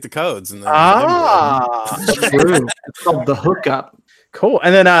Paul will get the codes. And true. It's called the hookup. Cool.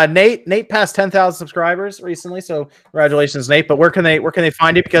 And then Nate passed 10,000 subscribers recently, so congratulations, Nate. But where can they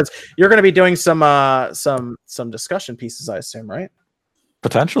find you? Because you're going to be doing some discussion pieces, I assume, right?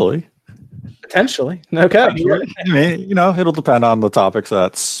 Potentially. Okay. I mean, it'll depend on the topics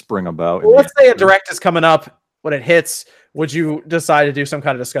that spring about. Well, let's say a direct is coming up. When it hits, would you decide to do some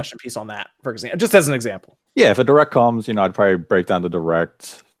kind of discussion piece on that, for example? Just as an example. Yeah, if a direct comes, I'd probably break down the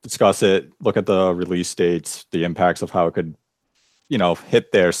direct, discuss it, look at the release dates, the impacts of how it could,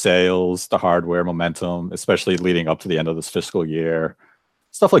 hit their sales, the hardware momentum, especially leading up to the end of this fiscal year.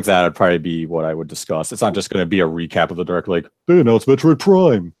 Stuff like that would probably be what I would discuss. It's not just going to be a recap of the direct, like, they announced Metroid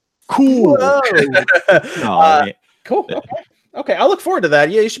Prime. Cool. Cool. Yeah. Okay, I'll look forward to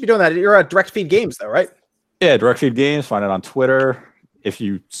that. Yeah, you should be doing that. You're at Direct Feed Games, though, right? Yeah, Direct Feed Games. Find it on Twitter. If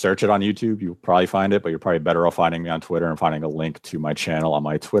you search it on YouTube, you'll probably find it, but you're probably better off finding me on Twitter and finding a link to my channel on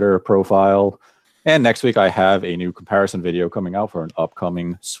my Twitter profile. And next week, I have a new comparison video coming out for an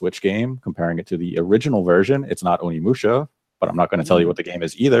upcoming Switch game, comparing it to the original version. It's not Onimusha, but I'm not going to tell you what the game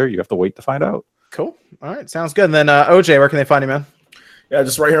is either. You have to wait to find out. Cool. All right. Sounds good. And then OJ, where can they find you, man? Yeah,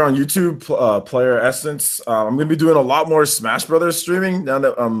 just right here on YouTube, Player Essence. I'm going to be doing a lot more Smash Brothers streaming now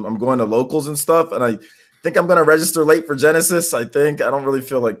that I'm going to locals and stuff. And I think I'm going to register late for Genesis. I don't really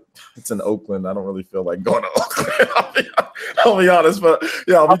feel like it's in Oakland. I don't really feel like going to Oakland. I'll be honest, but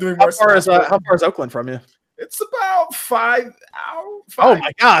yeah, I'll be doing more. How far is Oakland from you? It's about 5 hours. Oh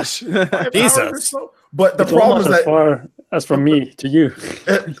my gosh. Jesus. So. But the problem is that far as from me to you.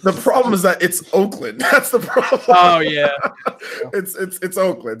 The problem is that it's Oakland. That's the problem. Oh yeah. It's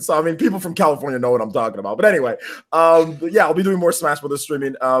Oakland. So I mean, people from California know what I'm talking about. But anyway, but yeah, I'll be doing more Smash Brothers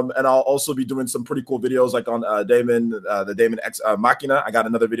streaming. And I'll also be doing some pretty cool videos like on the Damon X Machina. I got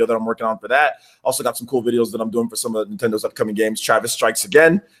another video that I'm working on for that. Also got some cool videos that I'm doing for some of Nintendo's upcoming games. Travis Strikes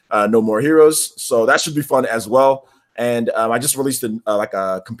Again, No More Heroes. So that should be fun as well. And I just released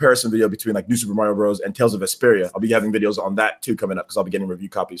a comparison video between like New Super Mario Bros. And Tales of Vesperia. I'll be having videos on that too coming up because I'll be getting review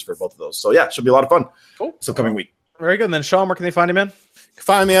copies for both of those. So yeah, it should be a lot of fun. Cool. This upcoming week. Very good. And then Sean, where can they find you, man?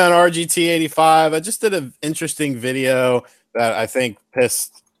 Find me on RGT85. I just did an interesting video that I think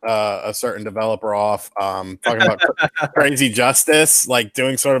pissed a certain developer off. Talking about Crazy Justice, like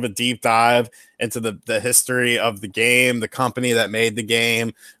doing sort of a deep dive into the history of the game, the company that made the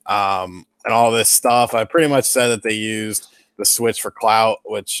game. And all this stuff. I pretty much said that they used the Switch for clout,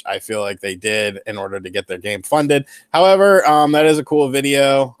 which I feel like they did in order to get their game funded. However, that is a cool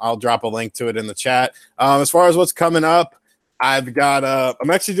video. I'll drop a link to it in the chat. As far as what's coming up, I'm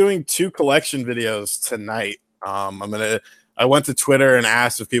actually doing 2 collection videos tonight. I'm going to I went to Twitter and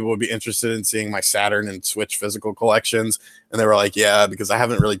asked if people would be interested in seeing my Saturn and Switch physical collections, and they were like, yeah, because I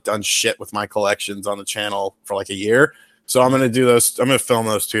haven't really done shit with my collections on the channel for like a year. So I'm gonna do those. I'm gonna film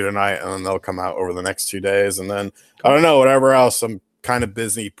those 2 tonight, and then they'll come out over the next 2 days. And then I don't know, whatever else. I'm kind of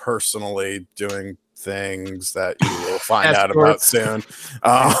busy personally doing things that you will find out about soon.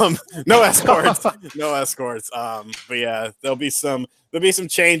 No escorts, no escorts. But yeah, there'll be some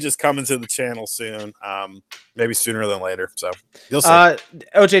changes coming to the channel soon. Maybe sooner than later. So you'll see.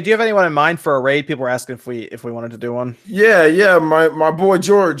 OJ, do you have anyone in mind for a raid? People were asking if we wanted to do one. Yeah. My boy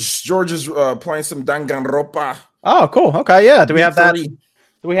George is playing some Danganronpa. Oh, cool. Okay, yeah. Do we have that?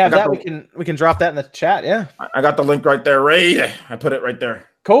 Do we have that? We can drop that in the chat. Yeah. I got the link right there, Raid. I put it right there.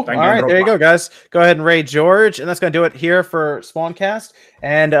 Cool. All right, there you go, guys. Go ahead and raid George, and that's going to do it here for Spawncast.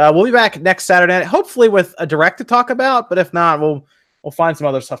 And we'll be back next Saturday night, hopefully with a direct to talk about. But if not, we'll find some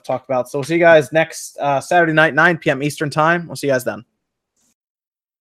other stuff to talk about. So we'll see you guys next Saturday night, 9 p.m. Eastern time. We'll see you guys then.